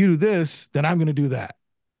 Like, if you do this, then I'm going to do that.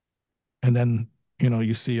 And then,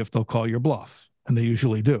 you see if they'll call your bluff. And they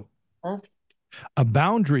usually do. A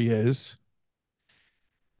boundary is,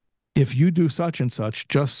 if you do such and such,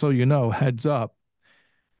 just so you know, heads up,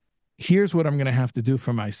 here's what I'm going to have to do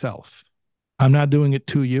for myself. I'm not doing it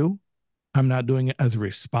to you. I'm not doing it as a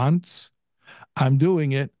response. I'm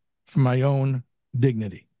doing it for my own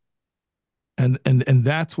dignity. And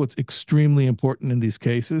that's what's extremely important in these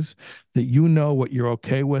cases, that you know what you're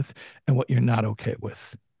okay with and what you're not okay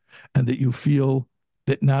with. And that you feel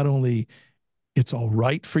that not only it's all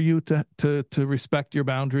right for you to respect your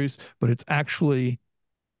boundaries, but it's actually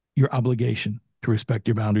your obligation to respect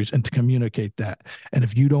your boundaries and to communicate that. And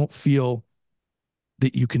if you don't feel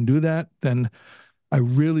that you can do that, then I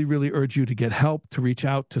really, really urge you to get help, to reach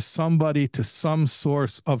out to somebody, to some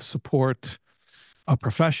source of support, a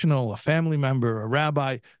professional, a family member, a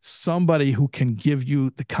rabbi, somebody who can give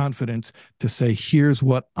you the confidence to say, here's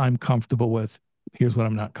what I'm comfortable with, here's what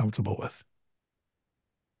I'm not comfortable with.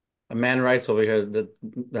 A man writes over here that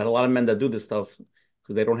a lot of men that do this stuff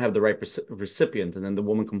because they don't have the right recipient, and then the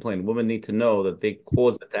woman complained. Women need to know that they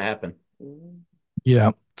caused it to happen.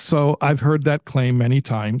 Yeah. So I've heard that claim many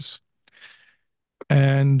times,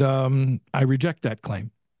 and I reject that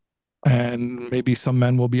claim. And maybe some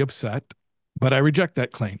men will be upset, but I reject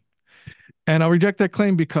that claim. And I'll reject that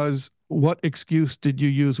claim because what excuse did you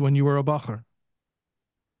use when you were a bacher?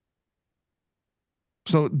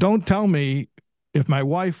 So don't tell me, if my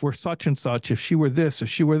wife were such and such, if she were this, if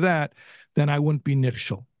she were that, then I wouldn't be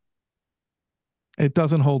nifshel. It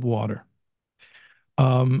doesn't hold water.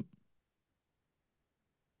 And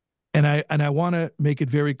I want to make it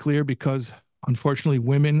very clear, because unfortunately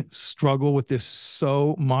women struggle with this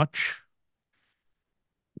so much.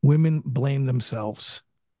 Women blame themselves.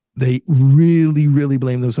 They really, really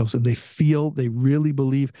blame themselves, and they really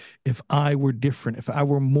believe, if I were different, if I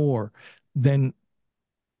were more, then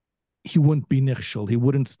he wouldn't be nichshel. He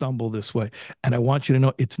wouldn't stumble this way. And I want you to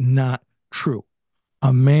know it's not true.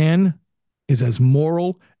 A man is as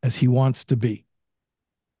moral as he wants to be.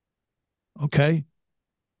 Okay?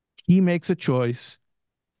 He makes a choice.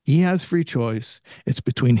 He has free choice. It's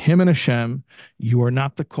between him and Hashem. You are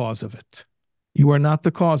not the cause of it. You are not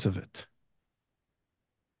the cause of it.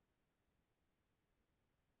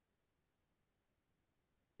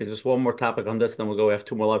 Okay, just one more topic on this, then we'll go. We have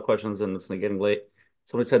two more live questions, and it's getting late.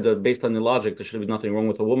 Somebody said that based on your logic, there should be nothing wrong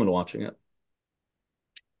with a woman watching it.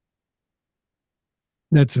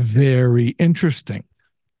 That's very interesting.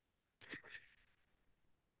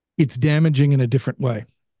 It's damaging in a different way,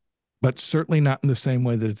 but certainly not in the same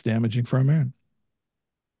way that it's damaging for a man.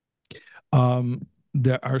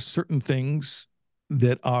 There are certain things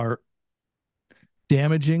that are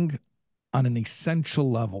damaging on an essential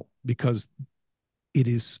level because it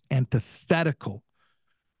is antithetical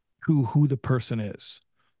to who the person is.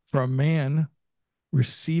 For a man,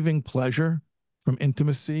 receiving pleasure from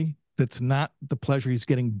intimacy that's not the pleasure he's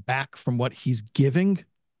getting back from what he's giving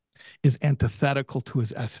is antithetical to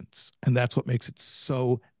his essence. And that's what makes it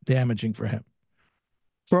so damaging for him.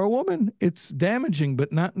 For a woman, it's damaging,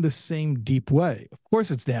 but not in the same deep way. Of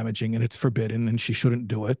course, it's damaging and it's forbidden and she shouldn't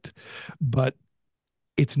do it, but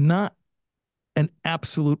it's not an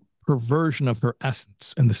absolute perversion of her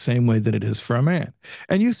essence in the same way that it is for a man.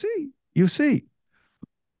 And you see,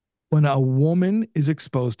 when a woman is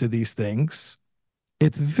exposed to these things,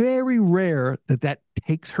 it's very rare that that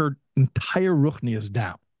takes her entire ruchnias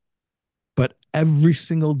down. But every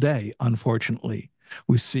single day, unfortunately,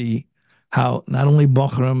 we see how not only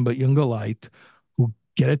Bochram, but younger light who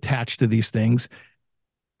get attached to these things,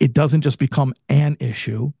 it doesn't just become an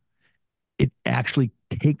issue, it actually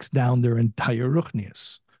takes down their entire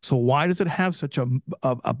ruchnias. So why does it have such a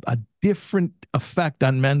different effect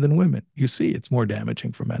on men than women? You see, it's more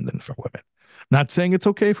damaging for men than for women. Not saying it's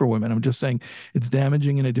okay for women. I'm just saying it's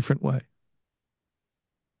damaging in a different way.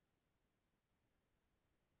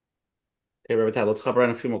 Okay, Rabbi, let's hop around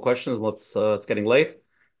a few more questions. It's getting late.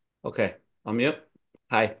 Okay, unmute.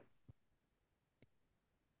 Hi.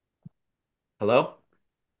 Hello?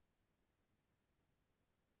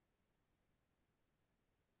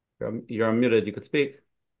 You're unmuted. You could speak.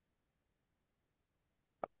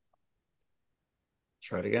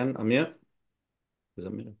 Try it again. Unmute. Who's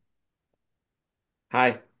unmuted?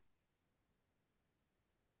 Hi.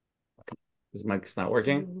 His mic's not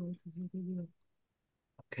working.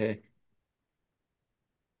 Okay.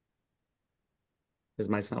 His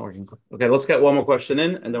mic's not working. Okay, let's get one more question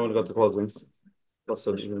in, and then we'll go to closing.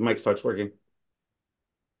 So the mic starts working.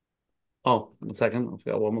 Oh, 1 second. I've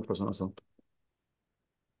got one more person also.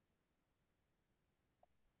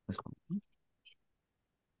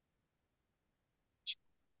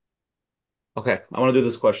 Okay, I want to do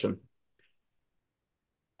this question.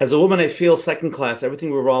 As a woman, I feel second class.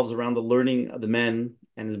 Everything revolves around the learning of the men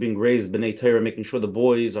and is being raised b'nei Torah, making sure the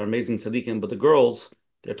boys are amazing tzaddikim, but the girls,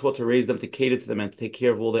 they're taught to raise them to cater to the men, to take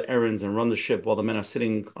care of all the errands and run the ship while the men are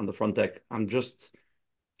sitting on the front deck. I'm just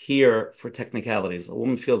here for technicalities. A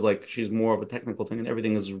woman feels like she's more of a technical thing and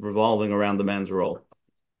everything is revolving around the man's role.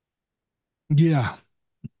 Yeah.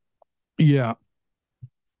 Yeah.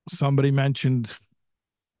 Somebody mentioned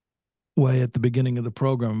way at the beginning of the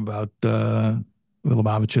program about the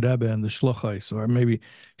Lubavitcher Rebbe and the Shluchais, or maybe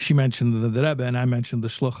she mentioned the Rebbe and I mentioned the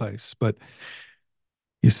Shluchais. But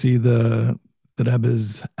you see the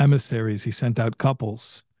Rebbe's emissaries, he sent out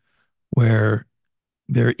couples where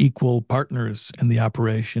they're equal partners in the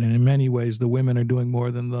operation, and in many ways the women are doing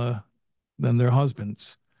more than their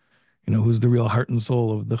husbands. You know, who's the real heart and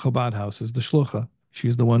soul of the Chabad house is the Shlucha.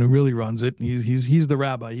 She's the one who really runs it. He's the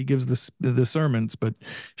rabbi. He gives the sermons, but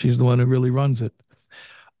she's the one who really runs it.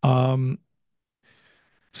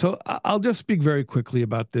 So I'll just speak very quickly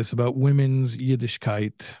about this, about women's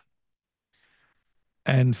Yiddishkeit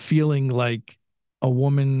and feeling like a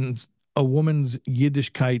woman's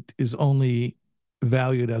Yiddishkeit is only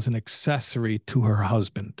valued as an accessory to her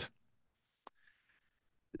husband.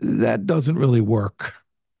 That doesn't really work.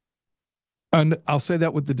 And I'll say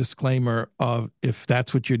that with the disclaimer of, if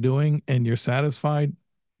that's what you're doing and you're satisfied,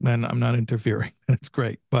 then I'm not interfering. That's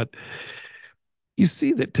great. But you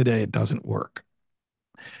see that today it doesn't work.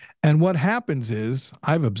 And what happens is,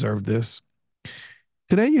 I've observed this,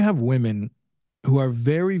 today you have women who are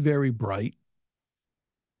very, very bright,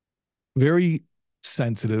 very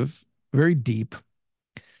sensitive, very deep,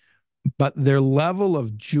 but their level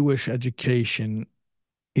of Jewish education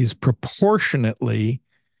is proportionately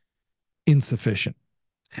insufficient.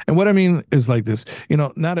 And what I mean is like this,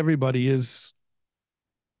 not everybody is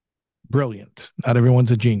brilliant. Not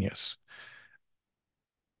everyone's a genius.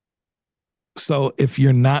 So if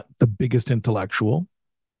you're not the biggest intellectual,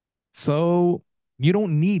 so you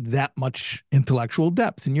don't need that much intellectual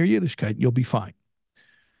depth in your Yiddishkeit. You'll be fine.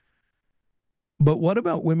 But what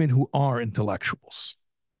about women who are intellectuals?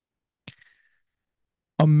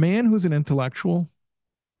 A man who's an intellectual,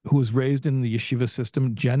 who was raised in the yeshiva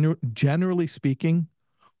system, generally speaking,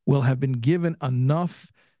 will have been given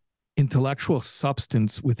enough intellectual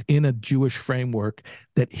substance within a Jewish framework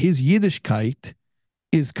that his Yiddishkeit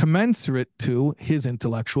is commensurate to his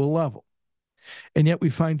intellectual level. And yet we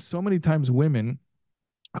find so many times women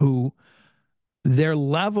who their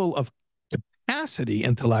level of capacity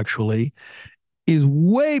intellectually is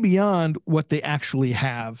way beyond what they actually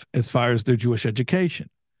have as far as their Jewish education.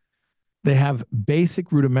 They have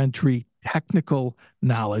basic rudimentary technical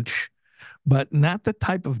knowledge, but not the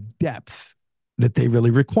type of depth that they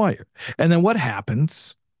really require. And then what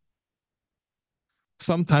happens?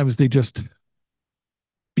 Sometimes they just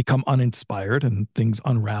become uninspired and things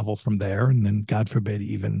unravel from there. And then, God forbid,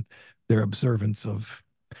 even their observance of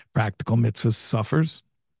practical mitzvahs suffers.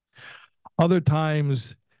 Other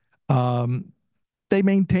times, they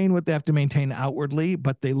maintain what they have to maintain outwardly,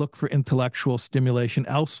 but they look for intellectual stimulation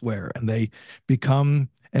elsewhere, and they become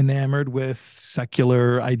enamored with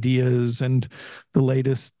secular ideas and the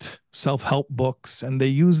latest self-help books, and they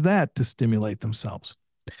use that to stimulate themselves.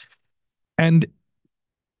 And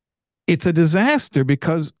it's a disaster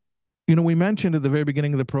because, we mentioned at the very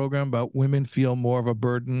beginning of the program about women feel more of a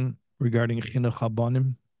burden regarding chinuch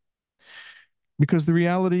habanim, because the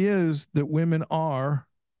reality is that women are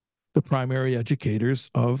the primary educators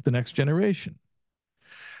of the next generation.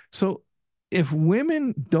 So if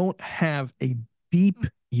women don't have a deep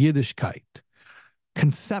Yiddishkeit,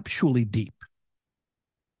 conceptually deep,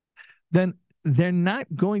 then they're not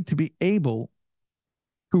going to be able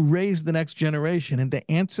to raise the next generation and to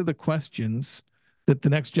answer the questions that the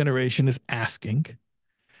next generation is asking.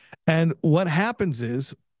 And what happens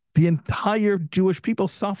is the entire Jewish people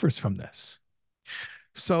suffers from this.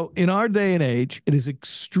 So in our day and age, it is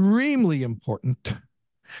extremely important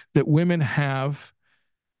that women have,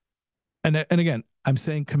 and again, I'm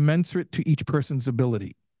saying commensurate to each person's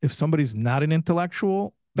ability. If somebody's not an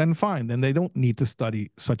intellectual, then fine, then they don't need to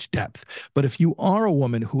study such depth. But if you are a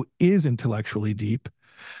woman who is intellectually deep,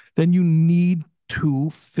 then you need to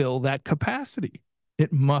fill that capacity.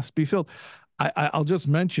 It must be filled. I'll just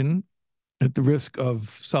mention, at the risk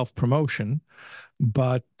of self-promotion,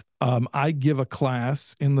 but I give a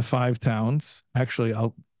class in the 5 towns. Actually,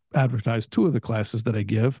 I'll advertise 2 of the classes that I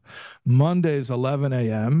give. Mondays, 11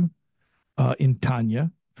 a.m. In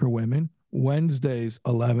Tanya for women. Wednesdays,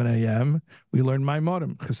 11 a.m. We learn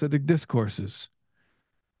Maimonim, Hasidic discourses.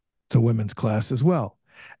 It's a women's class as well.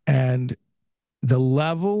 And the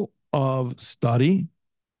level of study,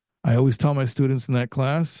 I always tell my students in that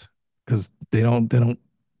class, because they don't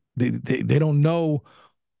know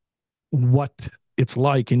what it's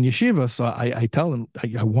like in yeshiva. So I tell them,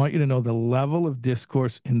 I want you to know the level of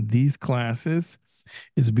discourse in these classes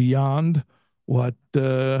is beyond what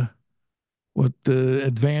the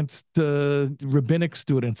advanced rabbinic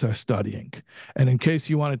students are studying. And in case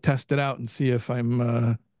you want to test it out and see if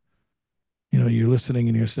I'm, you're listening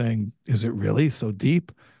and you're saying, is it really so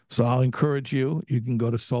deep? So I'll encourage you. You can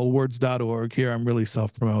go to soulwords.org. Here I'm really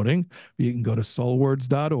self-promoting. You can go to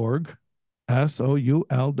soulwords.org.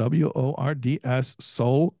 SOULWORDS,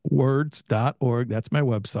 soulwords.org. That's my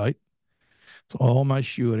website. It's all my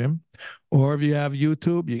shurim. Or if you have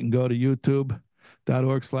YouTube, you can go to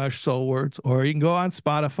youtube.org/soulwords, or you can go on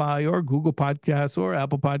Spotify or Google Podcasts or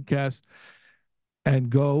Apple Podcasts and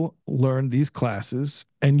go learn these classes,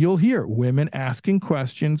 and you'll hear women asking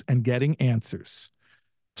questions and getting answers.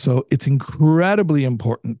 So it's incredibly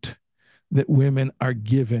important that women are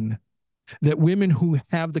given, that women who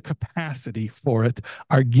have the capacity for it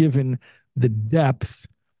are given the depth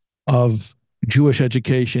of Jewish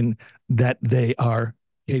education that they are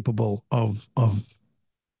capable of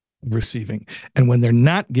receiving. And when they're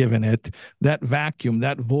not given it, that vacuum,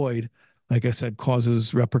 that void, like I said,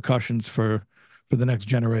 causes repercussions for the next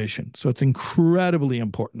generation. So it's incredibly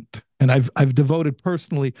important. And I've devoted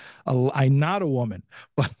personally, I'm not a woman,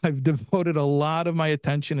 but I've devoted a lot of my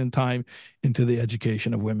attention and time into the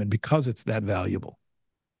education of women because it's that valuable.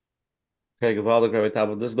 Okay, Gavaldik, Rabbi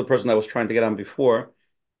Taub. This is the person I was trying to get on before.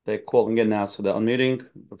 They're calling in now, so they're unmuting.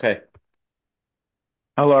 Okay.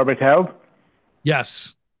 Hello, Rabbi Taub.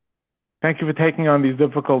 Yes. Thank you for taking on these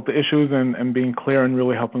difficult issues and being clear and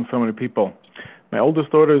really helping so many people. My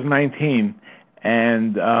oldest daughter is 19,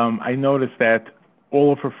 and I noticed that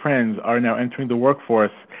all of her friends are now entering the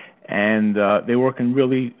workforce, and they work in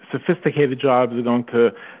really sophisticated jobs.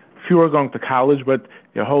 Fewer are going to college, but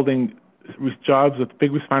they're holding jobs with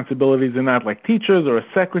big responsibilities. They're not like teachers or a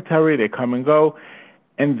secretary. They come and go.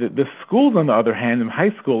 And the schools, on the other hand, in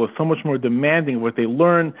high school, are so much more demanding of what they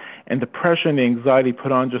learn, and the pressure and the anxiety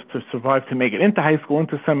put on just to survive, to make it into high school,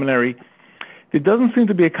 into seminary. There doesn't seem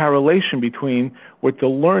to be a correlation between what they're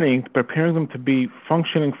learning, preparing them to be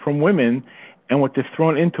functioning from women, and what they're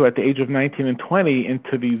thrown into at the age of 19 and 20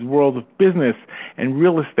 into these worlds of business and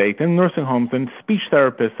real estate and nursing homes and speech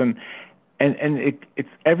therapists. And it's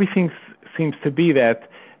everything seems to be that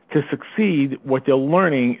to succeed, what they're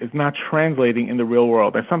learning is not translating in the real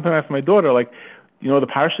world. I sometimes ask my daughter, like, the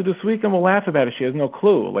parsha this week, and we'll laugh about it. She has no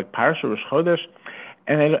clue. Like parsha, Rosh Chodesh.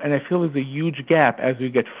 And I feel there's a huge gap as we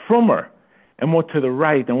get frummer and more to the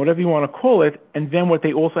right, and whatever you want to call it, and then what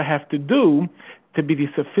they also have to do to be these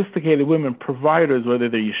sophisticated women providers, whether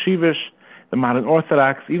they're yeshivish, the modern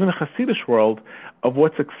Orthodox, even the Hasidic world, of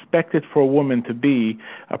what's expected for a woman to be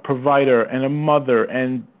a provider and a mother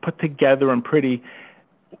and put together and pretty.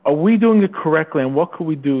 Are we doing it correctly, and what could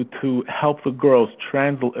we do to help the girls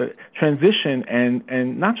transition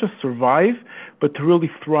and not just survive, but to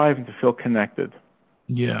really thrive and to feel connected?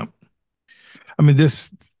 Yeah. I mean,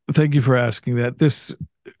 thank you for asking that. This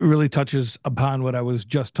really touches upon what I was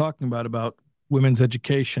just talking about women's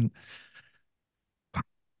education.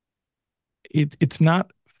 It's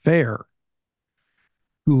not fair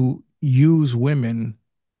to use women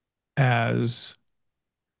as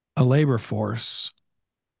a labor force.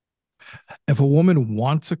 If a woman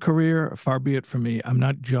wants a career, far be it from me, I'm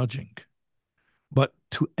not judging. But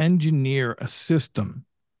to engineer a system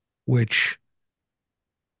which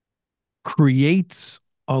creates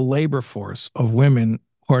a labor force of women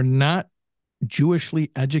who are not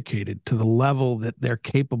Jewishly educated to the level that they're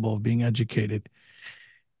capable of being educated,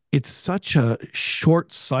 it's such a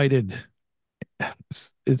short-sighted,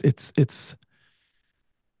 it's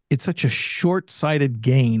such a short-sighted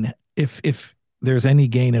gain if there's any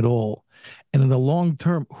gain at all. And in the long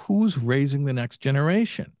term, who's raising the next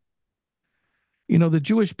generation? The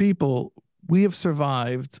Jewish people, we have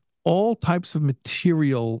survived all types of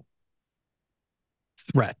material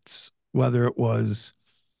threats, whether it was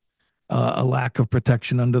a lack of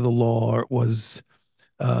protection under the law, or it was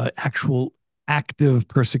actual active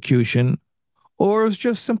persecution, or it was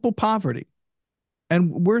just simple poverty.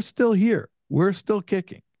 And we're still here. We're still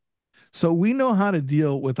kicking. So we know how to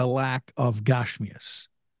deal with a lack of gashmias.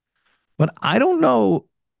 But I don't know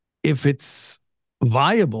if it's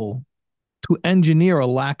viable to engineer a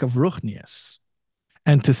lack of ruchnias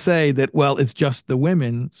and to say that, well, it's just the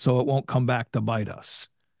women, so it won't come back to bite us.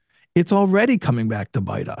 It's already coming back to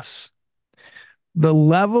bite us. The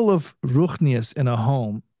level of ruchnias in a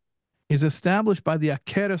home is established by the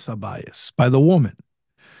akeres habayis, by the woman.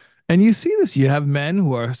 And you see this. You have men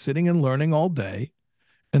who are sitting and learning all day,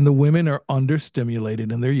 and the women are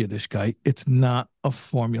understimulated in their Yiddishkeit. It's not a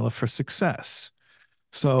formula for success.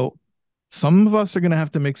 So some of us are going to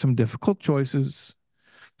have to make some difficult choices.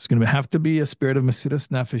 It's going to have to be a spirit of Mesiras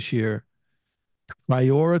Nefesh here.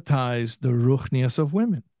 Prioritize the ruchnias of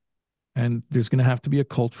women. And there's going to have to be a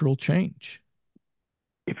cultural change.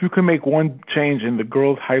 If you could make one change in the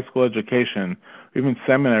girls' high school education, even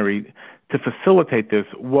seminary, to facilitate this,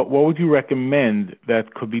 what would you recommend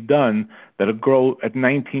that could be done that a girl at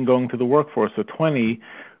 19 going to the workforce or 20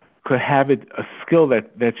 could have a skill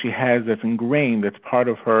that she has that's ingrained, that's part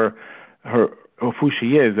of her of who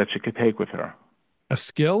she is, that she could take with her? A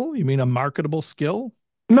skill? You mean a marketable skill?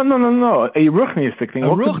 No. A ruchniistic thing.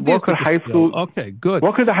 What could high school? Okay, good.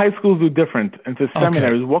 What could the high schools do different into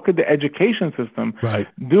seminaries? Okay. What could the education system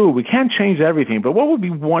do? We can't change everything, but what would be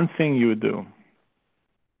one thing you would do?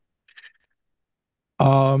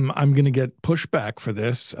 I'm going to get pushback for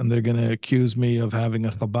this, and they're going to accuse me of having a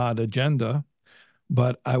Chabad agenda.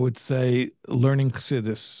 But I would say learning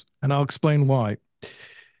Chassidus, and I'll explain why.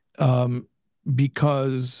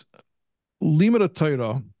 Because Limud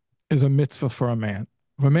Torah is a mitzvah for a man.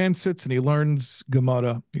 If a man sits and he learns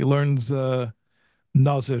Gemara, he learns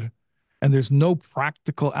Nazir, and there's no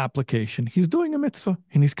practical application, he's doing a mitzvah,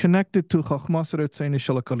 and he's connected to Chachmas Retzei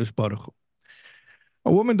Shel HaKadosh Baruch Hu.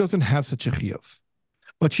 A woman doesn't have such a chiyuv,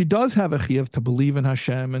 but she does have a chiyuv to believe in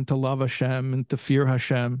Hashem and to love Hashem and to fear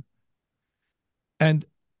Hashem. And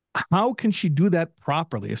how can she do that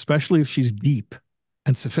properly, especially if she's deep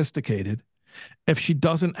and sophisticated, if she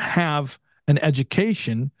doesn't have an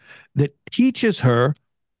education that teaches her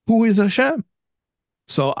who is Hashem?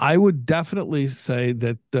 So I would definitely say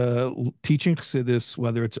that teaching Chassidus,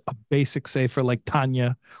 whether it's a basic sefer like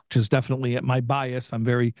Tanya, which is definitely at my bias, I'm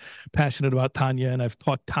very passionate about Tanya, and I've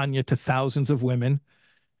taught Tanya to thousands of women,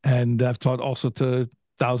 and I've taught also to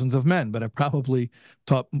thousands of men, but I probably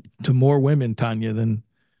taught to more women Tanya than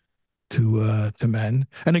to men.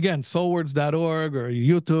 And again, soulwords.org or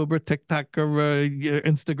YouTube or TikTok or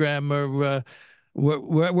Instagram or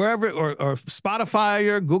wherever, or Spotify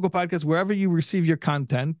or Google Podcasts, wherever you receive your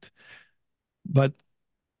content. But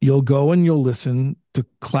you'll go and you'll listen to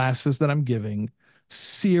classes that I'm giving,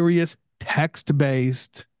 serious text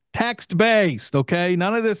based. Okay.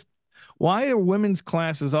 None of this. Why are women's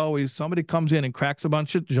classes always somebody comes in and cracks a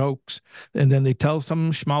bunch of jokes and then they tell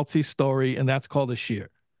some schmaltzy story and that's called a shear?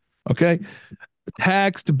 Okay.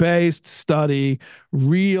 Text based study,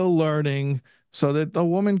 real learning, so that the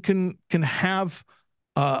woman can have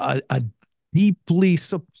a deeply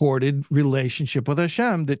supported relationship with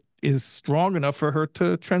Hashem that is strong enough for her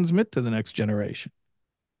to transmit to the next generation.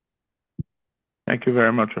 Thank you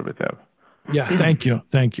very much, Rabbi Taub. Yeah, thank you.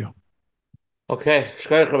 Thank you. Okay,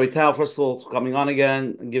 Shkoyach Rabbi Tal, first of all, coming on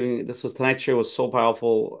again and giving this was tonight's share was so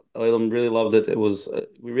powerful. Olam really loved it. It was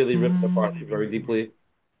we really ripped it apart very deeply.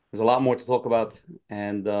 There's a lot more to talk about,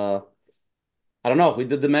 and I don't know. We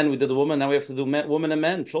did the men, we did the women. Now we have to do men, women and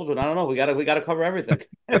men, children. I don't know. We gotta cover everything.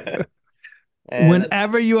 And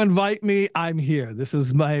whenever you invite me, I'm here. This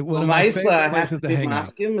is one of my favorite places to hang out.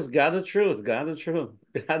 Maskim is God the truth. God the truth.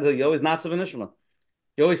 You always nasiv and ishma.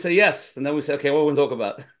 You always say yes, and then we say, okay, what are we gonna talk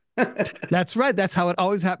about? That's right. That's how it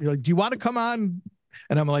always happens. You're like, do you want to come on?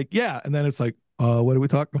 And I'm like, yeah. And then it's like, what are we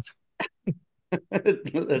talking about?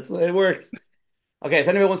 That's the way it works. Okay, if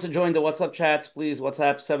anybody wants to join the WhatsApp chats, please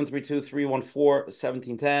WhatsApp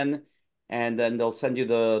 732-314-1710, and then they'll send you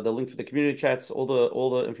the link for the community chats. All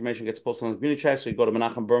the information gets posted on the community chat. So you go to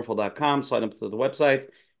menachembernfeld.com, sign up to the website.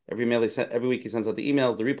 Every week he sends out the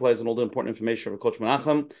emails, the replays, and all the important information about Coach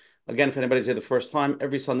Menachem. Again, if anybody's here the first time,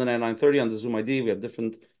 every Sunday night at 9:30 on the Zoom ID, we have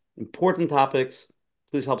different important topics.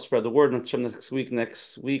 Please help spread the word. Next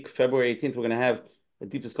week, February 18th, we're going to have a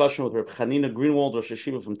deep discussion with Rabbi Chanina Greenwald, Rosh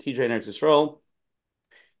Hashiva from TJ in Eretz Yisrael.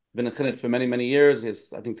 Been a chiddush for many, many years. He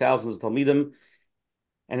has, I think, thousands of talmidim.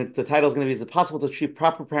 And the title is going to be, is it possible to achieve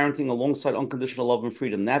proper parenting alongside unconditional love and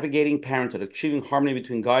freedom? Navigating parenthood, achieving harmony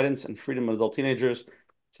between guidance and freedom of adult teenagers.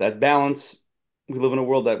 It's that balance. We live in a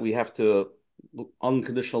world that we have to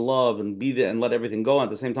unconditional love and be there and let everything go. At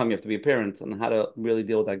the same time, you have to be a parent, and how to really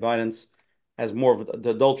deal with that guidance as more of the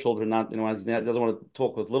adult children, not, as he doesn't want to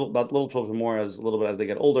talk about little children more as a little bit as they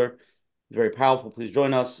get older. Very powerful. Please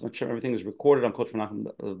join us. Make sure everything is recorded on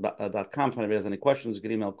coachmenachem.com. If anybody has any questions, you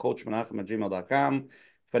can email coachmenachem@gmail.com.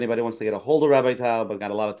 If anybody wants to get a hold of Rabbi Taub, but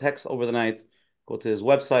got a lot of text over the night, go to his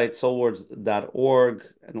website, soulwords.org,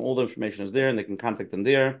 and all the information is there, and they can contact them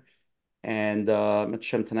there. And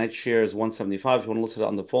Hashem, tonight's share is 175. If you want to listen to it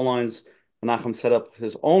on the phone lines, Menachem set up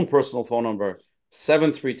his own personal phone number,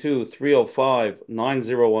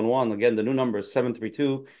 732-305-9011. Again, the new number is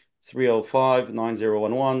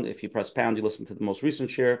 732-305-9011. If you press pound, you listen to the most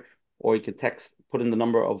recent share, or you can put in the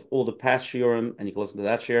number of all the past shiurim, and you can listen to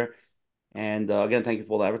that share. And again, thank you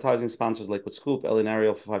for all the advertising sponsors, Lakewood Scoop, Ellie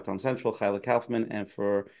Ariel for 5 Town Central, Chayla Kaufman, and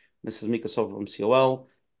for Mrs. Mika Sofer from COL.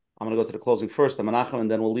 I'm going to go to the closing first, the Menachem,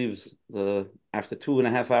 and then we'll leave after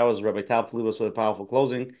 2.5 hours. Rabbi Taub to leave us with a powerful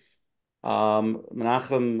closing.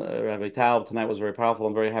 Menachem, Rabbi Taub, tonight was very powerful.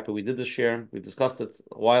 I'm very happy we did this share. We discussed it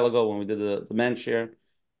a while ago when we did the men's share.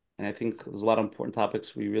 And I think there's a lot of important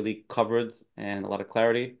topics we really covered and a lot of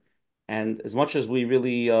clarity. And as much as we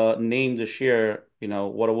really named the share,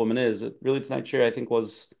 what a woman is, really tonight's share, I think,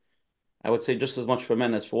 was, I would say, just as much for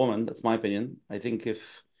men as for women. That's my opinion. I think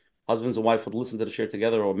if husbands and wife would listen to the share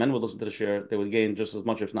together, or men would listen to the share, they would gain just as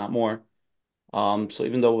much, if not more. So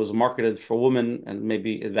even though it was marketed for women and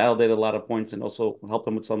maybe it validated a lot of points and also helped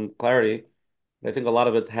them with some clarity, I think a lot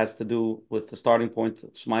of it has to do with the starting point,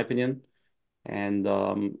 it's my opinion. And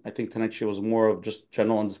I think tonight's share was more of just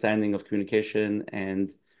general understanding of communication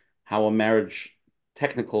and how a marriage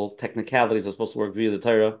technicalities are supposed to work via the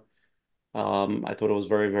Torah. I thought it was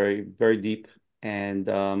very, very, very deep, and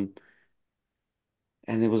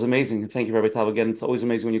it was amazing. Thank you, Rabbi Taub. Again, it's always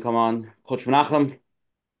amazing when you come on. Coach Menachem.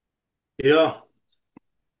 Yeah.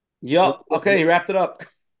 Okay, he wrapped it up.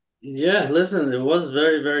 Yeah, listen, it was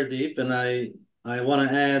very, very deep, and I want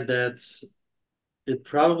to add that it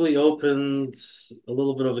probably opened a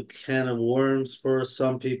little bit of a can of worms for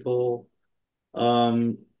some people,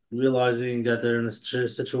 realizing that they're in a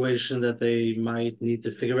situation that they might need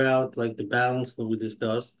to figure out, like the balance that we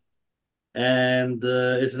discussed. And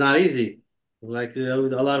it's not easy. Like, a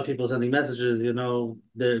lot of people sending messages,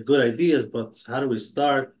 they're good ideas, but how do we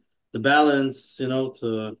start? The balance,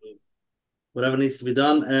 to whatever needs to be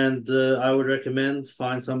done. And I would recommend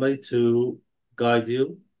find somebody to guide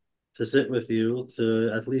you, to sit with you,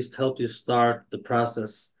 to at least help you start the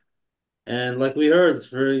process. And like we heard,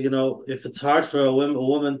 if it's hard for a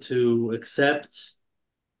woman to accept,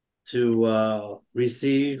 to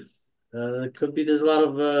receive, it could be there's a lot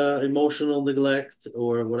of emotional neglect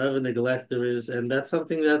or whatever neglect there is, and that's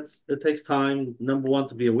something that it takes time. Number one,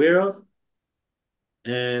 to be aware of,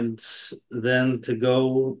 and then to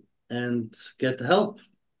go and get the help.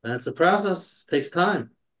 That's a process. Takes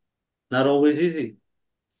time. Not always easy.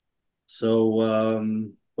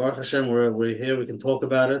 So Baruch Hashem, we're here. We can talk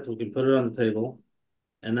about it. We can put it on the table,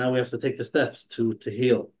 and now we have to take the steps to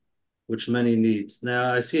heal, which many need.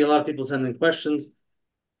 Now I see a lot of people sending questions.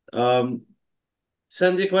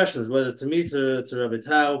 Send your questions, whether to me, to Rabbi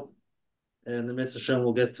Taub, and the Mitzvah Shem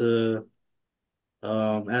will get to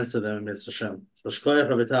answer them in Mitzvah Shem. So Shkoyach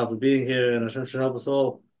Rabbi Taub for being here, and Hashem should help us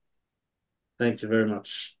all. Thank you very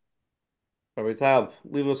much. Rabbi Taub,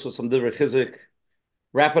 leave us with some divrei chizuk.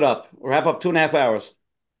 Wrap it up. Wrap up 2.5 hours.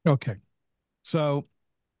 Okay. So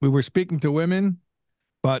we were speaking to women,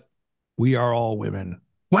 but we are all women.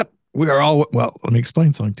 What? We are all, well, let me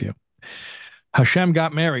explain something to you. Hashem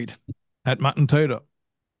got married at Matan Torah.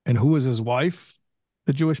 And who was his wife?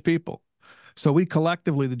 The Jewish people. So we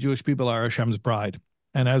collectively, the Jewish people, are Hashem's bride.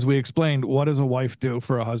 And as we explained, what does a wife do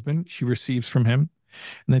for a husband? She receives from him,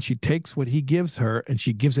 and then she takes what he gives her and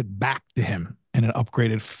she gives it back to him in an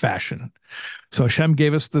upgraded fashion. So Hashem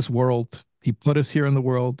gave us this world. He put us here in the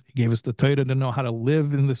world. He gave us the Torah to know how to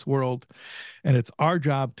live in this world. And it's our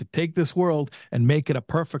job to take this world and make it a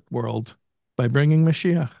perfect world by bringing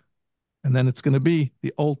Mashiach. And then it's going to be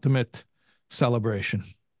the ultimate celebration.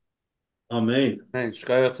 Amen. Thank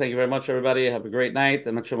you very much, everybody. Have a great night.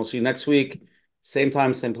 I'm sure we'll see you next week. Same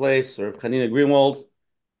time, same place. Or Chanina Greenwald.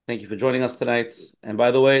 Thank you for joining us tonight. And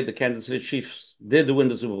by the way, the Kansas City Chiefs did win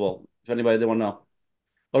the Super Bowl, if anybody didn't want to know.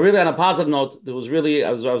 But really, on a positive note, there was really,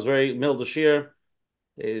 I was very middle this year.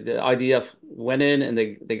 The IDF went in and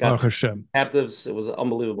they got captives. It was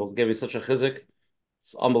unbelievable. It gave me such a chizuk.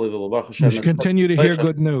 It's unbelievable. Baruch Hashem. You should continue to hear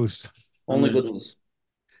good news. Only good news.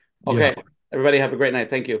 Okay. Yeah. Everybody have a great night.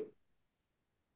 Thank you.